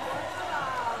himself.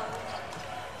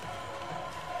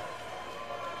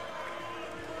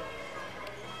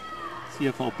 See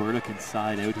if Alberta can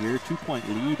side out here. 2-point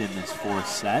lead in this fourth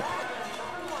set.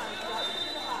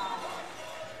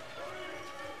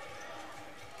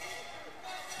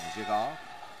 Girard.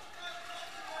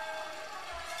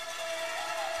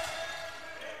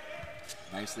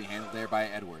 Nicely handled there by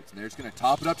Edwards. And they're just going to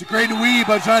top it up to Graydon Wee,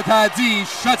 but Jonathan D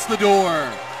shuts the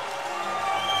door.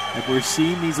 And we're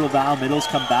seeing these Laval middles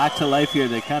come back to life here.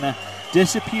 They kind of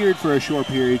disappeared for a short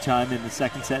period of time in the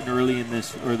second set and early in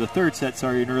this, or the third set,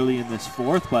 sorry, and early in this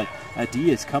fourth. But Adi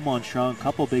has come on strong.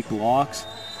 Couple big blocks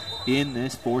in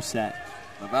this fourth set.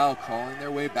 Laval crawling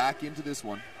their way back into this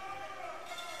one.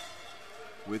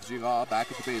 With Girard back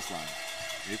at the baseline.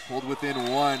 They've pulled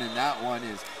within one, and that one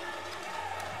is...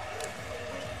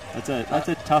 That's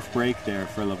a tough break there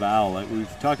for Laval. Like we've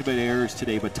talked about errors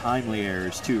today, but timely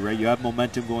errors too, right? You have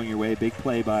momentum going your way. Big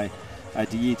play by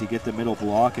Adi to get the middle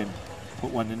block and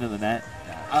put one into the net.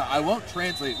 I won't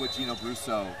translate what Gino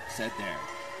Brusso said there,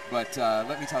 but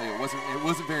let me tell you, it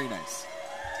wasn't very nice.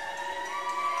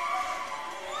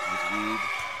 Reed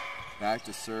back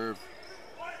to serve.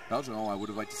 Belgium, I would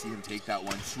have liked to see him take that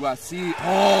one. Chouassi,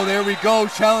 oh, there we go.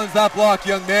 Challenge that block,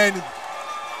 young man.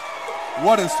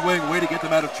 What a swing. Way to get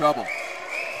them out of trouble.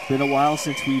 Been a while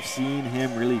since we've seen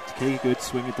him really take a good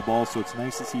swing at the ball, so it's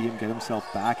nice to see him get himself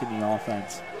back in the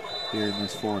offense here in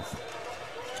this fourth.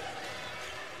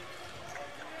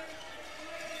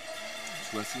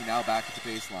 Chouassi now back at the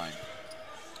baseline.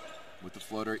 With the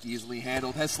floater easily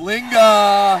handled.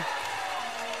 Heslinga!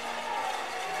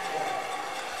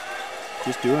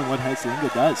 Just doing what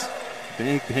Heslinga does.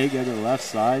 Big out of the left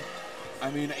side. I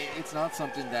mean, it's not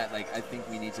something that I think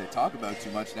we need to talk about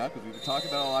too much now because we've been talking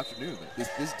about it all afternoon.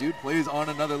 But this dude plays on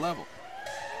another level.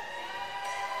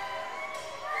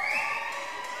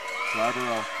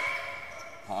 Charbonneau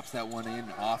pops that one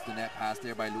in off the net, pass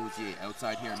there by Lozier.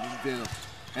 Outside here, Minville,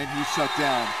 and he's shut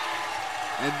down.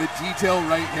 And the detail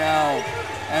right now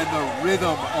and the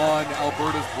rhythm on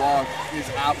Alberta's block is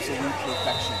absolute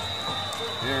perfection.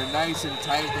 They're nice and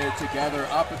tight. They're together,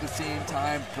 up at the same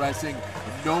time, pressing.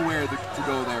 Nowhere to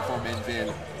go there for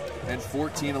Menville. And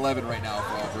 14-11 right now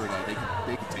for Alberta.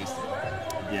 They can taste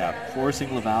it. Yeah,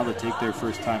 forcing Laval to take their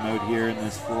first time out here in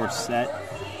this fourth set.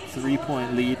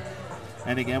 3-point lead.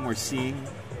 And again, we're seeing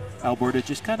Alberta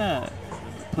just kind of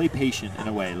play patient in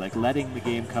a way, like letting the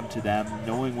game come to them,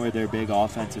 knowing where their big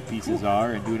offensive pieces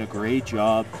are, and doing a great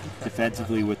job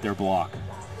defensively with their block.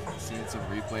 Seeing some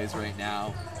replays right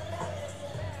now.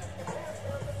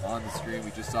 On the screen,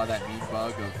 we just saw that mean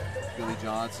bug of Billy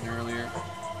Johnson earlier.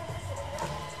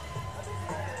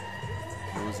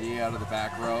 Rosie out of the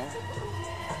back row.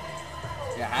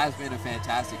 It has been a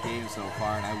fantastic game so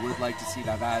far, and I would like to see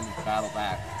Laval battle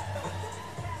back.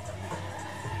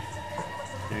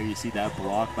 There you see that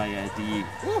block by Adi.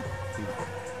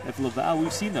 If Laval,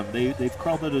 we've seen them. They've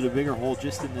crawled out of a bigger hole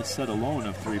just in this set alone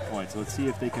of 3 points. Let's see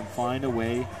if they can find a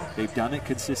way. They've done it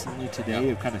consistently today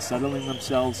of kind of settling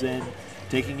themselves in,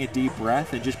 taking a deep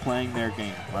breath, and just playing their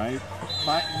game, right?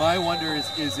 My wonder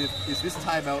is this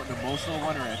timeout an emotional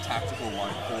one or a tactical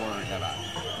one for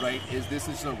Laval, right? Is this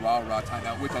just a raw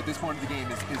timeout, which at this point of the game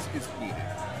is needed,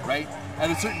 right? At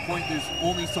a certain point, there's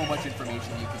only so much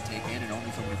information you can take in and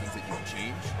only so many things that you can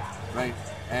change, right?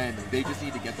 And they just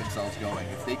need to get themselves going.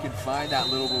 If they can find that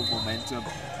little bit of momentum,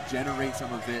 generate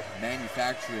some of it,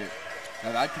 manufacture it,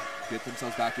 now that could get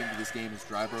themselves back into this game as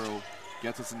Dryborough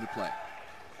gets us into play.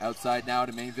 Outside now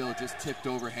to Mainville, just tipped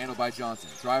over, handled by Johnson.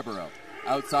 Dryborough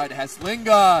outside to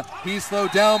Heslinga. He's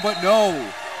slowed down, but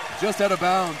no, just out of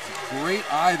bounds. Great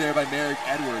eye there by Merrick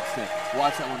Edwards to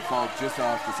watch that one fall just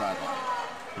off the sideline.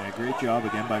 Yeah, great job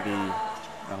again by the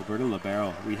Alberta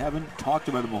libero. We haven't talked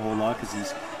about him a whole lot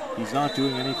because he's not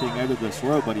doing anything out of this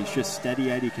world, but he's just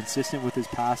steady Eddie, consistent with his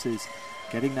passes,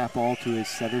 getting that ball to his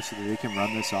setter so that they can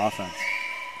run this offense.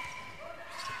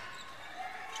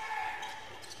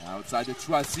 Outside to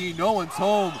Troisi, no one's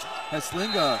home.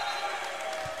 Heslinga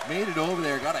made it over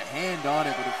there, got a hand on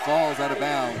it, but it falls out of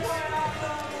bounds.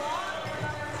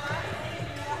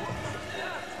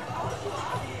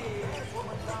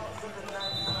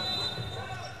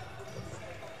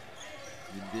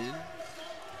 Linden.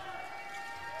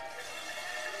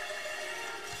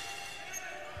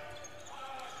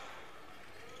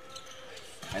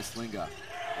 Heslinga.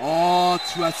 Oh,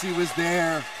 Troisi was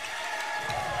there.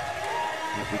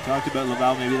 We talked about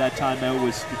Laval, maybe that timeout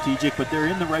was strategic, but they're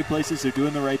in the right places, they're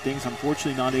doing the right things.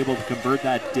 Unfortunately not able to convert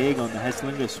that dig on the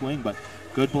Heslinga swing, but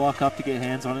good block up to get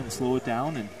hands on it and slow it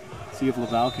down and see if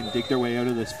Laval can dig their way out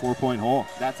of this 4-point hole.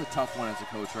 That's a tough one as a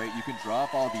coach, right? You can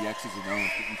drop all the X's and O's,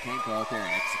 but you can't go out there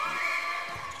and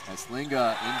execute.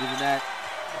 Heslinga into the net.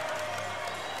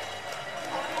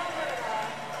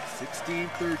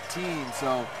 16-13,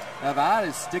 so Laval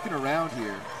is sticking around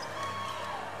here.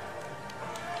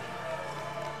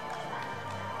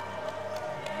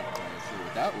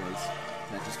 That was.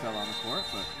 That just fell on the court,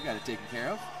 but we got it taken care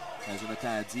of. As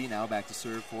Jonathan now back to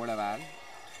serve for Laval.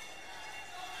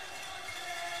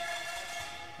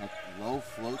 That low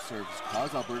float serve has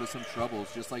caused Alberta some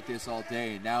troubles just like this all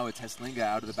day. And now it's Heslinga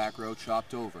out of the back row,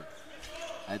 chopped over.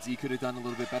 Adzi could have done a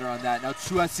little bit better on that. Now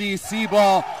Troisi,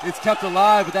 C-ball. It's kept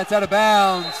alive, but that's out of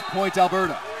bounds. Point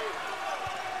Alberta.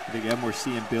 And again, we're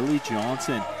seeing Billy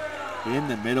Johnson in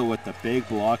the middle with the big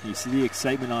block. You see the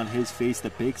excitement on his face, the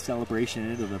big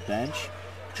celebration into the bench,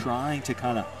 trying to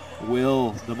kind of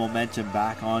will the momentum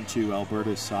back onto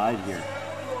Alberta's side here.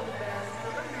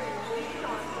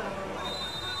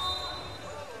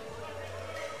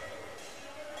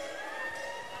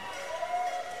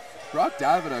 Brock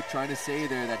Davida trying to say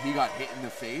there that he got hit in the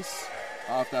face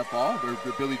off that ball, or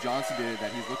Billy Johnson did,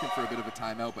 that he's looking for a bit of a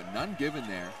timeout, but none given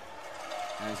there,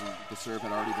 as the serve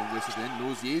had already been whistled in.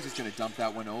 Lozier's just going to dump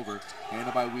that one over.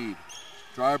 Handled by Weed.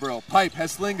 Dryborough, pipe,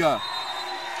 Heslinga.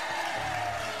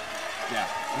 Yeah.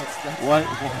 What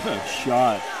a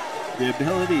shot. The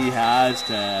ability he has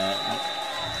to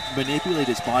manipulate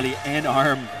his body and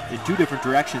arm in two different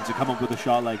directions to come up with a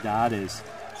shot like that is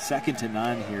second to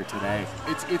none here today.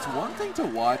 It's one thing to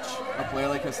watch a player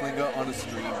like Heslinga on a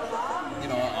stream, you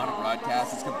know, on a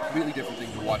broadcast. It's a completely different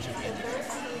thing to watch him in the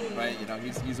game, right? You know,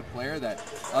 he's a player that,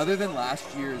 other than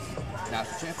last year's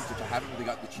national championship, I haven't really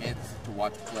got the chance to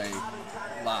watch play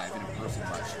live and in person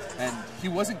much. And he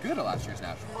wasn't good at last year's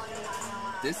national.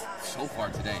 This, so far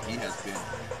today, he has been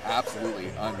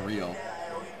absolutely unreal.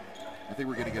 I think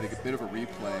we're going to get a bit of a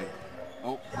replay.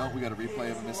 Oh, no, we got a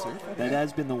replay of a missed serve. Okay. That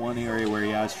has been the one area where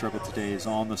he has struggled today, is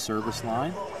on the service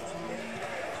line.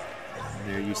 And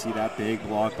there you see that big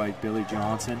block by Billy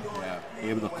Johnson. Yeah.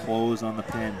 Able to close on the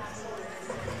pin.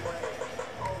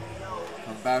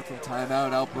 Come back from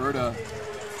timeout, Alberta.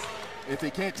 If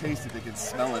they can't taste it, they can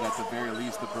smell it at the very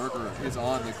least. The burger is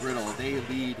on the griddle. They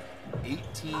lead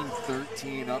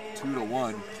 18-13 up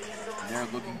 2-1. And they're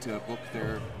looking to book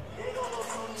their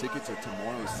ticket to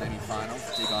tomorrow's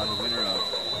semifinals to take on the winner of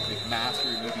McMaster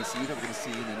and UBC that we're going to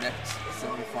see in the next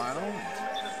semifinal.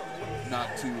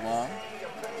 Not too long.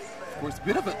 Of course,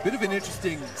 bit of an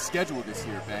interesting schedule this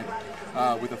year, Ben,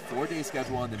 with a 4-day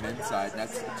schedule on the men's side. And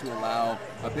that's to allow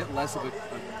a bit less of a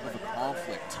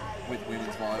conflict with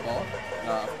women's volleyball.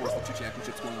 Of course, the two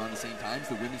championships going on at the same time.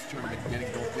 The women's tournament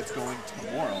gets going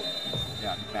tomorrow.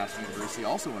 Yeah, McMaster University,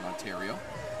 also in Ontario.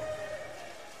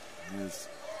 Is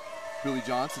Billy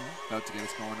Johnson about to get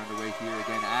us going underway here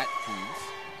again at Queens.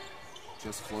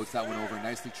 Just floats that one over,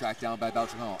 nicely tracked down by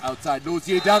Beltran. Outside,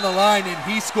 Lozier down the line, and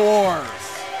he scores.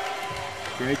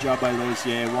 Great job by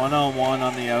Lozier. One-on-one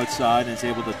on the outside, and is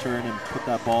able to turn and put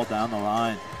that ball down the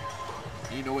line.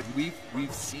 You know what?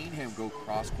 We've seen him go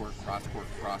cross-court, cross-court,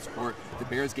 cross-court. The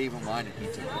Bears gave him line, and he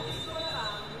took it.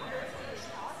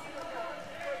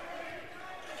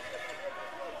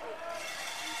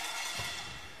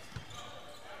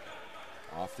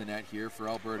 Off the net here for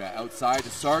Alberta. Outside to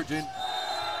Sargent.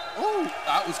 Oh,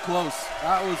 that was close.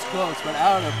 That was close, but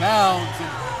out of bounds. And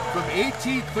from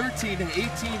 18-13 to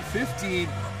 18-15,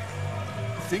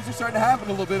 things are starting to happen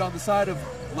a little bit on the side of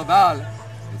Laval.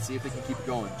 Let's see if they can keep it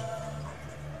going.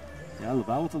 Yeah,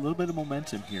 Laval with a little bit of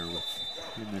momentum here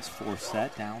in this fourth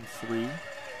set, down 3. In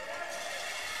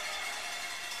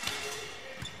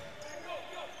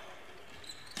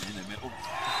the middle.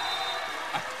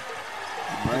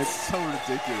 Right, so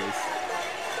ridiculous.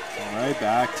 Right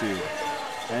back to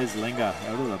Heslinga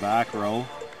out of the back row.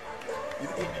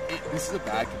 This is a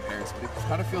bad comparison, but it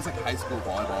kind of feels like high school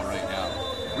volleyball right now.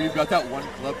 Where you've got that one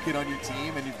club kid on your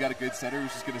team and you've got a good center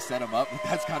who's just going to set him up.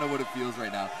 That's kind of what it feels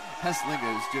right now.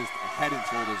 Heslinga is just head and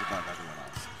shoulders above everyone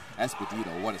else.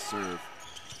 Esposito, what a serve.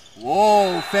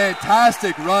 Whoa,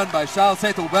 fantastic run by Charles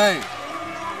Saint-Aubin.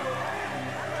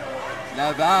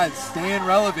 Laval staying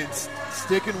relevant,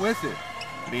 sticking with it.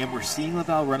 Man, we're seeing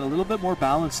Laval run a little bit more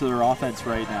balance to their offense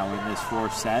right now in this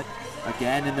fourth set.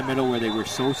 Again, in the middle where they were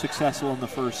so successful in the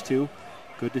first two.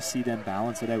 Good to see them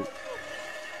balance it out.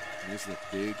 Here's the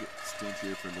big stint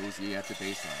here for Lozier at the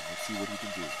baseline. Let's see what he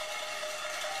can do.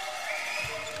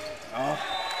 Oh,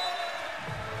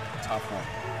 tough one.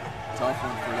 Tough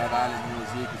one for Laval and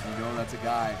Lozier, because you know that's a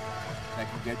guy that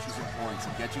can get you some points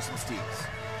and get you some steals.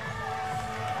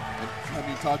 And, I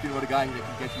mean, talking about a guy that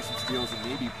can get you some steals and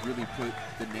maybe really put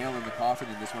the nail in the coffin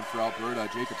in this one for Alberta,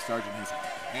 Jacob Sargent has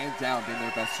hands down been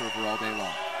their best server all day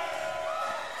long.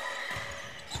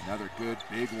 Another good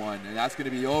big one, and that's going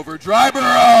to be over.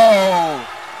 Dryborough!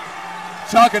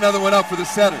 Chalk another one up for the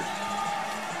setter.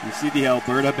 You see the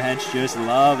Alberta bench just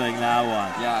loving that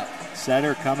one. Yeah.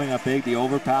 Setter coming up big, the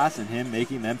overpass, and him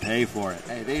making them pay for it.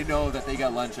 Hey, they know that they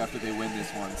got lunch after they win this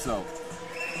one, so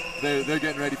they're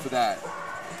getting ready for that.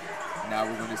 Now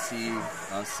we're going to see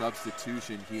a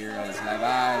substitution here as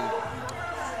Laval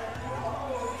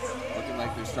looking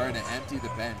like they're starting to empty the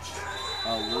bench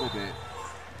a little bit.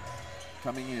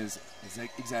 Coming in is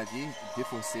Xavier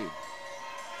Defossé.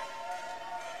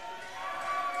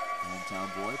 Hometown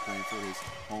boy playing for his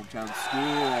hometown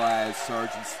school as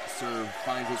Sargent's serve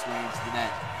finds its way into the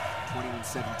net.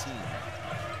 21-17.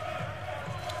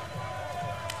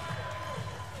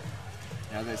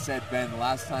 As I said, Ben, the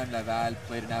last time Laval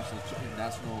played a national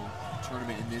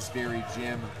tournament in this very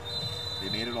gym, they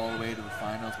made it all the way to the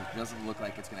finals, but it doesn't look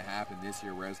like it's going to happen this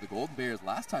year. Whereas the Golden Bears,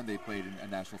 last time they played in a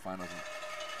national finals,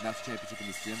 national championship in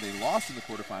this gym, they lost in the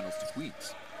quarterfinals to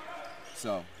Queens.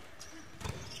 So,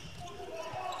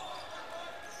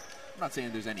 I'm not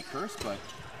saying there's any curse, but,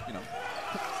 you know,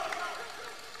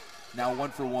 now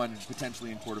 1-for-1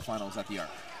 potentially in quarterfinals at the Arc.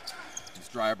 As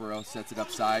Dryborough sets it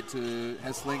upside to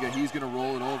Heslinga. He's going to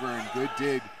roll it over, and good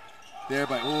dig there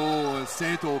by,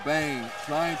 Saint-Aubin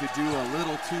trying to do a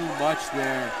little too much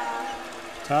there.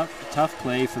 Tough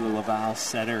play for the Laval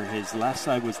setter. His left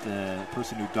side was the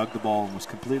person who dug the ball and was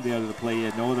completely out of the play. He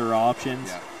had no other options.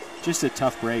 Yeah. Just a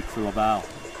tough break for Laval.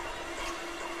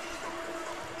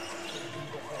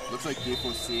 Looks like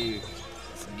Defossé,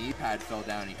 his knee pad fell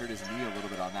down. He hurt his knee a little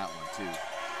bit on that one too.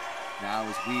 Now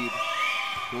as Weed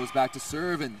goes back to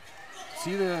serve, and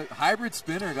see the hybrid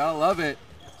spinner, gotta love it.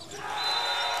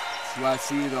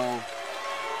 Suassi though,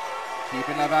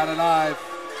 keeping Laval alive.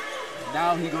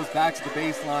 Now he goes back to the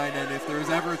baseline, and if there's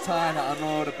ever a time to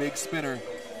unload a big spinner,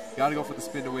 gotta go for the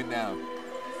spin to win now.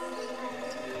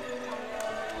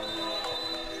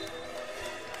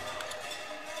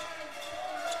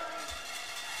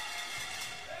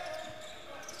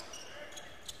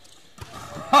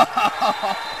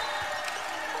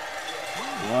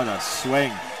 What a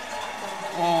swing.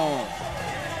 Oh,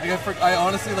 I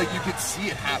honestly, like, you could see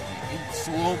it happening in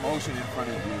slow motion in front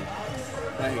of you.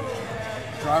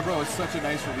 Like, Dryborough is such a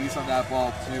nice release on that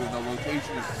ball too, and the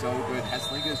location is so good.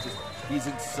 Heslinga is he's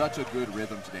in such a good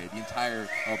rhythm today. The entire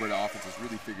Alberta offense has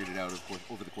really figured it out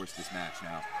over the course of this match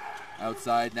now.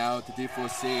 Outside now to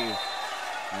Defossé,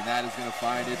 and that is going to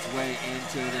find its way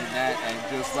into the net, and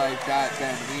just like that,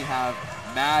 then we have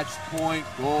match point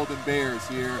Golden Bears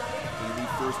here in the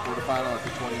first quarterfinal of the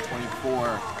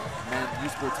 2024 U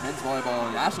Sports Men's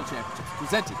Volleyball National Championships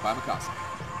presented by Mikasa.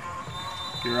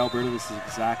 Here, Alberta, this is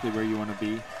exactly where you want to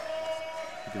be. You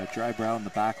got Dryborough in the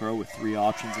back row with 3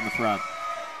 options in the front.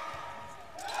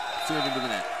 Serve into the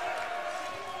net.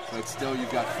 But still,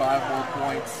 you've got 5 more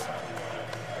points,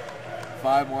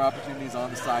 5 more opportunities on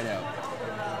the side out.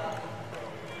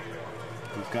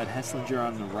 We've got Heslinger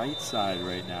on the right side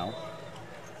right now.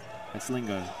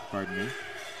 Heslinga, pardon me.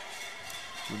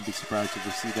 Wouldn't be surprised if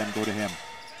we see them go to him.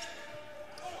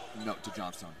 No, to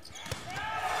Johnstone.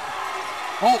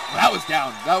 Oh, that was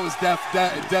down. That was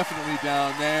definitely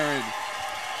down there. And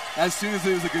as soon as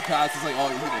it was a good pass, it's like, oh,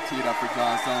 you're going to tee it up for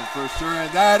Johnstone for sure.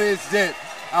 And that is it.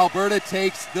 Alberta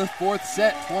takes the 4th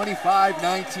set,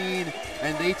 25-19,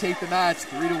 and they take the match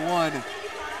 3-1.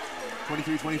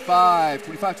 23-25,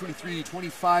 25-23,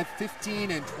 25-15,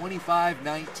 and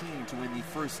 25-19 to win the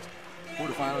first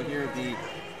quarterfinal here of the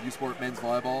U Sport Men's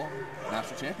Volleyball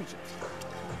National Championships.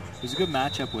 It was a good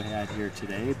matchup we had here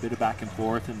today. A bit of back and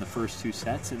forth in the first 2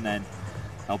 sets, and then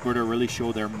Alberta really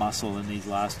showed their muscle in these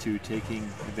last 2, taking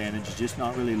advantage, just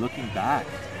not really looking back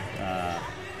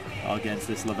against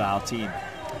this Laval team.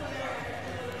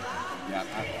 Yeah,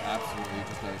 absolutely. You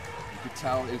could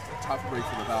tell it's a tough break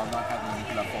for Laval, not having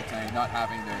Nicolas Fontaine, not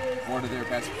having one of their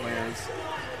best players.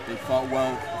 They fought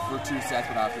well for 2 sets,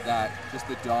 but after that, just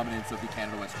the dominance of the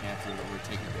Canada West Chancellor that were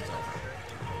taking things over.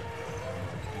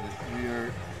 And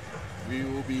We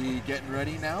will be getting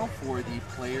ready now for the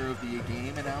player of the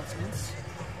game announcements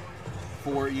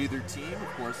for either team. Of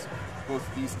course, both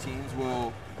of these teams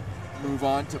will move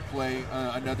on to play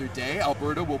another day.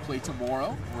 Alberta will play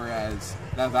tomorrow, whereas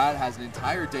Laval has an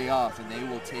entire day off, and they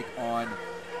will take on,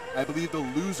 I believe, the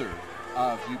loser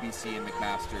of UBC and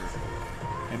McMaster.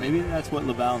 And maybe that's what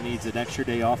Laval needs, an extra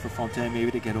day off for Fontaine,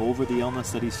 maybe to get over the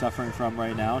illness that he's suffering from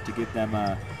right now, to give them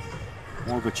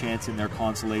more of a chance in their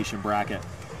consolation bracket.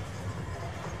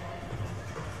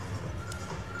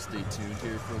 Stay tuned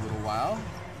here for a little while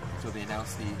until they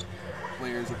announce the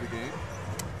players of the game.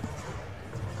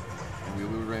 And we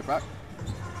will be right back.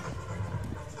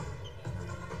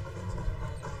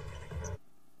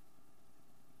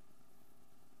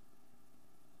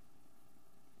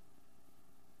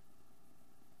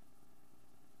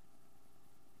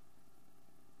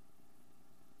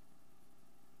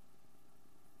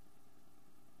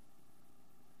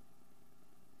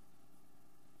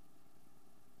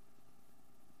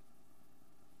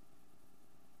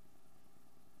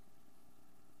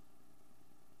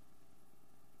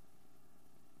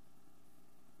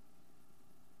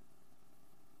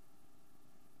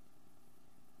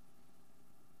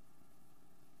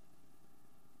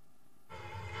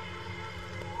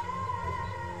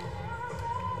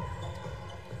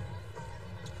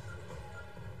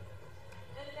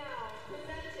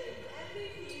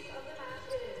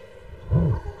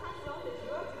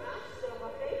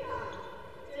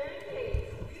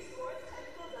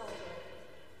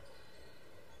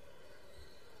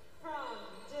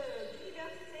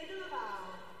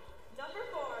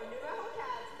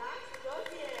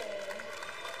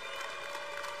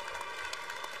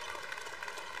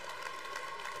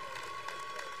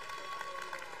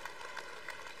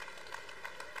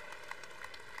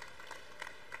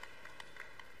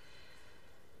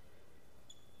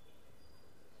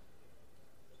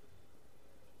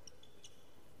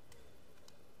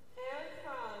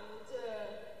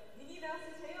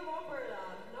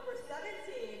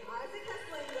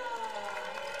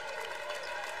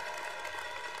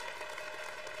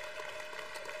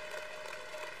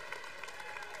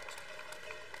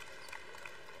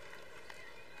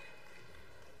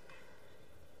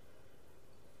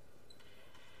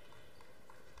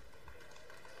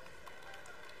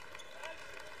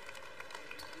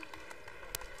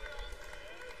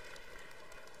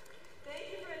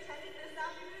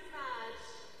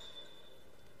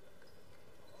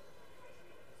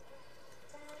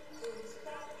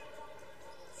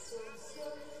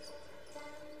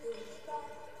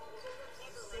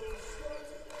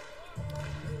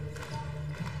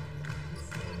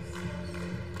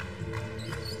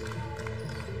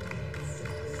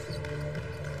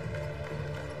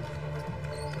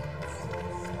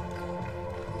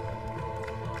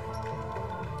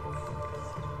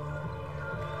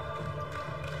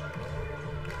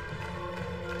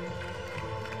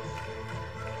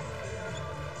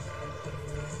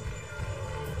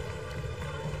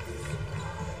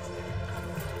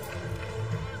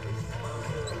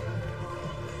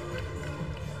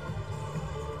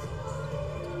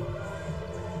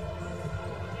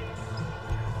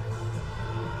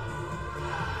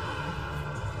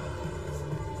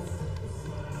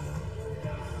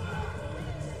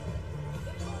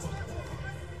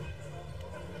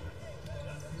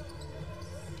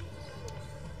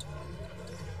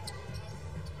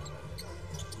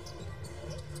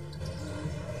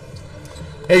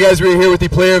 Hey guys, we're here with the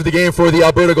player of the game for the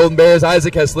Alberta Golden Bears,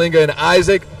 Isaac Heslinga. And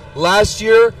Isaac, last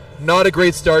year, not a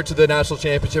great start to the national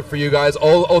championship for you guys.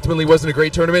 Ultimately wasn't a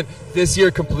great tournament. This year,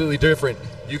 completely different.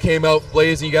 You came out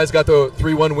blazing. You guys got the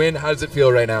 3-1 win. How does it feel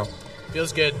right now?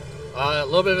 Feels good. A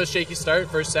little bit of a shaky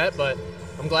start, first set, but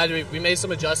I'm glad we made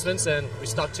some adjustments and we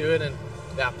stuck to it, and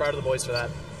yeah, proud of the boys for that.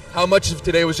 How much of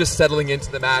today was just settling into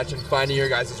the match and finding your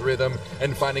guys' rhythm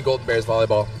and finding Golden Bears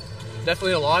volleyball?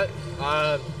 Definitely a lot.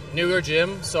 Newer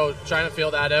gym, so trying to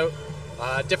feel that out.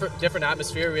 Different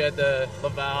atmosphere. We had the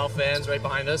Laval fans right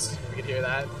behind us. We could hear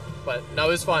that. But no,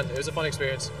 it was fun. It was a fun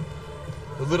experience.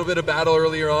 A little bit of battle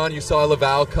earlier on. You saw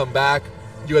Laval come back.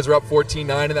 You guys were up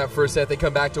 14-9 in that first set. They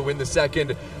come back to win the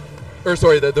second. Or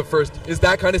sorry, the first. Is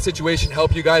that kind of situation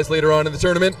help you guys later on in the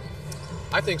tournament?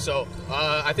 I think so.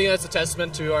 I think that's a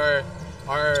testament to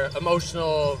our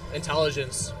emotional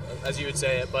intelligence, as you would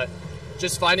say it. But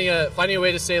just finding a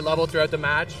way to stay level throughout the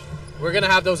match. We're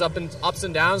gonna have those ups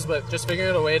and downs, but just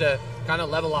figuring out a way to kind of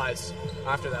levelize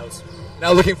after those.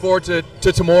 Now looking forward to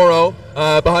tomorrow.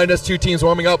 Behind us, two teams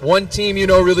warming up. One team you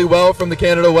know really well from the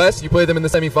Canada West. You played them in the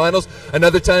semifinals.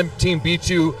 Another team beat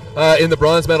you in the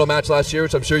bronze medal match last year,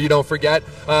 which I'm sure you don't forget.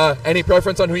 Any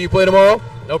preference on who you play tomorrow?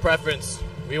 No preference.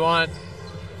 We want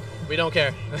we don't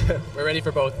care. We're ready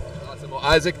for both. Awesome. Well,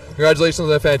 Isaac, congratulations on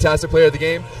the fantastic player of the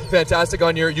game. Fantastic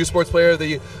on your U Sports Player of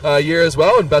the year as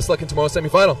well, and best luck in tomorrow's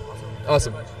semifinal.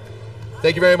 Awesome.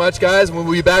 Thank you very much, guys. We'll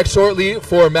be back shortly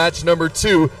for match number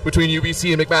 2 between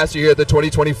UBC and McMaster here at the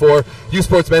 2024 U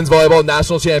Sports Men's Volleyball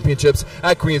National Championships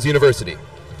at Queen's University.